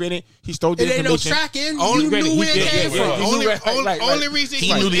shit, granted, he stole the It ain't no information. tracking. Only- You knew where it came from. Only reason He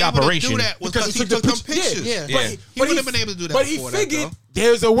he knew was the able to operation. do that was because he the took them picture- pictures. Yeah. Yeah. He wouldn't have been able to do that But he before figured that, though.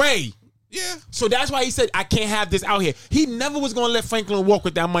 there's a way. Yeah. So that's why he said, I can't have this out here. He never was going to let Franklin walk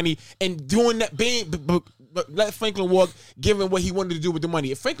with that money and doing that, let Franklin walk, given what he wanted to do with the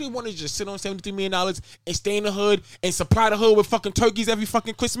money. If Franklin wanted to just sit on $73 million and stay in the hood and supply the hood with fucking turkeys every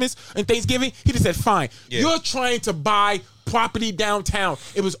fucking Christmas and Thanksgiving, he just said, fine. Yeah. You're trying to buy property downtown.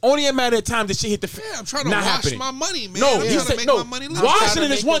 It was only a matter of time that shit hit the Yeah, I'm trying to not wash happening. my money, man. No, I'm he trying to said make no. my money legit. Washington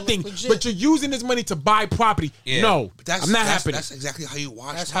I'm is trying to one make thing, it legit. but you're using this money to buy property. Yeah. No, That's, I'm not that's, happening. That's exactly how you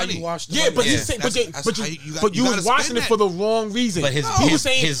wash That's money. how you wash the Yeah, money. but Yeah. he's saying, but That's you, how you got- but you you gotta was washing spend it that. for the wrong reason. But his- he was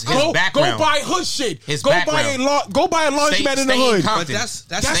saying, his go background. buy hood shit. His Go background. go buy a laundromat in the Stay in hood. Compton. But that's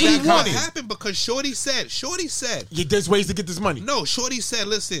That's exactly what he what wanted. happened because Shorty said, Yeah, there's ways to get this money. no, Shorty said,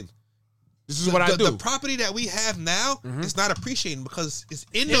 listen, This is what I do. The property that we have now is not appreciating because it's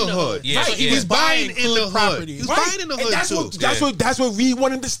in the hood. Yeah, so he was buying in the property. He was buying in the And hood that's what Reed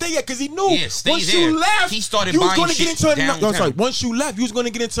wanted to stay at because he knew stay once there. you left, He started you was buying going to get shit into another. downtown. Sorry, once you left, you was going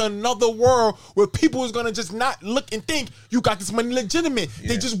to get into another world where people was going to just not look and think you got this money legitimate.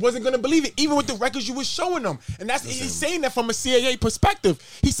 They just wasn't going to believe it, even with the records you was showing them. And that's he's saying that from a CIA perspective.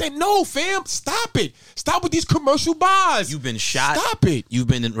 He said, "No, fam, stop it. Stop with these commercial buys. You've been shot. Stop it. You've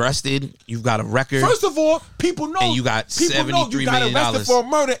been arrested. You've got a record. First of all, people know And you got people know you $73 got million. arrested for a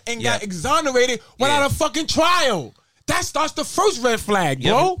murder and got exonerated without a fucking trial. That starts the first red flag,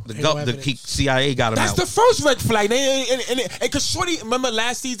 bro. The CIA got him That's out. the first red flag. And because Shorty, remember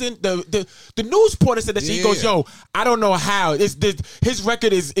last season, the news reporter said that shit. He goes, "Yo, I don't know how his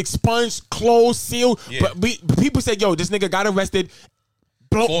record is expunged, closed, sealed." But people said, "Yo, this nigga got arrested."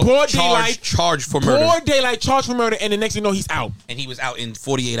 Broad daylight, charged for murder. Broad daylight, charged for murder, and the next thing you know, he's out. And he was out in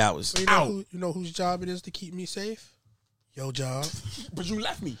 48 hours. You know whose job it is to keep me safe? Your job. But you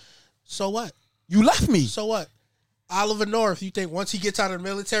left me. So what? You left me. So what? Oliver North, you think once he gets out of the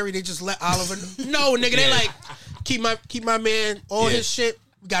military, they just let Oliver? No, nigga, they like keep my man, all his shit.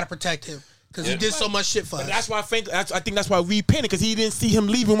 We gotta protect him because he did so much shit for us. That's why I think that's why Reed panicked because he didn't see him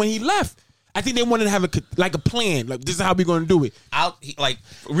leaving when he left. I think they wanted to have a plan. Like, this is how we gonna do it.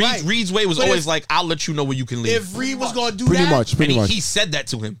 Reed's way was always like, I'll let you know when you can leave. If Reed was gonna do Pretty that, much. He said that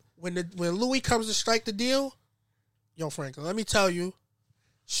to him. when Louis comes to strike the deal, yo, Franklin, let me tell you,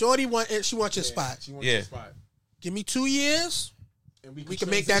 Shorty she wants your spot. Yeah. Give me 2 years, And we can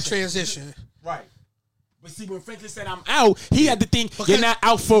make that transition. Right. But see, when Franklin said I'm out, he had to think you're not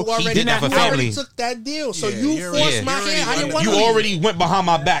out for. You already, did that for you family. already took that deal, so you forced my hand. I didn't want to You leave. already went behind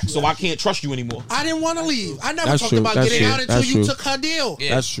my back, so I can't trust you anymore. I didn't want to leave. I never That's talked true. about That's getting true. out until That's you true. took her deal.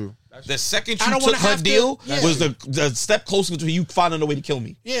 Yeah. That's true. The second I you don't took wanna her have to- deal yeah. was the step closer to you finding a way to kill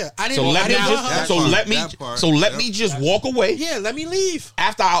me. Yeah, I didn't. So I let me didn't want her. just let me just walk away. Yeah, let me leave.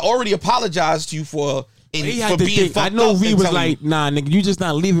 After I already apologized to you for He for had to being think. fucked I know up Reed and was telling like, "Nah, nigga, you just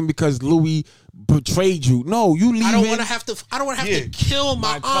not leaving because Louis betrayed you. No, you leaving. I don't want to have to kill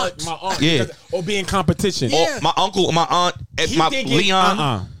my aunt. My aunt. Yeah. Or be in competition. Yeah. my uncle, my aunt, He my thinking,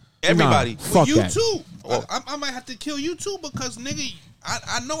 Leon, everybody. Nah, fuck you that. too. I might have to kill you too because nigga,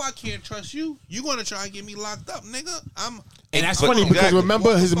 I know I can't trust you. You gonna try and get me locked up, nigga? And that's But- funny because exactly.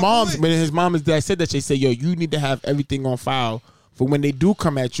 remember his Walk mom's away. when his mom and dad said that, they said, "Yo, you need to have everything on file for when they do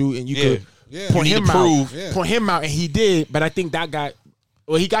come at you, and you could point You need him to out, prove. point him out." And he did, but I think that got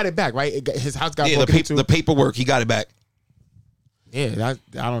he got it back, right? His house got broken into. the paperwork, he got it back. Yeah,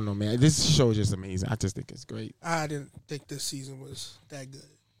 I don't know, man. This show is just amazing. I just think it's great. I didn't think this season was that good.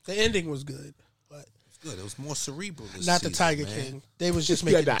 The ending was good, but Good. It was more cerebral. This not the season, Tiger man. King. They was just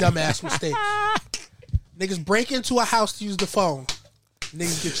making nah. dumbass mistakes. Niggas break into a house to use the phone.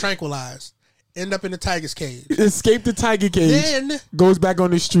 Niggas get tranquilized. End up in the tiger's cage. Escape the Tiger Cage. Then Goes back on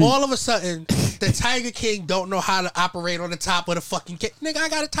the street. all of a sudden, the Tiger King don't know how to operate on the top of the fucking cage. Nigga, I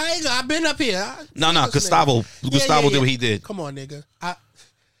got a tiger. I've been up here. No, This Gustavo. nigga. Gustavo did what he did. Come on, nigga. That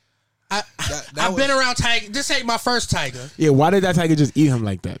I've been around tiger. This ain't my first tiger. Yeah, why did that tiger just eat him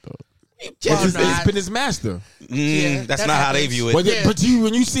like that though? Well, It's been his master. Yeah, That's that not how they happens. view it. But, Yeah. but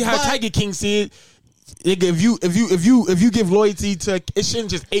when you see how But- Tiger King see it, nigga, if you give loyalty to it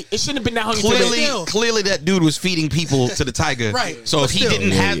shouldn't have been that hungry. Clearly, that dude was feeding people to the tiger. Right. So But if he still.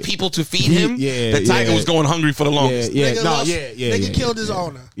 didn't have people to feed him, Yeah, the tiger yeah. was going hungry for the longest. Yeah, Nigga no, lost- yeah. Nigga killed his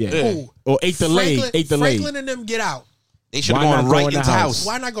owner. Yeah. Cool. Or ate the leg. Franklin and them get out. They should have Why gone not go right in into the the house? house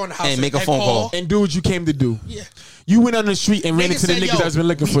Why not go in the house and make a phone call. and do what you came to do. Yeah. You went on the street and ran Niggas into the said, niggas yo, that's been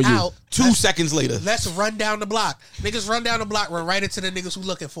looking we for you. out. 2 seconds later. Let's run down the block. Niggas run down the block, run right into the niggas who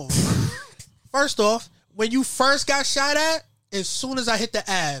looking for him. First off, when you first got shot at, as soon as I hit the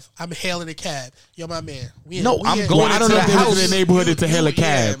Ave, I'm hailing a cab. Yo, my man. No, I'm here. going Well, I don't into know if the they was house. in the neighborhood to hail a Yeah,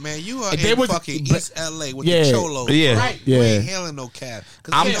 cab. man, you are And they in was- fucking but- East LA with Yeah. the cholos. Yeah. Right. You Yeah. ain't hailing no cab.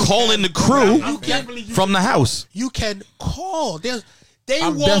 'Cause I'm yeah, calling the cab- crew from the house. You can call. They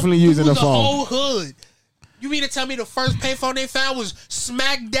I'm walked definitely through using the phone. whole hood. You mean to tell me the first payphone they found was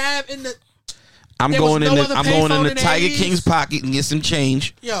smack dab in the... I'm There was going no in other I'm going in payphone the in the Tiger 80s? King's pocket and get some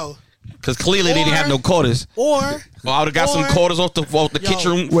change Yo. because clearly they didn't have no quarters. Or Well, I would have got some or- quarters off the Yo, kitchen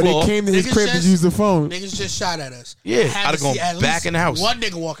room When floor. they came to his Niggas crib to just- use the phone. niggas just shot at us. Yeah, I had I'd to have gone see at back least in the house. One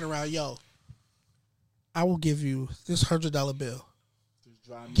nigga walking around, yo, I will give you this $100 bill.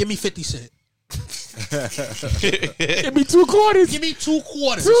 Give me 50 cents. Give me 2 quarters. Give me 2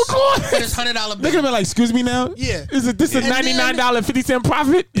 quarters. 2 quarters. For this $100 Nigga bill. be like, excuse me now? Yeah. This is And then- $99.50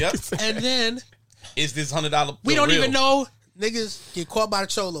 profit? Yep. And then Is this $100? we don't even know niggas get caught by the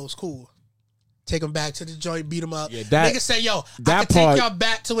cholos. Cool. take them back to the joint, beat them up. Yeah, that- Nigga say, yo, I that can part- take y'all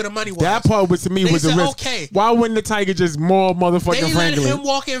back to where the money was. That part was to me They was a said, risk. okay. Why wouldn't the Tiger just maul motherfucking They let Franklin? him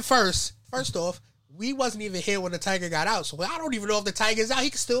walk in first. First off, we wasn't even here when the Tiger got out, so I don't even know if the Tiger's out. He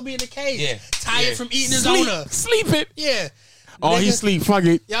could still be in the cage. Yeah. Tired Yeah. from eating his Sleep, owner. sleep it. Yeah. Oh, he Nigga- sleep. Fuck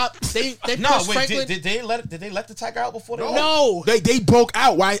it. Yup. They No, pushed wait. Franklin. Did they let the Tiger out before they? No. They broke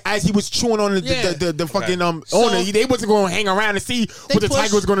out right as he was chewing on the Yeah. the fucking So- owner. They wasn't going to hang around and see They what the pushed-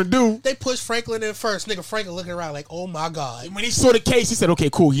 Tiger was going to do. They pushed Franklin in first. Nigga, Franklin looking around like, oh my God. When he saw the case, he said, "Okay,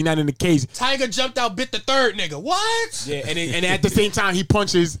 cool. He's not in the cage." Tiger jumped out, bit the third nigga. What? Yeah, and at the same time, he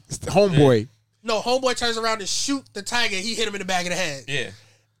punches homeboy. No, homeboy turns around to shoot the Tiger. He hit him in the back of the head. Yeah.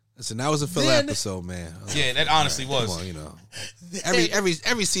 Listen, that was a filler Then- episode, man. Yeah, that honestly was. Come on, you know.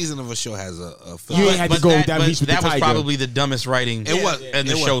 Every season of a show has a filler. You ain't had to go that reach with the that was Tiger. probably the dumbest writing It was. in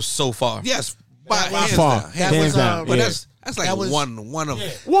the It was. show so far. Yes, by hands far. down. That Hands was, down. But yeah. that's like that was- one of One,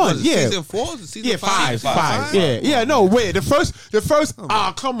 what is it, yeah. season 4? Is it season Yeah, 5? five. Yeah. No, wait. The first.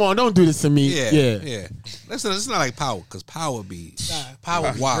 Ah, come on! Don't do this to me. Yeah. Listen, it's not like Power, because Power be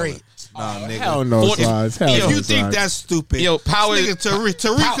Power wild. great. Nah, nigga. Hell no, Forty- Slides. Hell If no, you think Slides. that's stupid, Yo, Power- this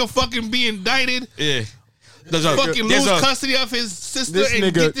nigga Tariq fucking be indicted, Yeah. fucking lose custody of his sister This and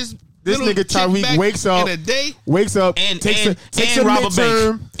nigga- get this this little nigga chick Tariq back wakes up- in a day. wakes up, and takes a rob a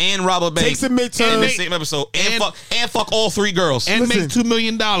midterm, bank and rob a bank takes a midterm. in the same episode and fuck all three girls. And Listen. make $2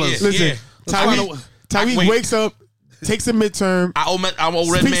 million. Yeah. Listen, Tariq Wait. wakes up, takes a midterm, I owe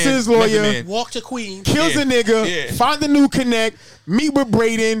Red Speaks Man. to his Method lawyer. Man. Walk to Queen. kills Yeah. a nigga, Yeah. find a new connect, meet with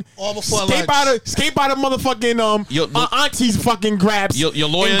Braden, All before escape lunch. out of motherfucking auntie's fucking grabs. Your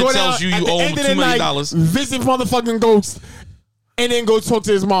lawyer and go tells down you at you the owe him end of the $2 million. night, visit motherfucking Ghost, and then go talk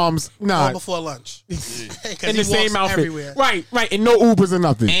to his moms. All Nah, before lunch. in 'Cause the he same walks outfit. everywhere. Right, and no Ubers or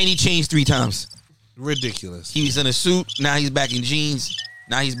nothing. And he changed 3 times. Ridiculous. He was in a suit. Now he's back in jeans.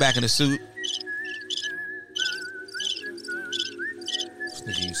 Now he's back in a suit. This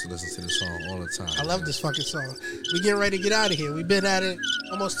nigga used to listen to this song all the time. I love this fucking song. We getting ready to get out of here. We've been at it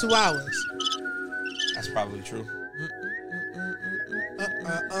almost 2 hours. That's probably true.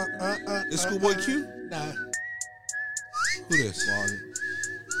 Is Schoolboy Q? Nah. Who this?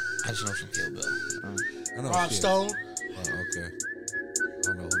 I just know from Kill Bill. I know Rob shit. Stone. Oh, okay. I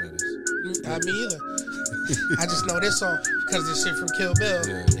don't know who that is. Me either. I just know this song because this shit from Kill Bill.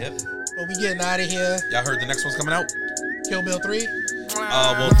 Yeah. Yep. But we getting out of here. Y'all heard the next one's coming out? Kill Bill 3.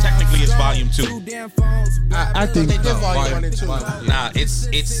 Well, technically it's volume 2. I think They did volume 1 and 2. Nah,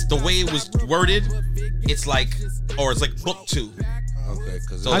 it's the way it was worded. It's like book 2. Okay,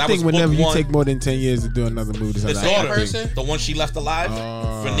 because So I that think was whenever book you 1. take more than 10 years to do another movie, His that's daughter, person? the one she left alive,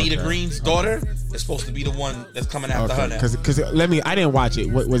 Renita okay. Green's daughter, is supposed to be the one that's coming after her now. Because I didn't watch it.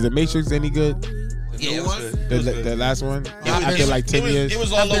 What, was it Matrix any good? Yeah, it was good. The last one? was- After like 10 years? It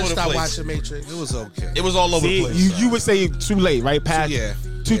was I've all been over the stopped place. watching Matrix. it was okay. It was all over the See, place. you would say too late, right? Past Yeah.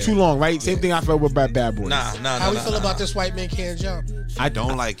 too long, right? Same thing I felt with Bad Boys. Nah. How we feel about this white man can't jump? I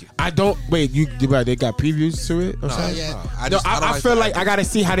don't like it. I don't wait. They got previews to it or something? yeah. I feel like I gotta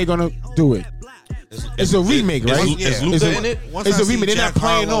see how they're gonna do it. It's a remake, right? Is Yeah. Luther It's a- in it? Once It's I a see remake. They're not Jack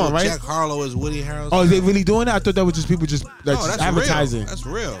playing Harlow- on, right? Jack Harlow is Woody Harrelson. Oh, is they really doing that? I thought that was just people just no, just that's advertising. real. That's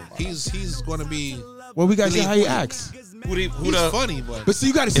real. He's going to be. Well, we gotta see Billy how he Quinn. acts. He's funny, but But see,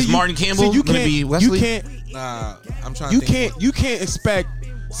 you gotta see. Is Martin Campbell see, you gonna can't, be Wesley? You can't. nah. I'm trying. to think. You can't expect.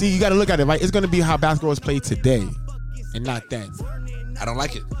 See, you got to look at it, right? It's going to be how basketball is played today, and not then. I don't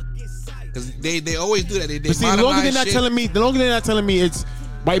like it because they always do that. They But see, the longer they're not telling me it's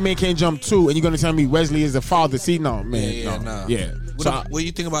White Man Can't Jump 2, and you're going to tell me Wesley is the father. See, no, man, nah. yeah. What, So what do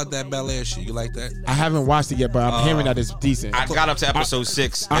you think about that Bel Air shit? You like that? I haven't watched it yet, but I'm hearing that it's decent. I got up to episode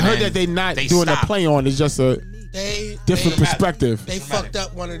 6. I and heard then that they're not they doing stopped. a play on. It's just a They different perspective. They fucked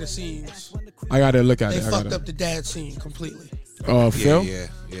up one of the scenes. I gotta look at They it. fucked up the dad scene completely. Phil? Yeah.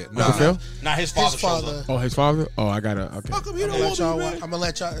 Uncle Phil? Nah, his father. His father. Oh, his father? Oh, I gotta. Okay. How come you I'm don't gonna want let y'all. me, I'm man? gonna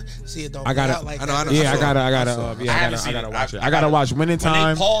let y'all see it. Don't I gotta- play out like I know, that. I know. Yeah, I gotta I haven't watch seen it. I gotta watch Winning When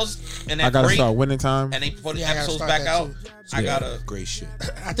Time. they paused and I that gotta break, start Winning Time. and they put Yeah, I gotta episodes start back that out, too. I gotta. Great shit.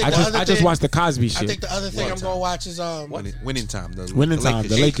 I think the other I just thing- watched the Cosby I shit. think the other thing I'm gonna watch is Winning time. Winning Time,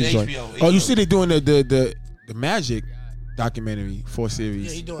 the Lakers HBO, joint. HBO. Oh, you see they doing the Magic documentary 4 series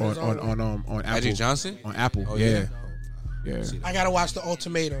Yeah, he doing his own. on Apple. Magic Johnson. On Apple, Oh, yeah. yeah. I gotta watch the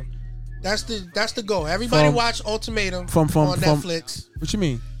Ultimatum. That's the goal. Everybody From- watch Ultimatum from on Netflix. What you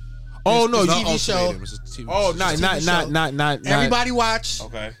mean? Oh no, it's you TV show. Oh, not Everybody watch.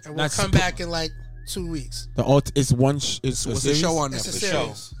 Okay. And we'll Not come spo- back in like 2 weeks. It's one. It's a What's the series? show on It's a Netflix?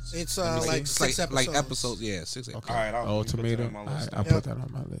 series. It's like 6 episodes. Like episodes. Yeah, 6 episodes. Okay. All right, I'll put that Ultimatum. on my list. I'll put that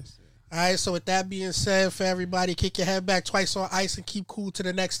on my list. All right, so with that being said, for everybody, kick your head back twice on ice and keep cool to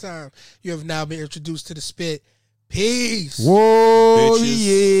the next time. You have now been introduced to the spit. Peace. Whoa, Bitches.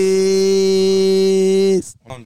 yes.